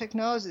powerful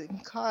technology that can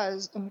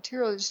cause a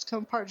material to just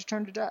come apart to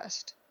turn to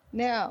dust.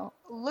 Now,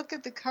 look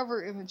at the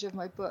cover image of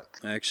my book.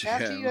 Actually,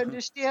 after you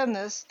understand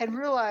this and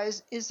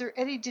realize, is there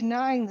any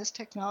denying this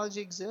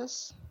technology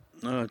exists?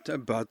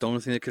 About the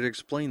only thing that could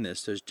explain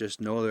this. There's just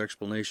no other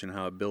explanation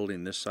how a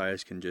building this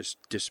size can just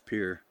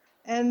disappear.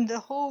 And the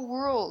whole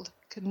world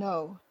can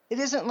know. It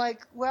isn't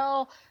like,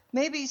 well,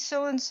 maybe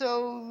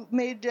so-and-so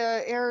made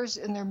errors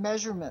in their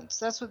measurements.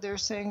 That's what they're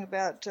saying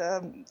about,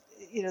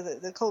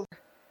 the cold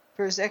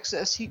for his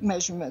excess heat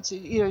measurements.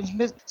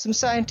 Some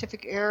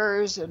scientific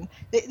errors, and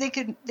they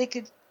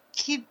could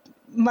keep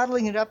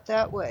muddling it up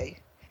that way.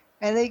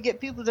 And they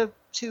get people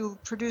to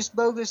produce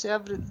bogus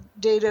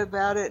data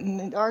about it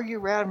and argue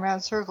round and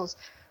round circles.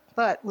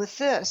 But with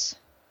this,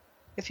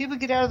 if people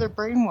get out of their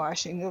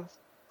brainwashing of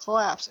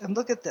collapse and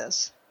look at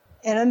this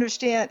and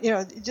understand,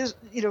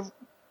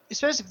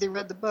 especially if they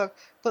read the book,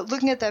 but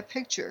looking at that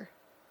picture,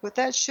 what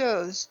that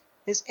shows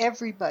is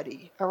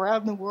everybody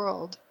around the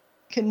world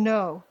can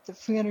know that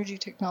free energy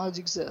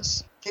technology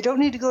exists. They don't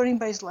need to go to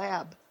anybody's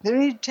lab. They don't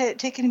need to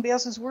take anybody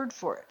else's word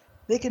for it.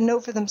 They can know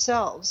for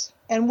themselves.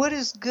 And what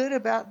is good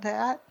about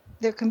that?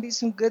 There can be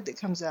some good that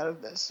comes out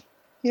of this.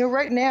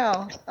 Right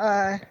now,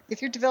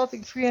 if you're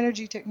developing free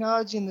energy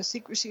technology in the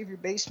secrecy of your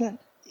basement,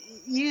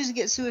 you usually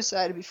get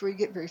suicided before you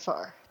get very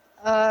far.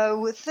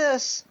 With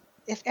this,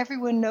 if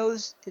everyone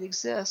knows it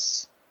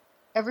exists,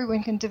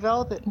 everyone can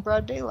develop it in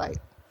broad daylight.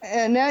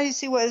 And now you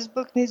see why this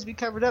book needs to be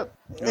covered up.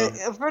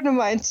 A friend of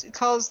mine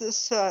calls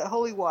this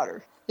holy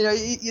water.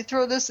 You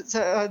throw this,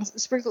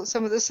 sprinkle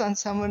some of this on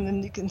someone,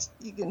 and you can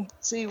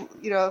see,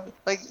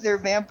 like they're a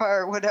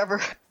vampire or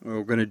whatever.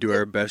 We're going to do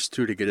our best,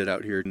 too, to get it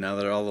out here now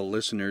that all the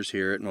listeners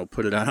hear it, and we'll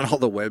put it on all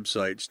the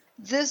websites.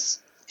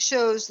 This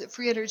shows that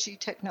free energy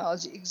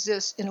technology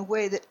exists in a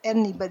way that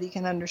anybody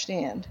can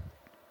understand.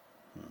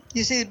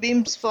 You see the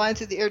beams flying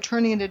through the air,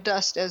 turning into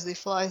dust as they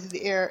fly through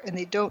the air, and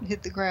they don't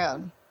hit the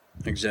ground.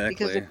 Exactly.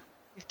 Because they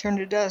turn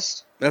to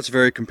dust. That's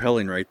very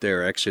compelling right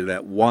there, actually,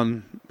 that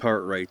one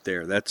part right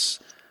there. That's,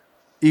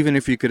 even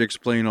if you could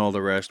explain all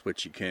the rest,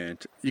 which you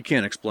can't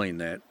explain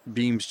that.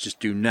 Beams just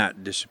do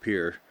not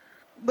disappear.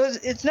 But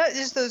it's not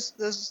just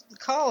those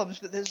columns,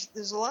 but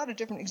there's a lot of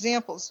different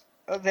examples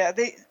of that.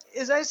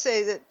 As I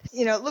say, that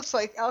it looks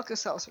like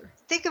Alka-Seltzer.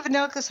 Think of an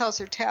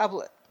Alka-Seltzer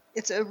tablet.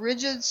 It's a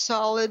rigid,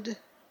 solid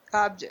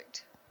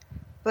object,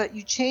 but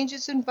you change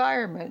its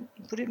environment,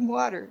 you put it in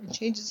water and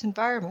change its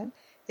environment,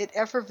 it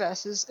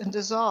effervesces and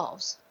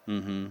dissolves.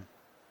 Mm-hmm.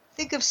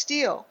 Think of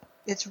steel.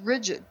 It's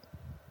rigid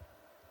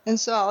and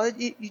solid.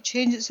 You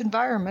change its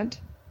environment,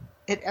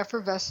 it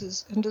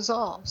effervesces and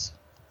dissolves.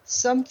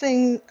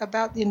 Something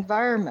about the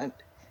environment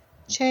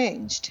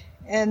changed.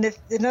 And if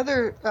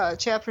another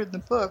chapter in the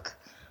book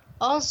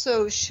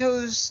also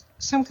shows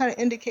some kind of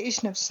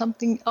indication of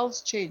something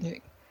else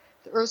changing.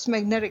 The Earth's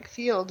magnetic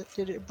field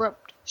did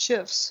abrupt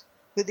shifts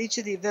with each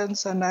of the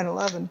events on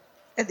 9/11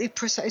 at the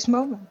precise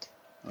moment.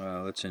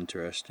 Wow, that's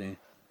interesting.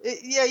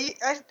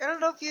 I don't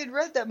know if you had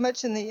read that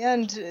much in the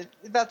end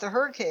about the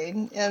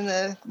hurricane and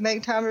the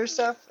magnetometer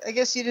stuff. I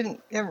guess you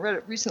haven't read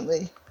it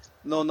recently.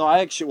 No, I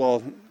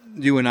actually,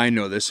 you and I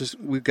know this.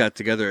 We got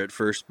together at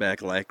first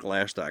back like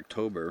last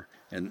October,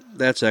 and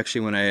that's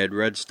actually when I had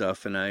read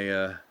stuff, and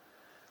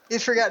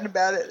You'd forgotten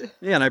about it.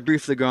 Yeah, and I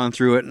briefly gone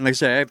through it, and like I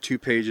said, I have 2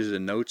 pages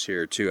of notes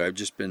here, too. I've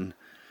just been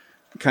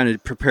kind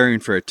of preparing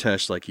for a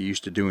test like you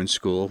used to do in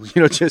school,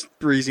 just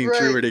breezing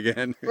through it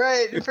again.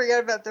 Right, you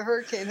forgot about the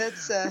hurricane.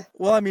 That's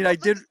Well, I mean, I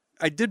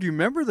did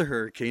remember the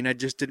hurricane, I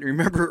just didn't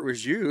remember it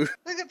was you.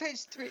 Look at page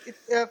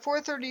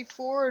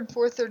 434 and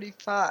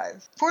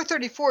 435.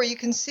 434, you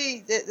can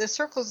see that the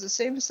circle's the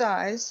same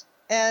size,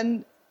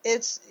 and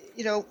it's,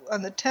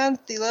 on the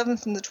 10th, the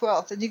 11th, and the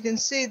 12th. And you can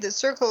see the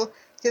circle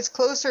gets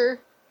closer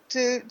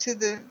to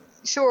the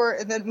shore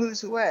and then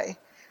moves away.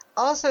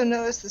 Also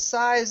notice the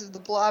size of the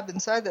blob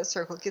inside that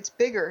circle gets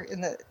bigger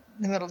in the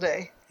middle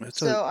day.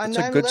 It's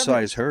a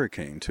good-sized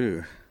hurricane,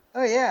 too.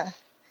 Oh, yeah.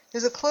 It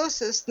was the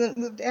closest, then it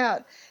moved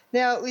out.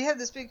 Now, we had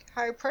this big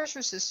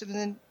high-pressure system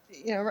and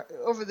then,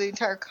 over the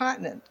entire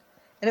continent,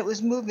 and it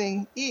was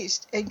moving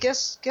east. And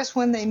guess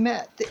when they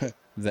met?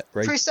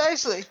 Right.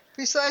 Precisely.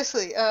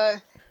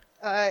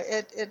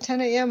 At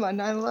 10 a.m. on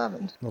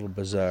 9/11. A little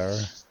bizarre.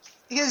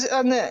 Because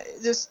on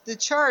the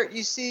chart,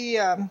 you see,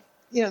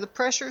 the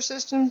pressure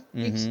system.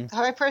 Mm-hmm. The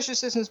high pressure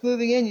system is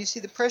moving in. You see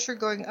the pressure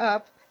going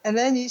up, and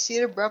then you see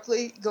it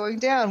abruptly going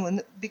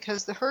down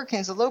because the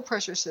hurricane's a low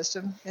pressure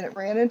system, and it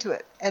ran into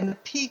it. And the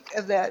peak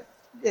of that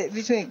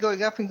between it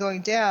going up and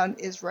going down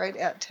is right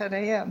at 10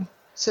 a.m.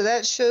 So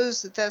that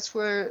shows that that's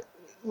where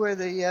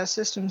the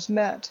systems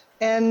met.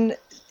 And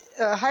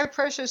a high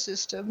pressure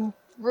system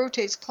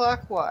rotates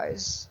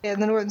clockwise. In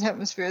the northern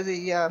hemisphere,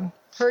 the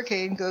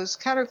hurricane goes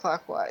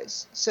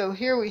counterclockwise. So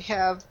here we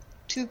have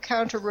 2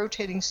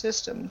 counter-rotating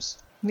systems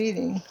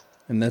meeting.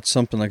 And that's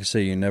something, like I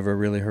say, you never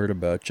really heard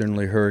about.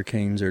 Generally,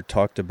 hurricanes are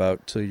talked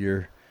about till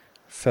you're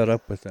fed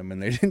up with them,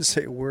 and they didn't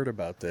say a word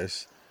about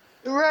this.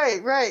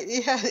 Right.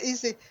 Yeah,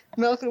 easy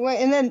melting away.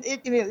 And then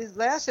it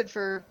lasted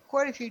for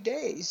quite a few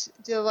days,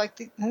 till I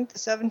think the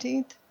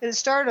 17th. And it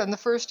started on the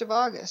 1st of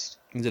August.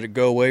 And did it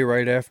go away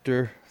right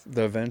after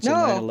the events of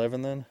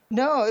 9/11 then?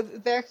 No,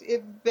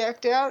 it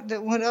backed out and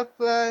it went up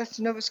to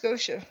Nova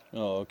Scotia.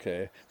 Oh, okay.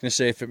 I was going to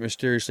say, if it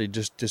mysteriously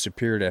just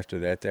disappeared after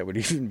that, that would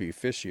even be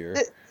fishier.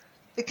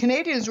 The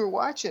Canadians were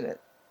watching it.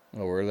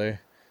 Oh, were they?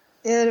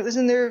 And it was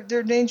in their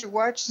danger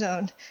watch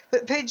zone.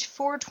 But page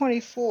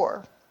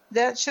 424,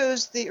 that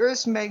shows the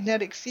Earth's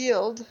magnetic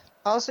field,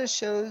 also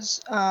shows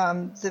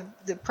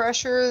the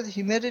pressure, the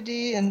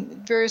humidity,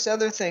 and various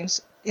other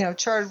things,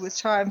 charted with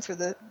time for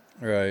the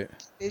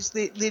days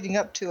leading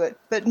up to it.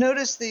 But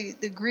notice the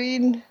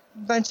green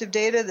bunch of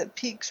data that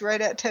peaks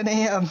right at 10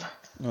 a.m.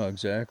 Oh,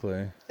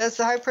 exactly. That's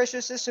the high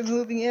pressure system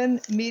moving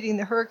in, meeting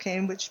the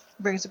hurricane, which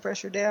brings the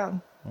pressure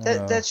down.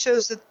 That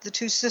shows that the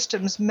 2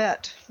 systems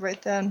met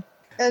right then.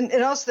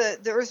 And also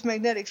the Earth's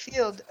magnetic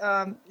field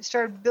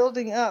started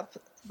building up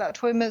about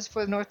 20 minutes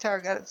before the North Tower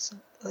got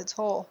its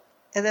hole.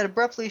 And then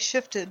abruptly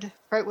shifted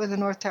right when the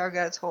North Tower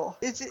got its hole.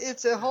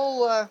 It's a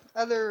whole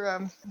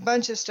other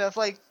bunch of stuff,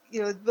 like,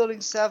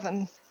 Building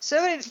 7.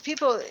 So many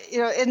people,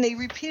 and they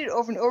repeat it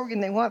over and over again.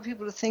 They want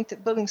people to think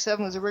that Building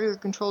 7 was a regular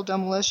controlled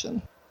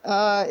demolition.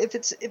 If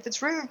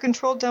it's regular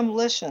controlled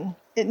demolition,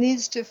 it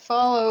needs to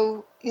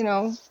follow,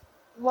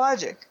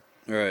 logic.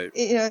 Right.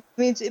 It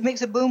means it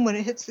makes a boom when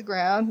it hits the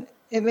ground.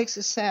 It makes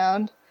a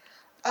sound.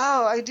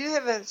 Oh, I do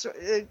have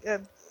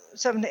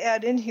something to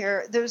add in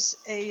here. There's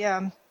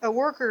a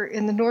worker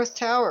in the North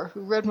Tower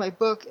who read my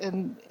book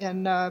and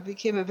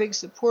became a big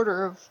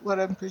supporter of what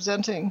I'm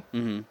presenting.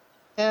 Mm-hmm.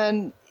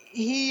 And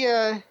he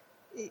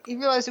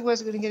realized he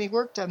wasn't going to get any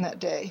work done that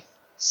day.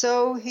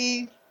 So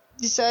he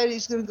decided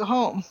he's going to go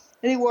home.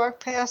 And he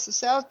walked past the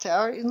South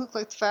Tower. It looked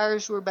like the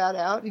fires were about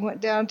out. He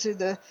went down to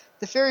the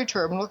ferry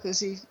terminal because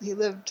he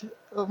lived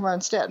over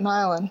on Staten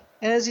Island.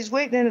 And as he's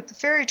waiting in at the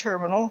ferry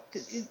terminal,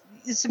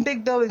 it's some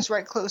big buildings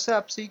right close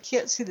up, so you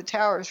can't see the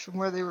towers from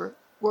where they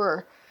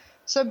were.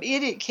 Some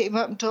idiot came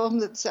up and told him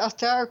that the South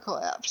Tower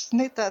collapsed. And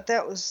they thought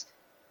that was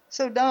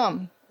so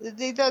dumb.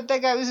 They thought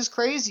that guy was just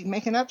crazy,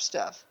 making up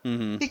stuff.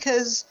 Mm-hmm.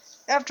 Because,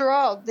 after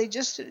all, they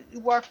just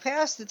walked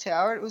past the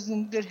tower. It was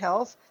in good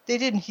health. They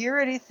didn't hear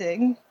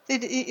anything. They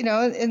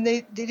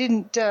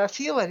didn't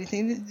feel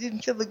anything. They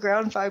didn't feel the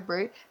ground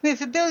vibrate. I mean,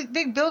 if a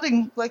big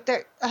building like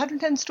that,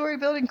 110-story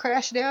building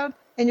crashed down,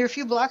 and you're a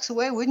few blocks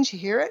away, wouldn't you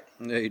hear it?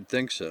 Yeah, you'd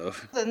think so.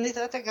 Then they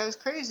thought that guy was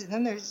crazy.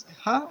 Then there's,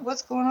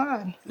 what's going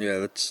on?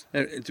 Yeah,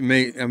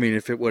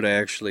 if it would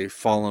have actually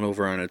fallen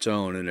over on its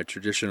own in a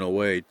traditional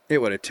way, it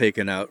would have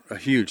taken out a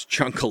huge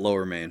chunk of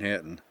lower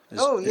Manhattan.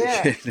 Oh,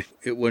 yeah.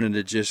 It wouldn't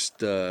have just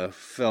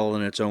fell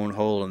in its own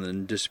hole and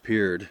then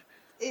disappeared.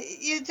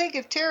 You'd think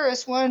if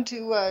terrorists wanted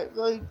to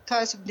really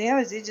cause some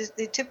damage,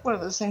 they tip one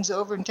of those things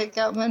over and take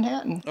out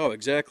Manhattan. Oh,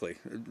 exactly.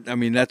 I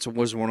mean, that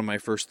was one of my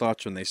first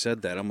thoughts when they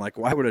said that. I'm like,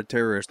 why would a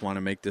terrorist want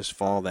to make this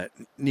fall that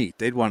neat?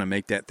 They'd want to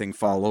make that thing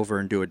fall over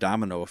and do a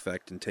domino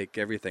effect and take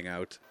everything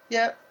out.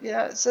 Yeah.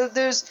 So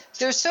there's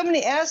so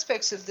many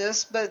aspects of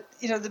this, but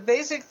the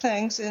basic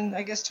things, and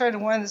I guess trying to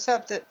wind this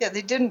up, that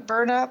they didn't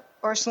burn up.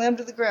 or slam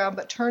to the ground,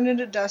 but turn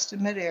into dust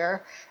in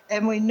midair.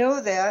 And we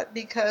know that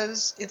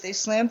because if they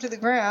slammed to the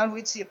ground,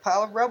 we'd see a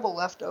pile of rubble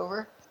left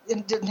over.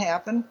 It didn't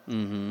happen.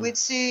 Mm-hmm. We'd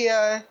see,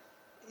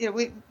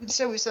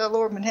 instead we saw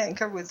lower Manhattan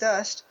covered with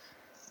dust.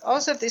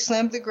 Also, if they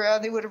slammed to the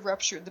ground, they would have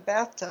ruptured the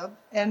bathtub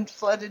and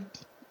flooded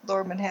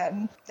lower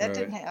Manhattan. That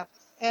didn't happen.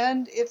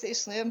 And if they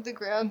slammed the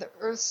ground,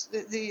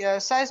 the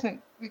seismic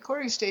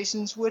recording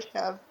stations would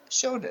have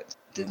showed it.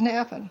 Didn't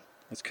happen.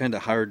 It's kind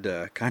of hard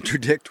to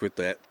contradict with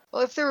that.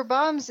 Well, if there were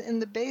bombs in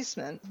the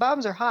basement,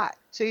 bombs are hot,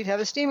 so you'd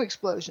have a steam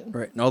explosion.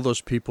 Right, and all those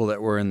people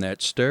that were in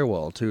that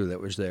stairwell, too, that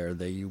was there,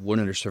 they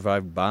wouldn't have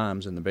survived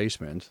bombs in the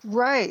basement.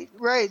 Right.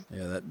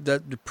 Yeah,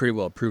 that pretty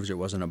well proves it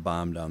wasn't a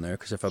bomb down there,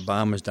 because if a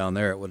bomb was down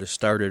there, it would have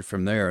started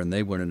from there, and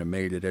they wouldn't have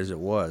made it as it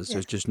was. Yeah.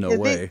 There's just no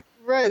way.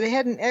 They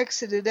hadn't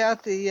exited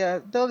out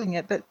the building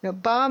yet, but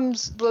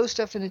bombs blow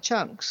stuff into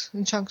chunks,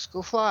 and chunks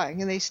go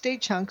flying, and they stay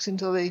chunks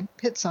until they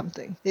hit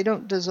something. They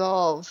don't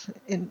dissolve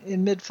in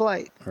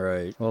mid-flight.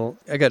 Right. Well,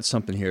 I got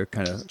something here,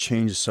 kind of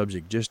change the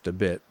subject just a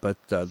bit, but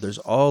there's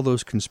all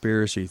those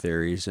conspiracy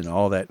theories and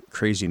all that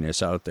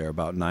craziness out there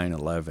about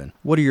 9/11.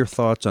 What are your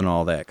thoughts on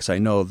all that? Because I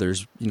know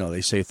there's,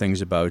 they say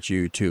things about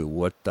you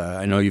too.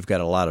 I know you've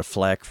got a lot of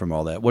flack from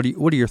all that. What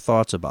are your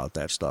thoughts about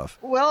that stuff?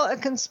 Well, a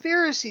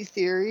conspiracy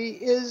theory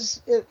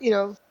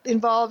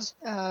involves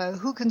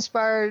who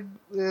conspired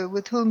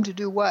with whom to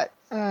do what.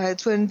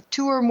 It's when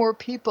two or more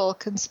people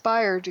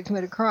conspire to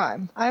commit a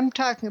crime. I'm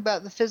talking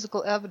about the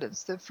physical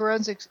evidence, the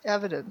forensics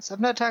evidence. I'm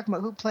not talking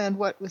about who planned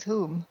what with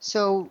whom.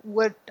 So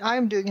what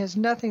I'm doing has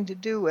nothing to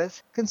do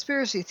with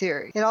conspiracy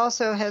theory. It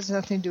also has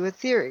nothing to do with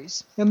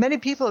theories. Many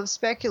people have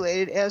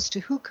speculated as to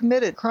who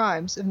committed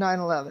crimes of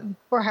 9/11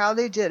 or how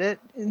they did it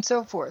and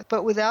so forth,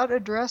 but without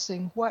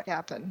addressing what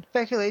happened.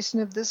 Speculation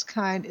of this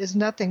kind is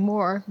nothing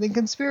more than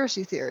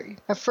conspiracy theory,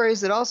 a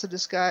phrase that also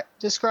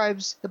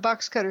describes the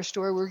box cutter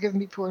story we were given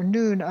before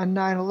noon on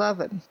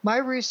 9/11. My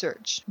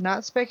research,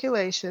 not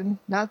speculation,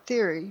 not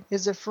theory,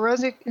 is a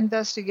forensic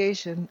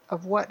investigation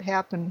of what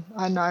happened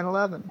on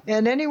 9/11.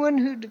 And anyone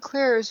who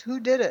declares who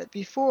did it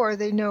before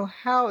they know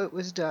how it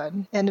was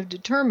done and have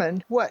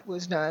determined what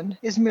was done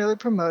is merely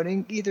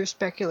promoting either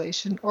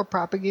speculation or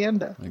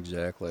propaganda.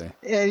 Exactly.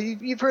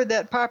 You've heard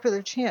that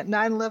popular chant,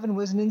 9/11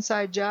 was an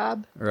inside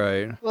job?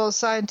 Right. Well,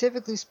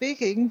 scientifically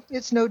speaking,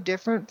 it's no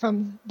different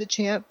from the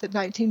chant that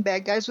 19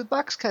 bad guys with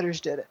box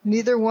cutters did it.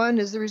 Neither one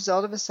is the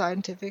result of a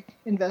scientific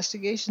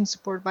investigation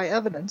supported by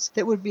evidence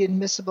that would be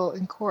admissible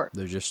in court.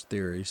 They're just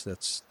theories.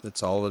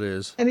 That's all it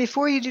is. And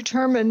before you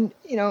determine,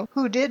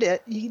 who did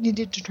it, you need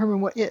to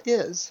determine what it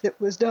is that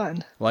was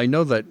done. Well, I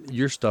know that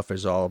your stuff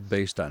is all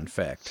based on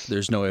fact.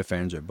 There's no ifs,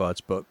 ands, or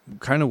buts, but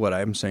kind of what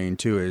I'm saying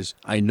too is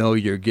I know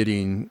you're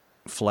getting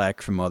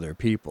flack from other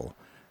people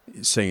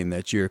saying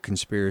that you're a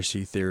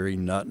conspiracy theory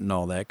nut and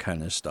all that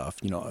kind of stuff.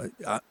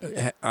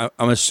 I'm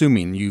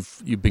assuming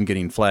you've been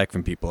getting flack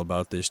from people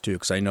about this too,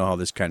 because I know how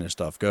this kind of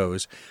stuff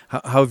goes.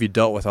 How have you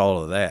dealt with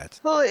all of that?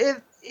 Well,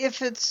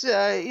 if it's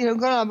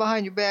going on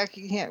behind your back,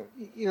 you can't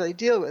really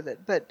deal with it.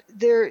 But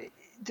there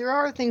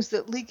are things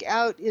that leak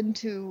out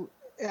into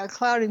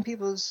clouding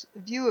people's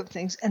view of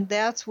things, and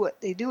that's what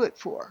they do it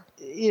for.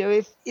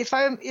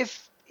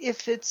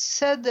 If it's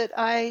said that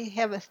I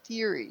have a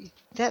theory,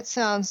 that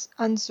sounds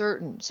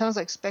uncertain, sounds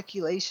like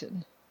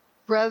speculation,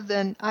 rather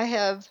than I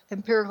have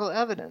empirical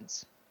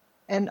evidence.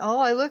 And all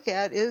I look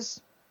at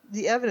is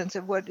the evidence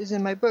of what is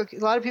in my book. A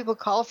lot of people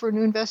call for a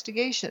new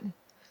investigation.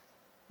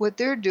 What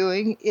they're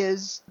doing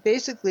is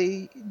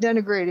basically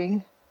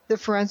denigrating the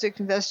forensic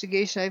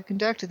investigation I've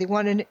conducted. They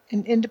want an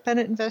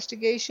independent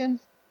investigation.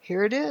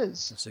 Here it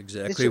is. That's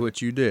exactly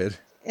what you did.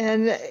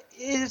 And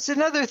it's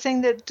another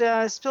thing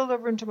that spilled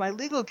over into my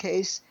legal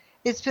case.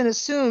 It's been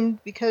assumed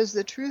because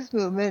the truth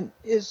movement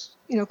is,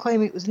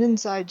 claiming it was an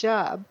inside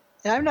job.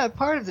 And I'm not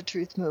part of the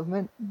truth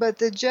movement, but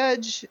the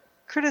judge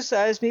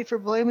criticized me for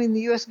blaming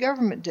the U.S.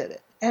 government did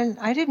it. And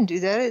I didn't do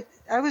that.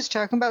 I was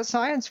talking about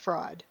science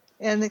fraud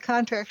and the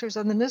contractors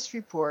on the NIST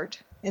report.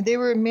 And they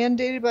were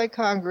mandated by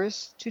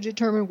Congress to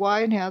determine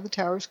why and how the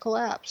towers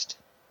collapsed.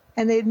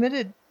 And they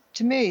admitted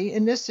to me,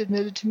 and NIST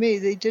admitted to me,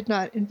 they did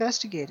not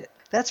investigate it.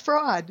 That's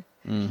fraud.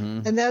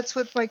 Mm-hmm. And that's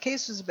what my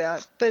case was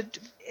about. But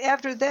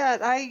after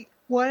that, I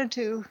wanted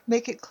to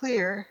make it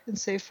clear and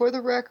say, for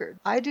the record,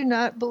 I do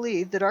not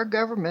believe that our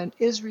government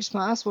is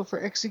responsible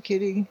for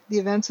executing the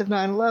events of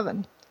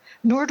 9/11,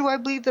 nor do I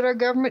believe that our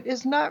government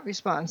is not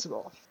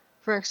responsible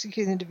for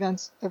executing the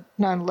events of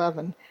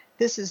 9/11.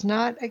 This is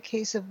not a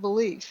case of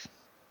belief.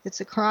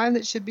 It's a crime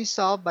that should be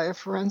solved by a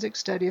forensic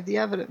study of the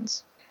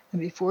evidence. And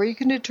before you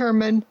can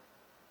determine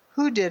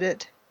who did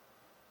it,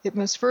 it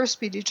must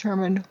first be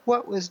determined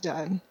what was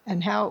done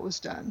and how it was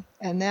done.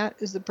 And that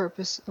is the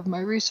purpose of my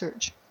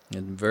research.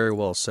 And very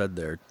well said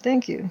there.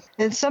 Thank you.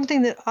 It's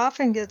something that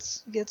often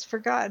gets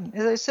forgotten.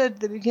 As I said at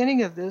the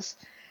beginning of this,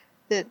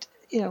 that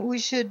we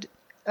should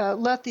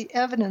let the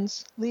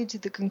evidence lead to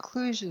the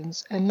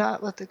conclusions and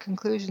not let the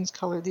conclusions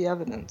color the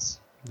evidence.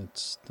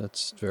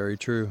 That's very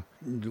true.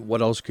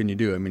 What else can you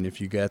do? I mean, if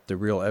you got the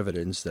real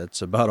evidence,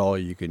 that's about all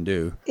you can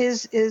do.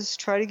 Is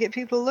try to get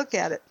people to look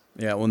at it.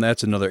 Yeah, well, and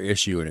that's another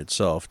issue in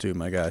itself, too.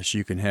 My gosh,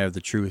 you can have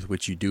the truth,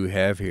 which you do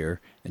have here,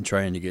 and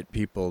trying to get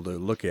people to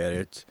look at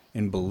it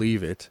and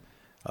believe it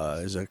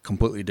is a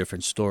completely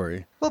different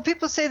story. Well,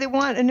 people say they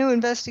want a new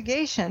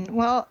investigation.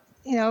 Well,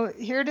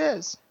 here it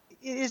is.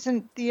 It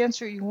isn't the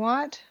answer you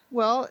want.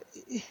 Well,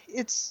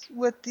 it's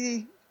what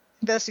the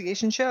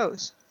investigation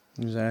shows.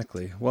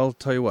 Exactly. Well, I'll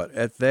tell you what,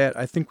 at that,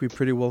 I think we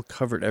pretty well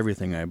covered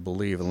everything, I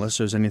believe, unless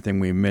there's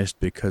anything we missed,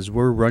 because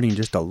we're running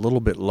just a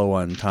little bit low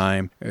on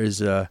time.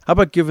 How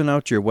about giving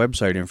out your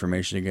website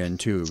information again,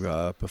 too,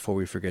 before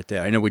we forget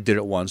that? I know we did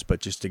it once, but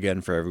just again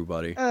for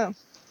everybody.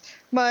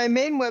 My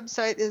main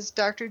website is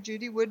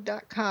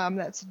drjudywood.com.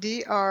 That's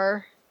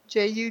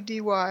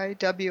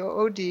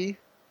DRJUDYWOOD.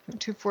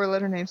 2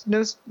 4-letter names.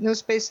 No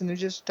space in there,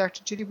 just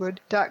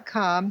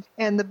drjudywood.com.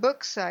 And the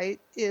book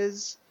site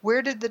is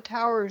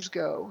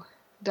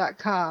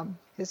wheredidthetowersgo.com.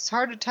 It's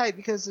hard to type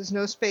because there's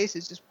no space.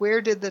 It's just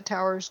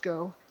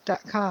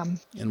wheredidthetowersgo.com.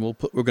 And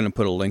we're going to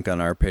put a link on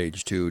our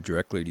page, too,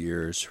 directly to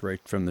yours,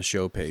 right from the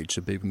show page,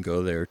 so people can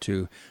go there,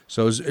 too.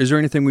 So is there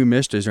anything we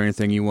missed? Is there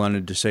anything you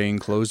wanted to say in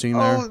closing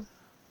there? Oh,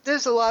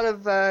 there's a lot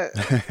of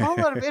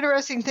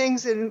interesting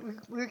things,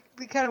 and we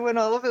kind of went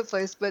all over the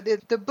place. But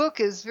the book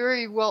is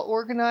very well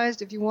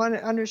organized. If you want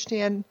to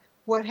understand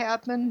what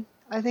happened,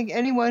 I think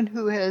anyone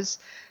who has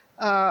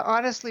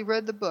honestly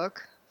read the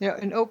book,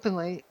 and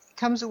openly,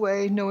 comes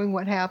away knowing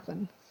what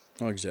happened.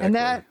 Oh, exactly. And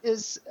that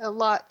is a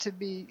lot to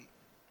be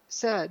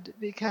said,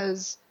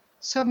 because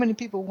so many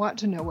people want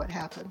to know what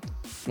happened.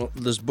 Well,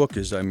 this book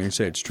is,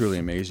 it's truly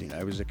amazing.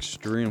 I was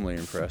extremely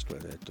impressed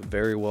with it.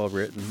 Very well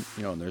written,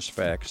 and there's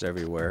facts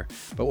everywhere.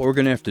 But what we're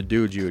going to have to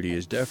do, Judy,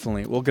 is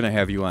definitely, we're going to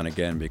have you on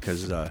again,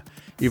 because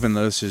even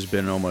though this has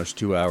been almost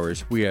 2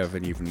 hours, we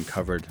haven't even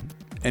covered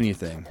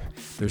anything.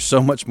 There's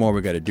so much more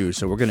we got to do,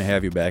 so we're going to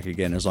have you back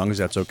again, as long as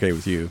that's okay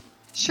with you.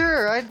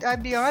 Sure,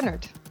 I'd be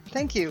honored.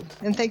 Thank you,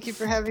 and thank you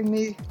for having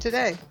me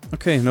today.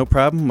 Okay, no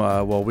problem.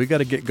 Well, we got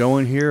to get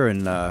going here,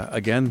 and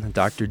again,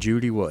 Dr.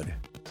 Judy Wood.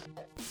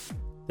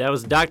 That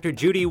was Dr.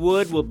 Judy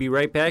Wood. We'll be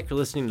right back. You're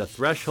listening to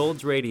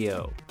Thresholds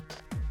Radio.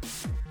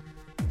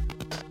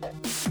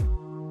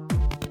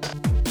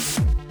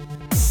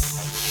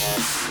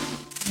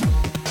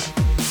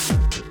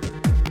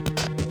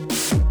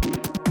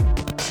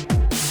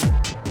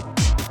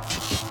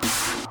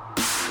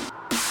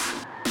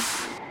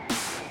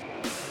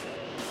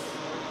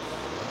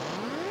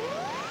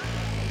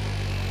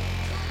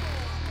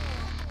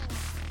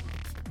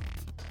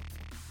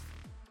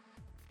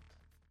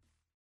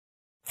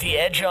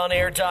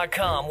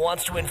 TheEdgeOnAir.com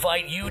wants to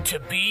invite you to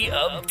be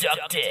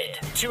abducted.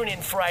 Tune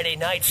in Friday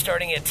night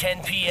starting at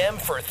 10 p.m.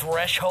 for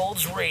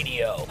Thresholds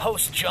Radio.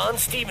 Host John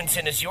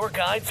Stevenson is your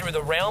guide through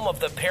the realm of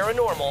the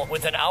paranormal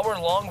with an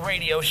hour-long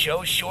radio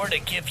show sure to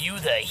give you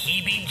the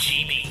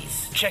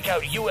heebie-jeebies. Check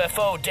out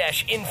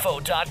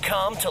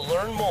UFO-info.com to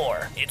learn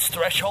more. It's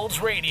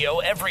Thresholds Radio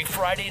every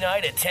Friday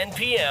night at 10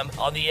 p.m.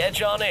 on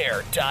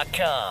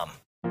TheEdgeOnAir.com.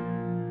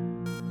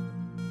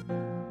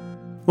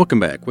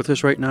 Welcome back. With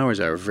us right now is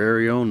our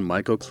very own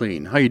Michael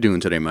Clean. How you doing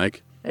today,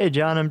 Mike? Hey,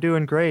 John, I'm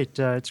doing great.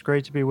 It's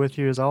great to be with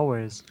you as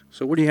always.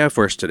 So what do you have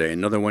for us today?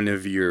 Another one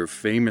of your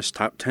famous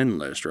top 10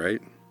 list,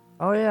 right?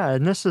 Oh, yeah,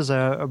 and this is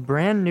a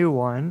brand new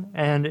one,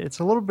 and it's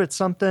a little bit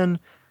something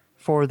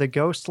for the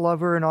ghost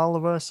lover in all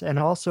of us, and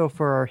also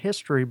for our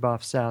history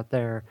buffs out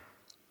there,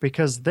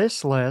 because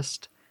this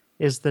list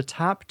is the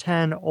top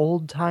 10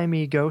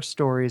 old-timey ghost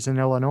stories in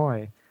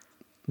Illinois.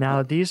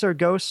 Now, these are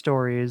ghost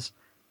stories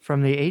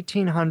from the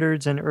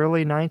 1800s and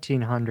early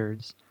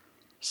 1900s.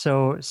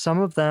 So some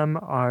of them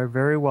are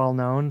very well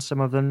known, some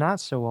of them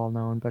not so well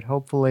known, but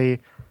hopefully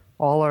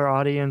all our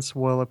audience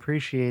will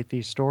appreciate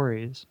these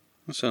stories.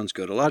 That sounds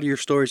good. A lot of your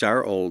stories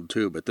are old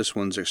too, but this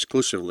one's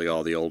exclusively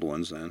all the old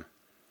ones then.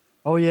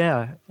 Oh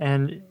yeah,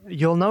 and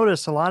you'll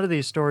notice a lot of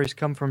these stories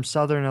come from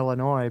southern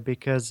Illinois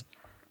because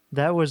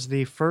that was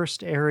the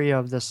first area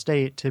of the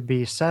state to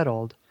be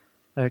settled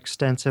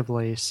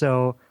extensively.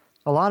 So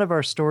a lot of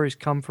our stories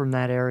come from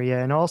that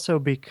area, and also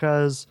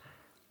because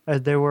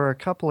there were a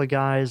couple of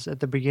guys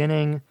at the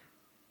beginning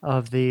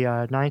of the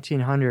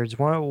 1900s.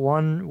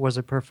 One was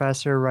a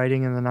professor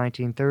writing in the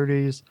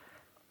 1930s.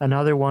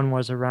 Another one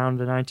was around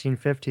the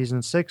 1950s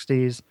and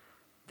 60s.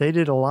 They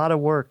did a lot of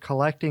work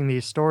collecting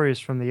these stories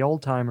from the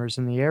old-timers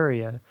in the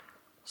area.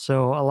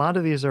 So a lot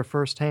of these are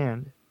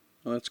firsthand.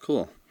 Oh, that's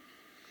cool.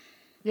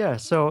 Yeah,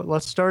 so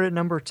let's start at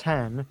number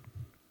 10.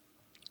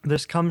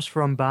 This comes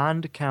from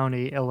Bond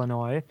County,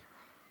 Illinois.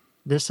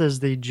 This is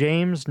the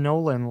James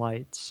Nolan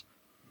Lights.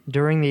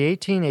 During the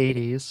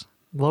 1880s,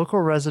 local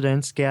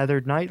residents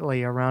gathered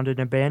nightly around an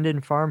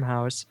abandoned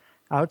farmhouse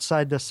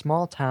outside the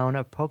small town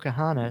of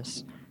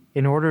Pocahontas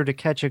in order to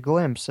catch a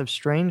glimpse of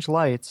strange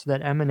lights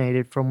that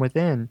emanated from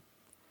within.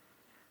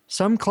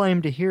 Some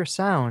claimed to hear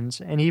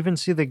sounds and even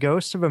see the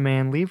ghost of a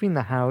man leaving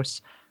the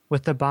house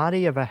with the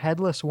body of a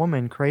headless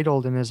woman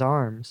cradled in his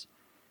arms.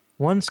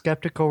 One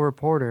skeptical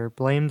reporter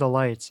blamed the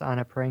lights on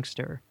a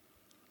prankster.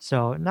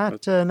 So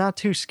not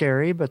too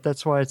scary, but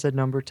that's why it's at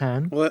number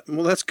 10. Well,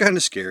 that's kind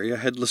of scary. A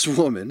headless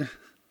woman.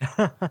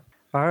 All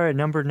right,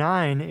 number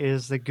 9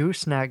 is the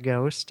Gooseneck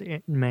Ghost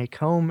in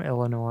Macomb,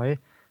 Illinois.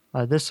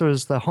 This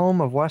was the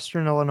home of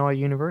Western Illinois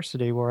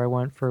University, where I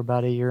went for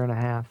about a year and a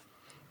half.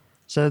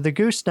 So the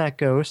Gooseneck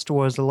Ghost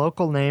was the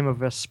local name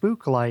of a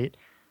spook light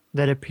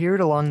that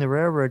appeared along the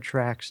railroad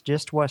tracks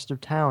just west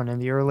of town in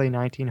the early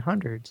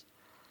 1900s.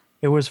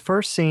 It was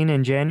first seen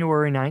in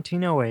January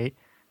 1908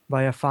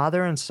 by a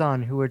father and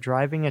son who were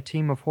driving a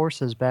team of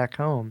horses back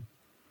home.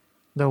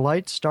 The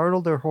light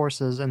startled their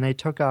horses and they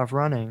took off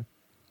running.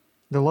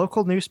 The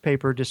local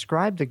newspaper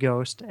described the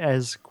ghost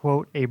as,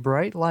 quote, a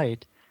bright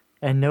light,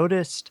 and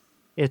noticed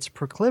its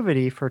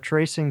proclivity for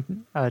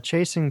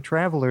chasing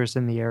travelers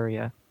in the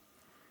area.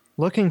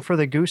 Looking for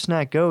the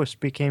Gooseneck Ghost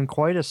became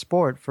quite a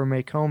sport for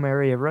Macomb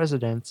area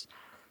residents,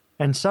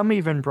 and some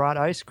even brought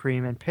ice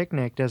cream and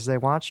picnicked as they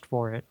watched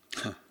for it.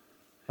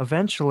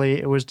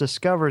 Eventually, it was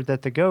discovered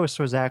that the ghost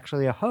was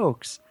actually a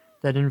hoax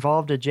that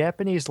involved a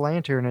Japanese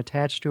lantern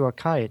attached to a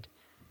kite,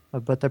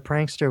 but the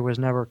prankster was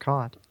never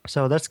caught.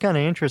 So that's kind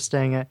of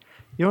interesting.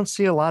 You don't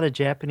see a lot of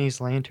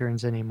Japanese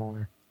lanterns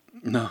anymore.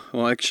 No,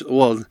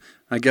 well,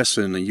 I guess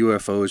in the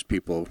UFOs,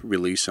 people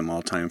release them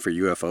all the time for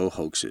UFO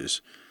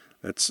hoaxes.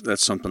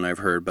 That's something I've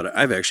heard, but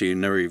I've actually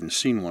never even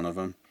seen one of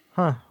them.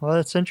 Huh, well,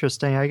 that's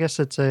interesting. I guess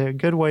it's a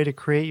good way to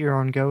create your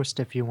own ghost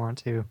if you want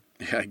to.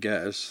 Yeah, I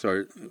guess.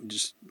 Or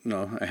just,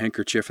 a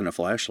handkerchief and a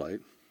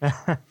flashlight.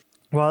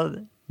 Well,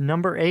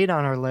 number 8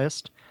 on our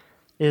list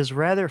is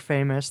rather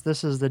famous.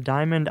 This is the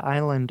Diamond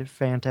Island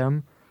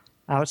Phantom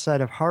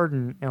outside of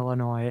Hardin,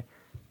 Illinois.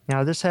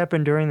 Now, this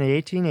happened during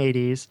the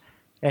 1880s,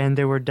 and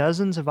there were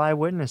dozens of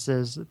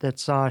eyewitnesses that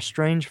saw a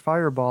strange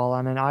fireball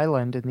on an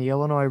island in the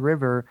Illinois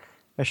River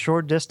a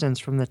short distance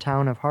from the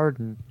town of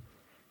Hardin.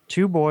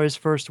 2 boys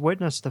first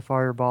witnessed the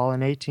fireball in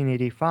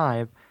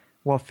 1885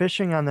 while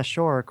fishing on the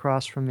shore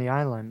across from the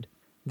island.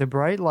 The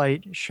bright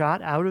light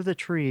shot out of the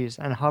trees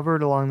and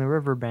hovered along the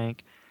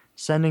riverbank,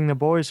 sending the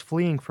boys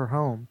fleeing for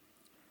home.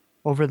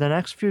 Over the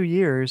next few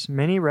years,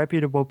 many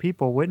reputable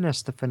people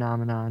witnessed the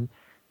phenomenon,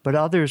 but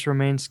others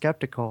remained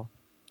skeptical.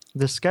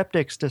 The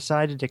skeptics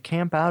decided to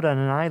camp out on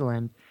an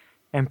island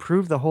and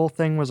prove the whole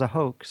thing was a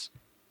hoax.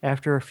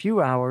 After a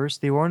few hours,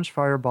 the orange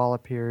fireball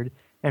appeared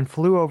and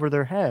flew over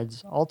their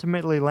heads,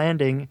 ultimately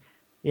landing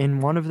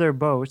in one of their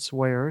boats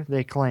where,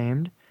 they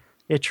claimed,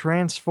 it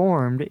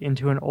transformed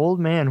into an old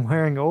man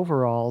wearing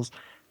overalls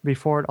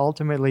before it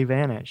ultimately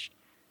vanished,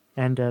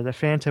 and the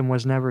phantom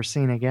was never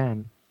seen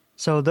again.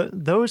 So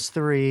those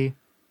 3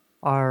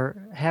 are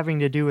having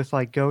to do with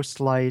like ghost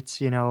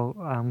lights,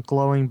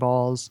 glowing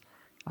balls.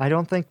 I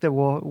don't think that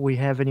we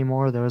have any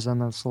more of those on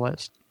this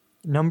list.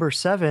 Number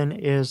 7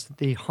 is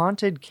the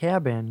Haunted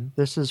Cabin.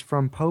 This is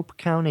from Pope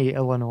County,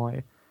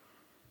 Illinois.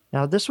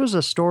 Now, this was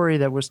a story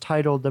that was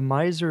titled The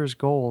Miser's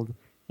Gold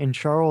in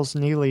Charles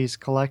Neely's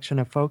collection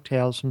of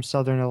folktales from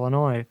southern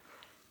Illinois,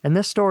 and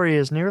this story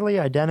is nearly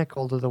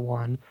identical to the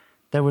one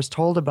that was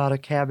told about a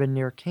cabin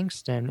near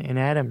Kingston in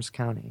Adams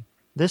County.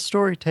 This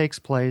story takes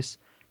place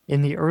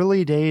in the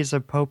early days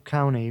of Pope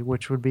County,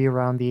 which would be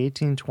around the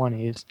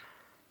 1820s,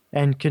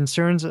 and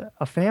concerns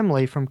a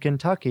family from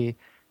Kentucky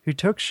who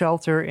took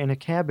shelter in a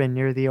cabin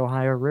near the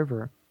Ohio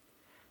River.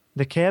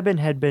 The cabin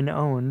had been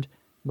owned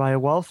by a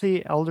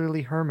wealthy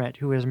elderly hermit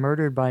who was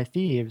murdered by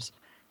thieves,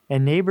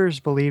 and neighbors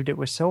believed it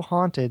was so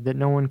haunted that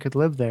no one could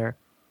live there.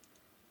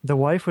 The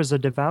wife was a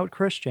devout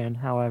Christian,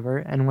 however,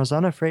 and was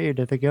unafraid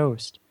of the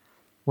ghost.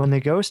 When the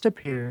ghost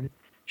appeared,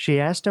 she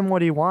asked him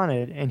what he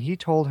wanted, and he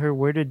told her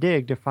where to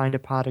dig to find a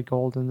pot of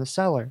gold in the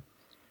cellar.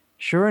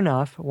 Sure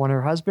enough, when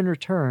her husband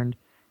returned,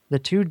 the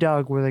 2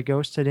 dug where the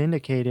ghost had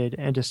indicated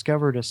and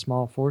discovered a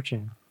small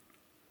fortune.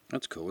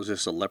 That's cool. Is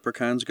this a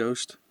leprechaun's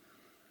ghost?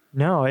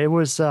 No, it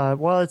was,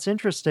 it's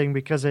interesting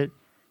because it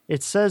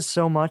says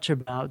so much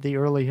about the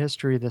early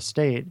history of the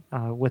state,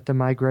 with the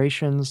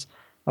migrations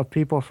of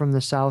people from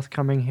the South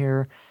coming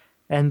here.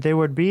 And there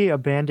would be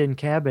abandoned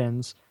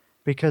cabins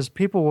because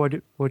people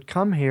would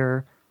come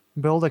here,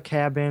 build a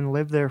cabin,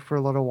 live there for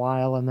a little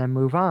while, and then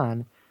move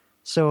on.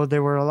 So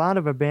there were a lot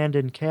of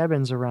abandoned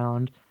cabins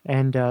around,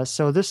 and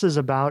so this is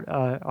about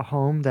a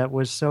home that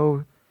was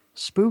so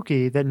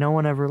spooky that no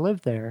one ever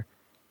lived there.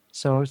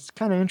 So it's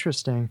kind of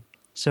interesting.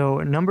 So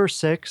number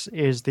 6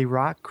 is the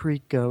Rock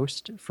Creek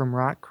Ghost from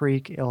Rock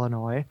Creek,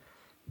 Illinois.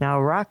 Now,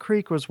 Rock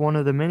Creek was one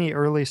of the many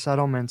early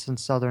settlements in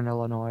southern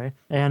Illinois,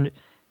 and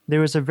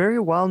there was a very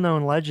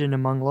well-known legend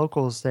among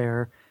locals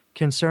there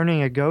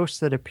concerning a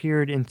ghost that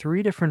appeared in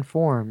 3 different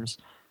forms,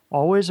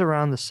 always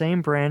around the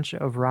same branch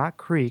of Rock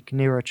Creek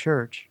near a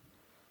church.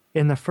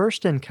 In the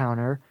first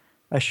encounter,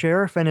 a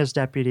sheriff and his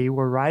deputy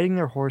were riding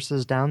their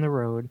horses down the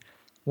road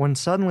when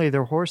suddenly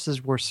their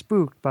horses were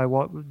spooked by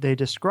what they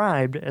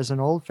described as an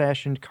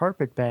old-fashioned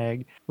carpet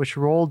bag which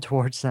rolled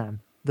towards them.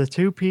 The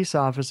 2 peace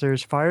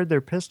officers fired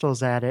their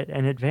pistols at it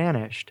and it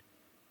vanished.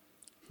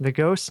 The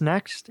ghost's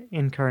next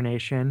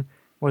incarnation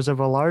was of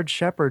a large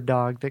shepherd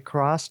dog that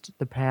crossed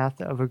the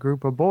path of a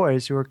group of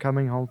boys who were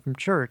coming home from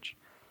church.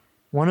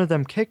 One of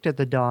them kicked at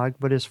the dog,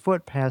 but his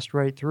foot passed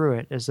right through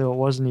it, as though it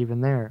wasn't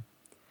even there.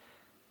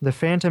 The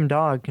phantom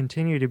dog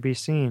continued to be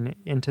seen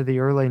into the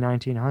early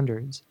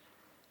 1900s.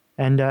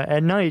 And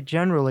at night,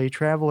 generally,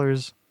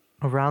 travelers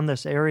around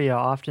this area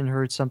often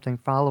heard something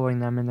following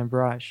them in the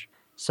brush.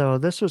 So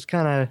this was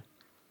kind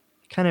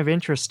of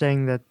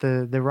interesting that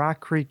the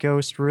Rock Creek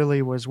Ghost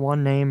really was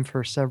one name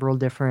for several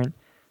different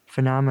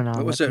phenomena.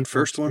 What was that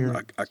first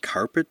one? A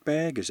carpet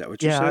bag? Is that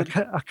what you said?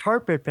 Yeah, a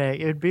carpet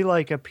bag. It would be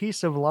like a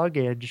piece of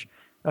luggage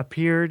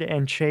appeared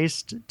and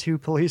chased two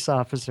police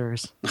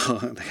officers.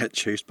 They got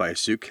chased by a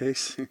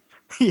suitcase?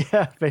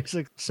 Yeah,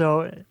 basically.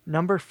 So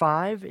number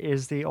 5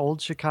 is the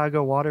old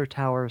Chicago Water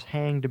Tower's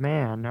Hanged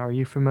Man. Are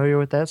you familiar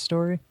with that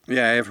story?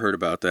 Yeah, I have heard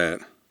about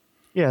that.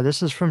 Yeah,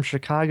 this is from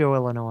Chicago,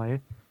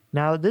 Illinois.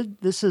 Now,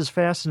 this is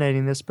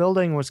fascinating. This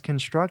building was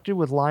constructed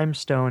with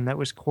limestone that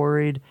was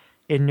quarried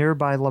in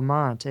nearby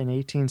Lamont in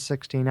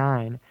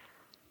 1869.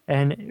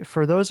 And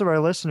for those of our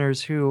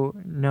listeners who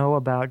know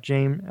about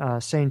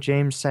St.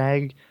 James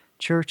Sag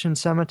Church and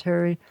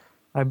Cemetery,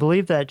 I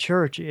believe that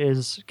church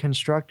is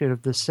constructed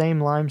of the same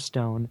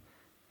limestone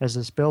as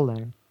this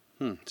building.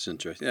 It's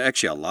interesting.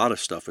 Actually, a lot of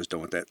stuff was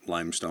done with that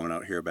limestone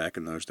out here back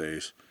in those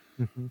days.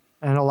 Mm-hmm.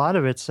 And a lot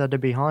of it's said to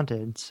be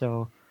haunted,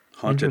 so...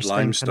 Haunted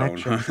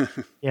limestone.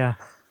 Yeah.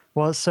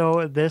 Well,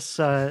 so this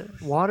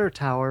water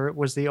tower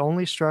was the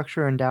only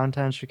structure in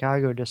downtown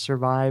Chicago to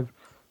survive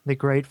the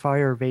Great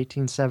Fire of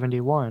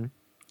 1871.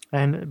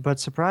 But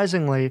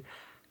surprisingly,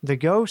 the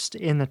ghost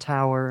in the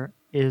tower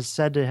is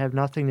said to have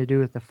nothing to do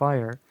with the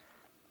fire.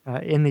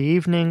 In the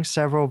evening,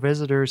 several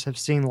visitors have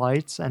seen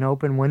lights and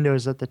open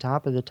windows at the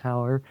top of the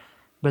tower,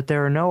 but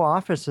there are no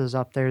offices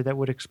up there that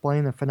would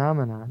explain the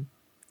phenomenon.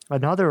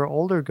 Another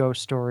older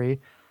ghost story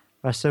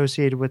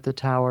associated with the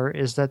tower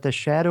is that the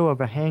shadow of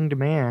a hanged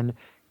man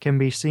can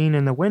be seen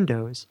in the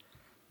windows.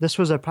 This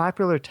was a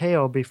popular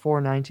tale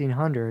before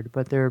 1900,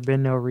 but there have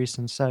been no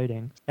recent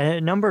sightings. And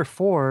at number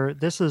 4,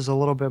 this is a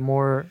little bit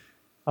more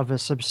of a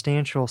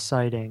substantial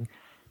sighting.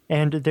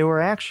 And there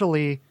were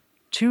actually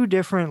 2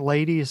 different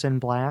ladies in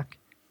black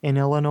in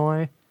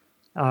Illinois.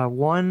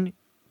 One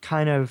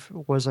kind of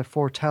was a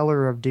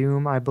foreteller of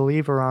doom, I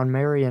believe around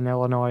Marion,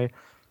 Illinois.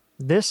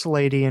 This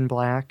lady in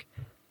black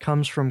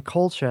comes from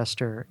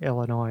Colchester,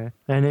 Illinois.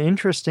 An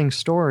interesting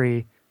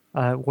story.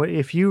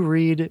 If you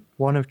read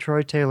one of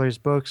Troy Taylor's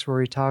books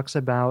where he talks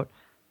about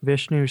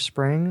Vishnu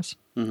Springs,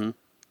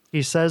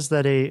 he says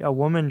that a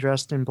woman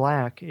dressed in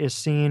black is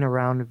seen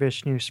around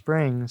Vishnu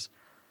Springs,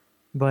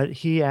 but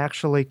he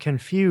actually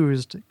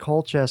confused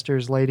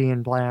Colchester's lady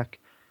in black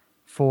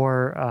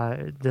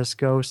for this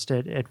ghost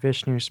at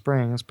Vishnu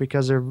Springs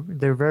because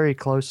they're very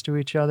close to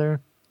each other.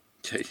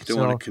 You don't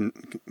want to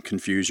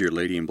confuse your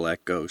lady in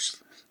black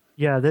ghost.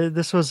 Yeah,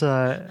 this was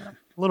a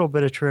little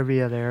bit of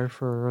trivia there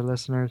for our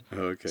listeners.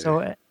 Okay. So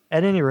at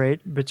any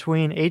rate,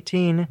 between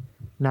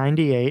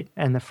 1898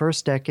 and the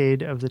first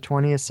decade of the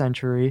 20th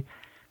century,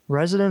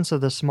 residents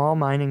of the small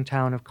mining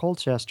town of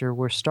Colchester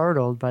were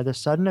startled by the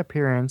sudden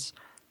appearance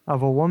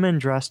of a woman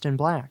dressed in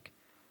black.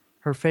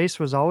 Her face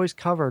was always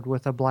covered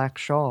with a black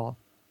shawl.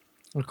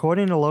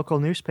 According to local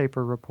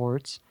newspaper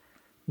reports,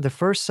 the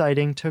first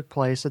sighting took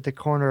place at the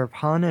corner of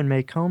Hunn and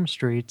Macomb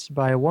Streets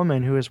by a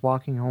woman who was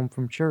walking home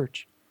from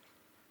church.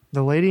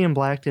 The lady in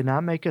black did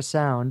not make a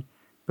sound,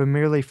 but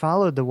merely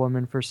followed the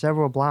woman for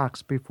several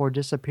blocks before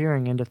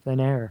disappearing into thin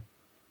air.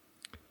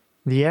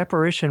 The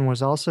apparition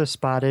was also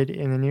spotted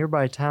in the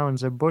nearby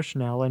towns of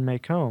Bushnell and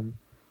Macomb.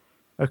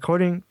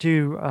 According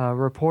to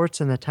reports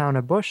in the town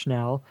of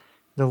Bushnell,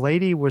 the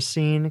lady was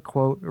seen,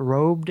 quote,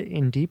 robed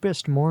in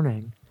deepest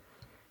mourning.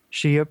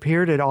 She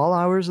appeared at all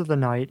hours of the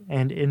night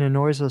and in a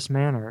noiseless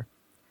manner.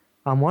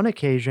 On one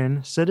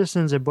occasion,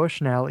 citizens of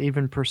Bushnell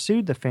even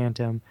pursued the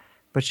phantom,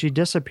 but she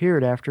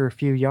disappeared after a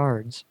few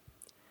yards.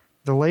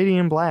 The lady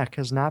in black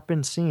has not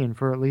been seen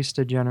for at least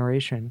a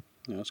generation.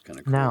 Yeah, that's kind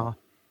of cool. Now,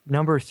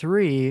 number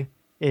 3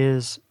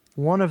 is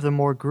one of the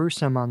more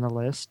gruesome on the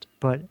list,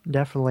 but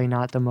definitely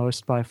not the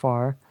most by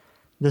far.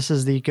 This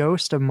is the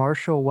ghost of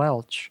Marshall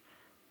Welch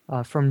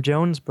from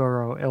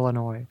Jonesboro,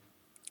 Illinois.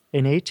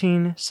 In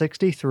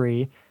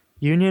 1863,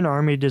 Union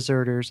Army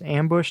deserters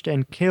ambushed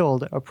and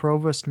killed a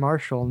provost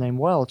marshal named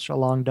Welch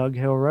along Dug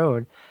Hill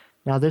Road.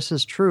 Now, this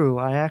is true.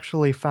 I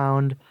actually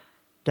found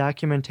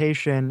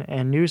documentation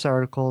and news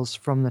articles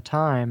from the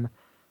time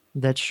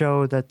that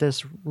show that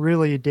this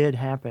really did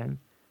happen.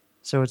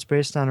 So it's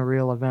based on a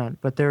real event.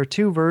 But there are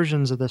 2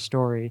 versions of the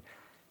story,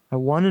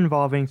 one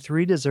involving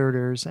 3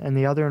 deserters and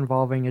the other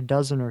involving a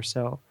dozen or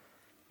so.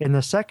 In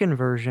the second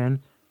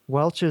version,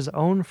 Welch's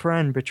own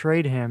friend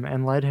betrayed him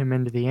and led him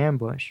into the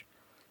ambush.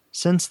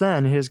 Since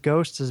then, his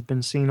ghost has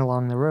been seen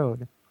along the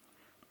road.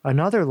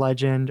 Another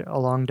legend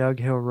along Dug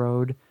Hill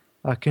Road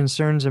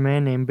concerns a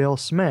man named Bill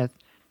Smith,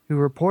 who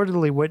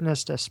reportedly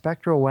witnessed a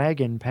spectral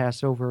wagon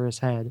pass over his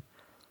head.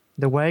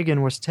 The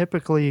wagon was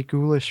typically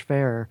ghoulish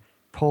fare,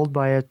 pulled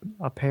by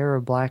a pair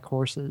of black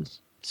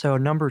horses. So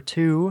number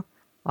 2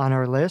 on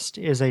our list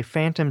is a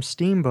phantom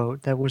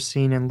steamboat that was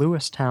seen in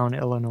Lewistown,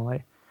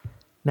 Illinois.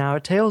 Now,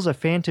 tales of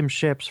phantom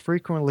ships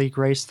frequently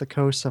grace the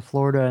coasts of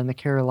Florida and the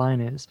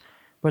Carolinas,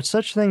 but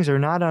such things are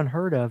not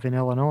unheard of in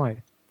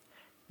Illinois.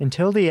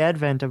 Until the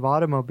advent of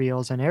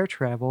automobiles and air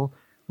travel,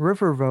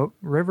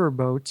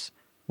 riverboats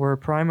were a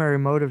primary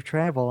mode of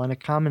travel and a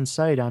common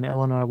sight on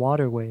Illinois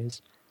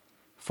waterways.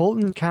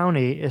 Fulton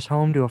County is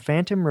home to a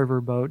phantom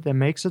riverboat that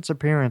makes its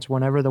appearance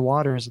whenever the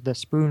waters of the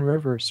Spoon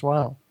River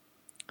swell.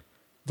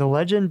 The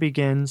legend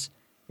begins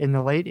in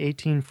the late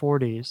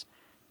 1840s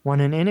when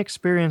an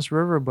inexperienced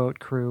riverboat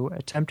crew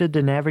attempted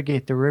to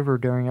navigate the river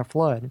during a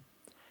flood.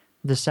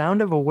 The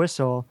sound of a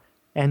whistle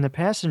and the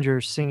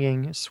passengers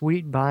singing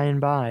 "Sweet By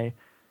and By"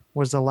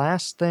 was the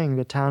last thing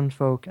the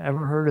townfolk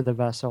ever heard of the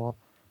vessel,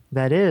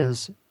 that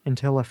is,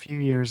 until a few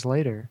years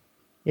later.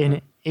 In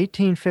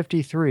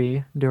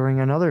 1853, during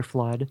another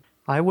flood,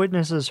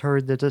 eyewitnesses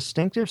heard the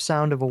distinctive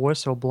sound of a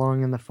whistle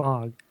blowing in the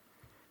fog.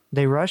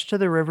 They rushed to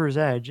the river's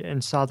edge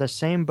and saw the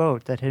same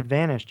boat that had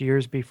vanished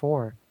years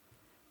before.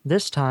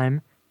 This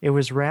time, it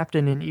was wrapped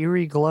in an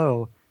eerie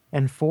glow,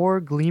 and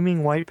 4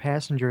 gleaming white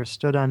passengers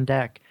stood on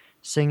deck,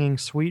 singing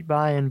 "Sweet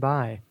By and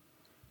By."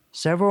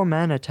 Several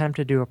men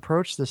attempted to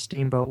approach the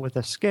steamboat with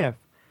a skiff,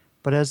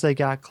 but as they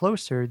got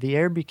closer, the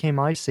air became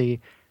icy,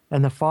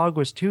 and the fog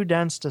was too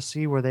dense to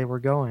see where they were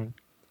going.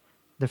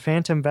 The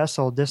phantom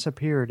vessel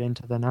disappeared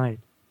into the night.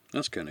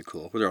 That's kind of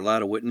cool. Were there a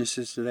lot of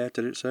witnesses to that,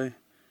 did it say?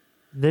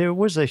 There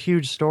was a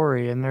huge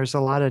story, and there's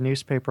a lot of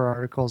newspaper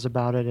articles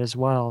about it as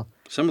well.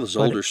 Some of those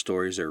older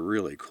stories are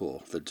really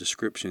cool, the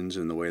descriptions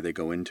and the way they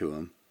go into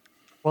them.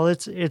 Well,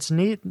 it's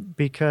neat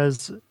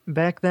because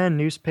back then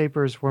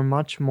newspapers were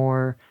much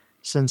more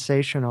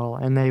sensational,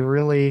 and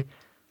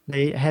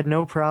they had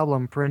no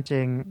problem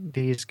printing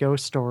these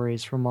ghost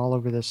stories from all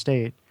over the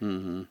state.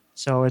 Mm-hmm.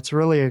 So it's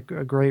really a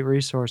great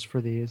resource for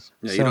these.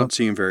 Yeah, you don't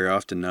see them very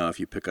often now if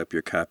you pick up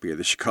your copy of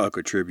the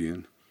Chicago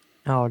Tribune.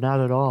 No, not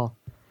at all.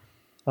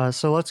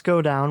 So let's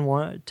go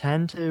down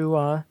 10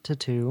 to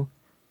 2,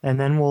 and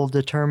then we'll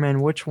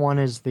determine which one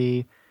is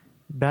the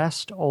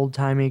best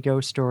old-timey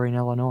ghost story in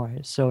Illinois.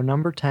 So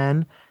number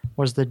 10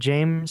 was the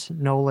James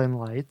Nolan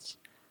Lights.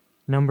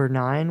 Number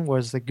 9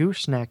 was the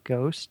Gooseneck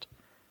Ghost.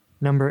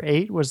 Number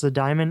 8 was the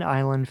Diamond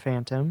Island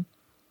Phantom.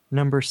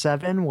 Number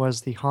 7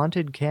 was the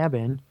Haunted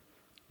Cabin.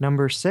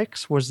 Number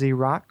 6 was the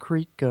Rock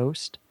Creek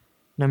Ghost.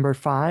 Number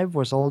 5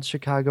 was Old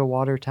Chicago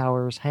Water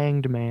Tower's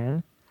Hanged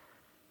Man.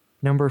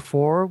 Number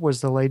 4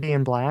 was the Lady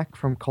in Black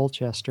from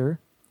Colchester.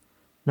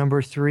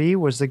 Number 3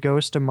 was the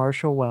Ghost of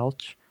Marshall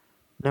Welch.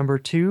 Number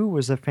 2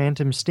 was the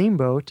Phantom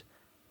Steamboat.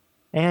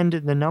 And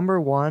the number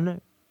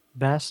 1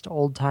 best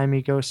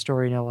old-timey ghost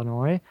story in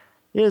Illinois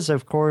is,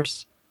 of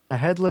course, the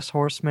Headless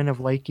Horseman of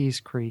Lakey's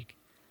Creek.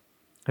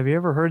 Have you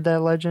ever heard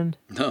that legend?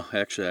 No,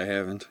 actually I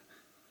haven't.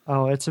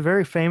 Oh, it's a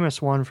very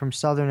famous one from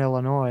southern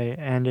Illinois,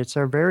 and it's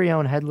our very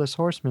own Headless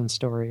Horseman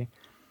story.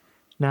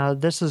 Now,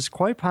 this is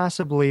quite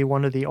possibly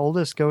one of the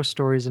oldest ghost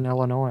stories in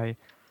Illinois.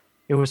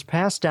 It was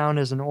passed down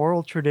as an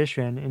oral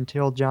tradition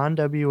until John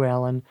W.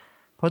 Allen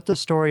put the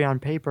story on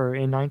paper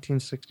in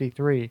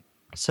 1963.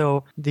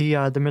 So,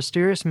 the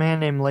mysterious man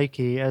named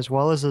Lakey, as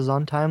well as his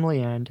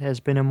untimely end, has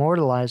been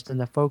immortalized in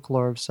the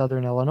folklore of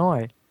southern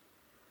Illinois.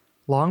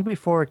 Long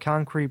before a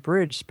concrete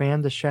bridge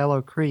spanned the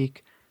shallow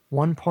creek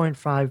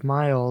 1.5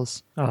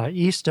 miles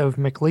east of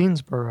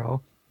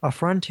McLeansboro, a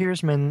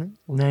frontiersman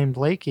named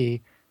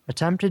Lakey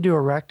attempted to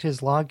erect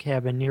his log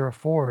cabin near a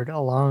ford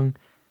along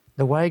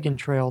the wagon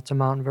trail to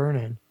Mount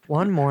Vernon.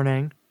 One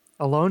morning,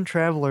 a lone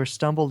traveler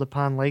stumbled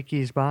upon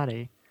Lakey's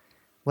body.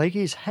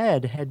 Lakey's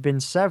head had been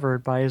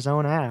severed by his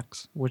own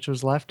axe, which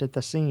was left at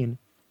the scene.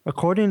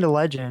 According to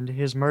legend,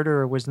 his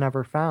murderer was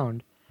never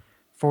found.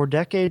 For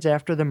decades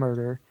after the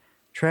murder,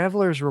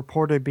 travelers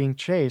reported being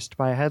chased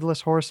by a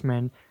headless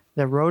horseman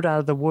that rode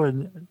out of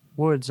the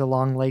woods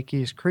along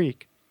Lakey's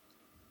Creek.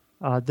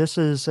 This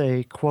is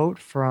a quote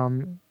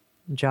from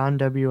John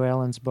W.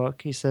 Allen's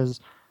book. He says,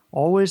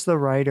 "Always the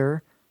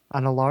rider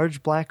on a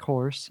large black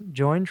horse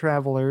joined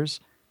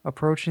travelers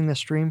approaching the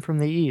stream from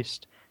the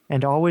east,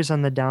 and always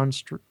on the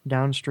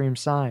downstream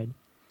side.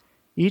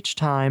 Each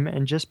time,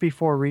 and just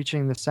before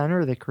reaching the center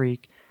of the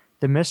creek,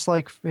 the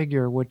mist-like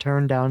figure would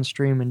turn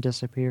downstream and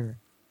disappear."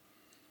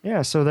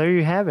 Yeah, so there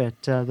you have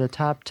it, the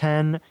top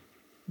 10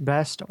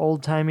 best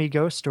old-timey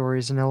ghost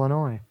stories in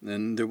Illinois.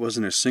 And there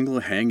wasn't a single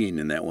hanging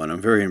in that one.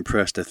 I'm very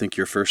impressed. I think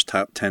your first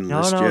top 10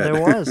 list No, yet.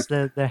 there was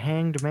the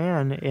hanged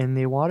man in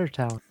the water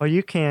tower. Well,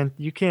 you can't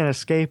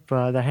escape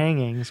the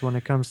hangings when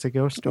it comes to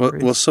ghost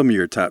stories. Well, some of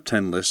your top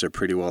 10 lists are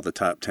pretty well the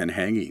top 10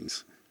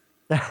 hangings.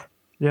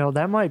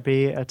 That might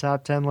be a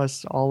top 10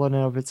 list all in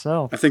and of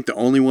itself. I think the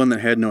only one that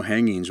had no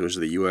hangings was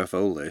the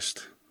UFO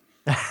list.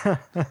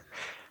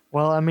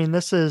 Well, I mean,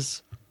 this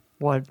is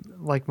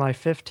like my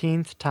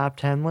 15th top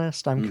 10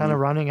 list. I'm kind of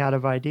running out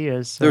of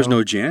ideas. So. There's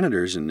no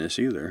janitors in this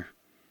either.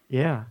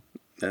 Yeah.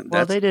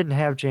 Well, they didn't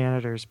have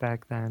janitors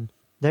back then.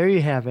 There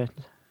you have it.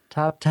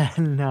 Top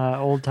 10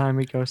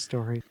 old-timey ghost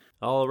stories.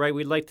 All right,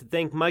 we'd like to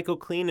thank Michael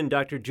Clean and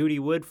Dr. Judy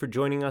Wood for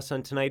joining us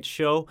on tonight's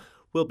show.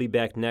 We'll be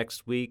back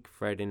next week,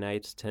 Friday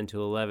nights, 10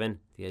 to 11,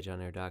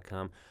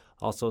 theedgeonair.com.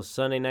 Also,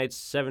 Sunday nights,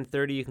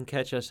 7:30, you can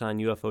catch us on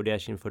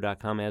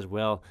ufo-info.com as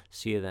well.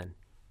 See you then.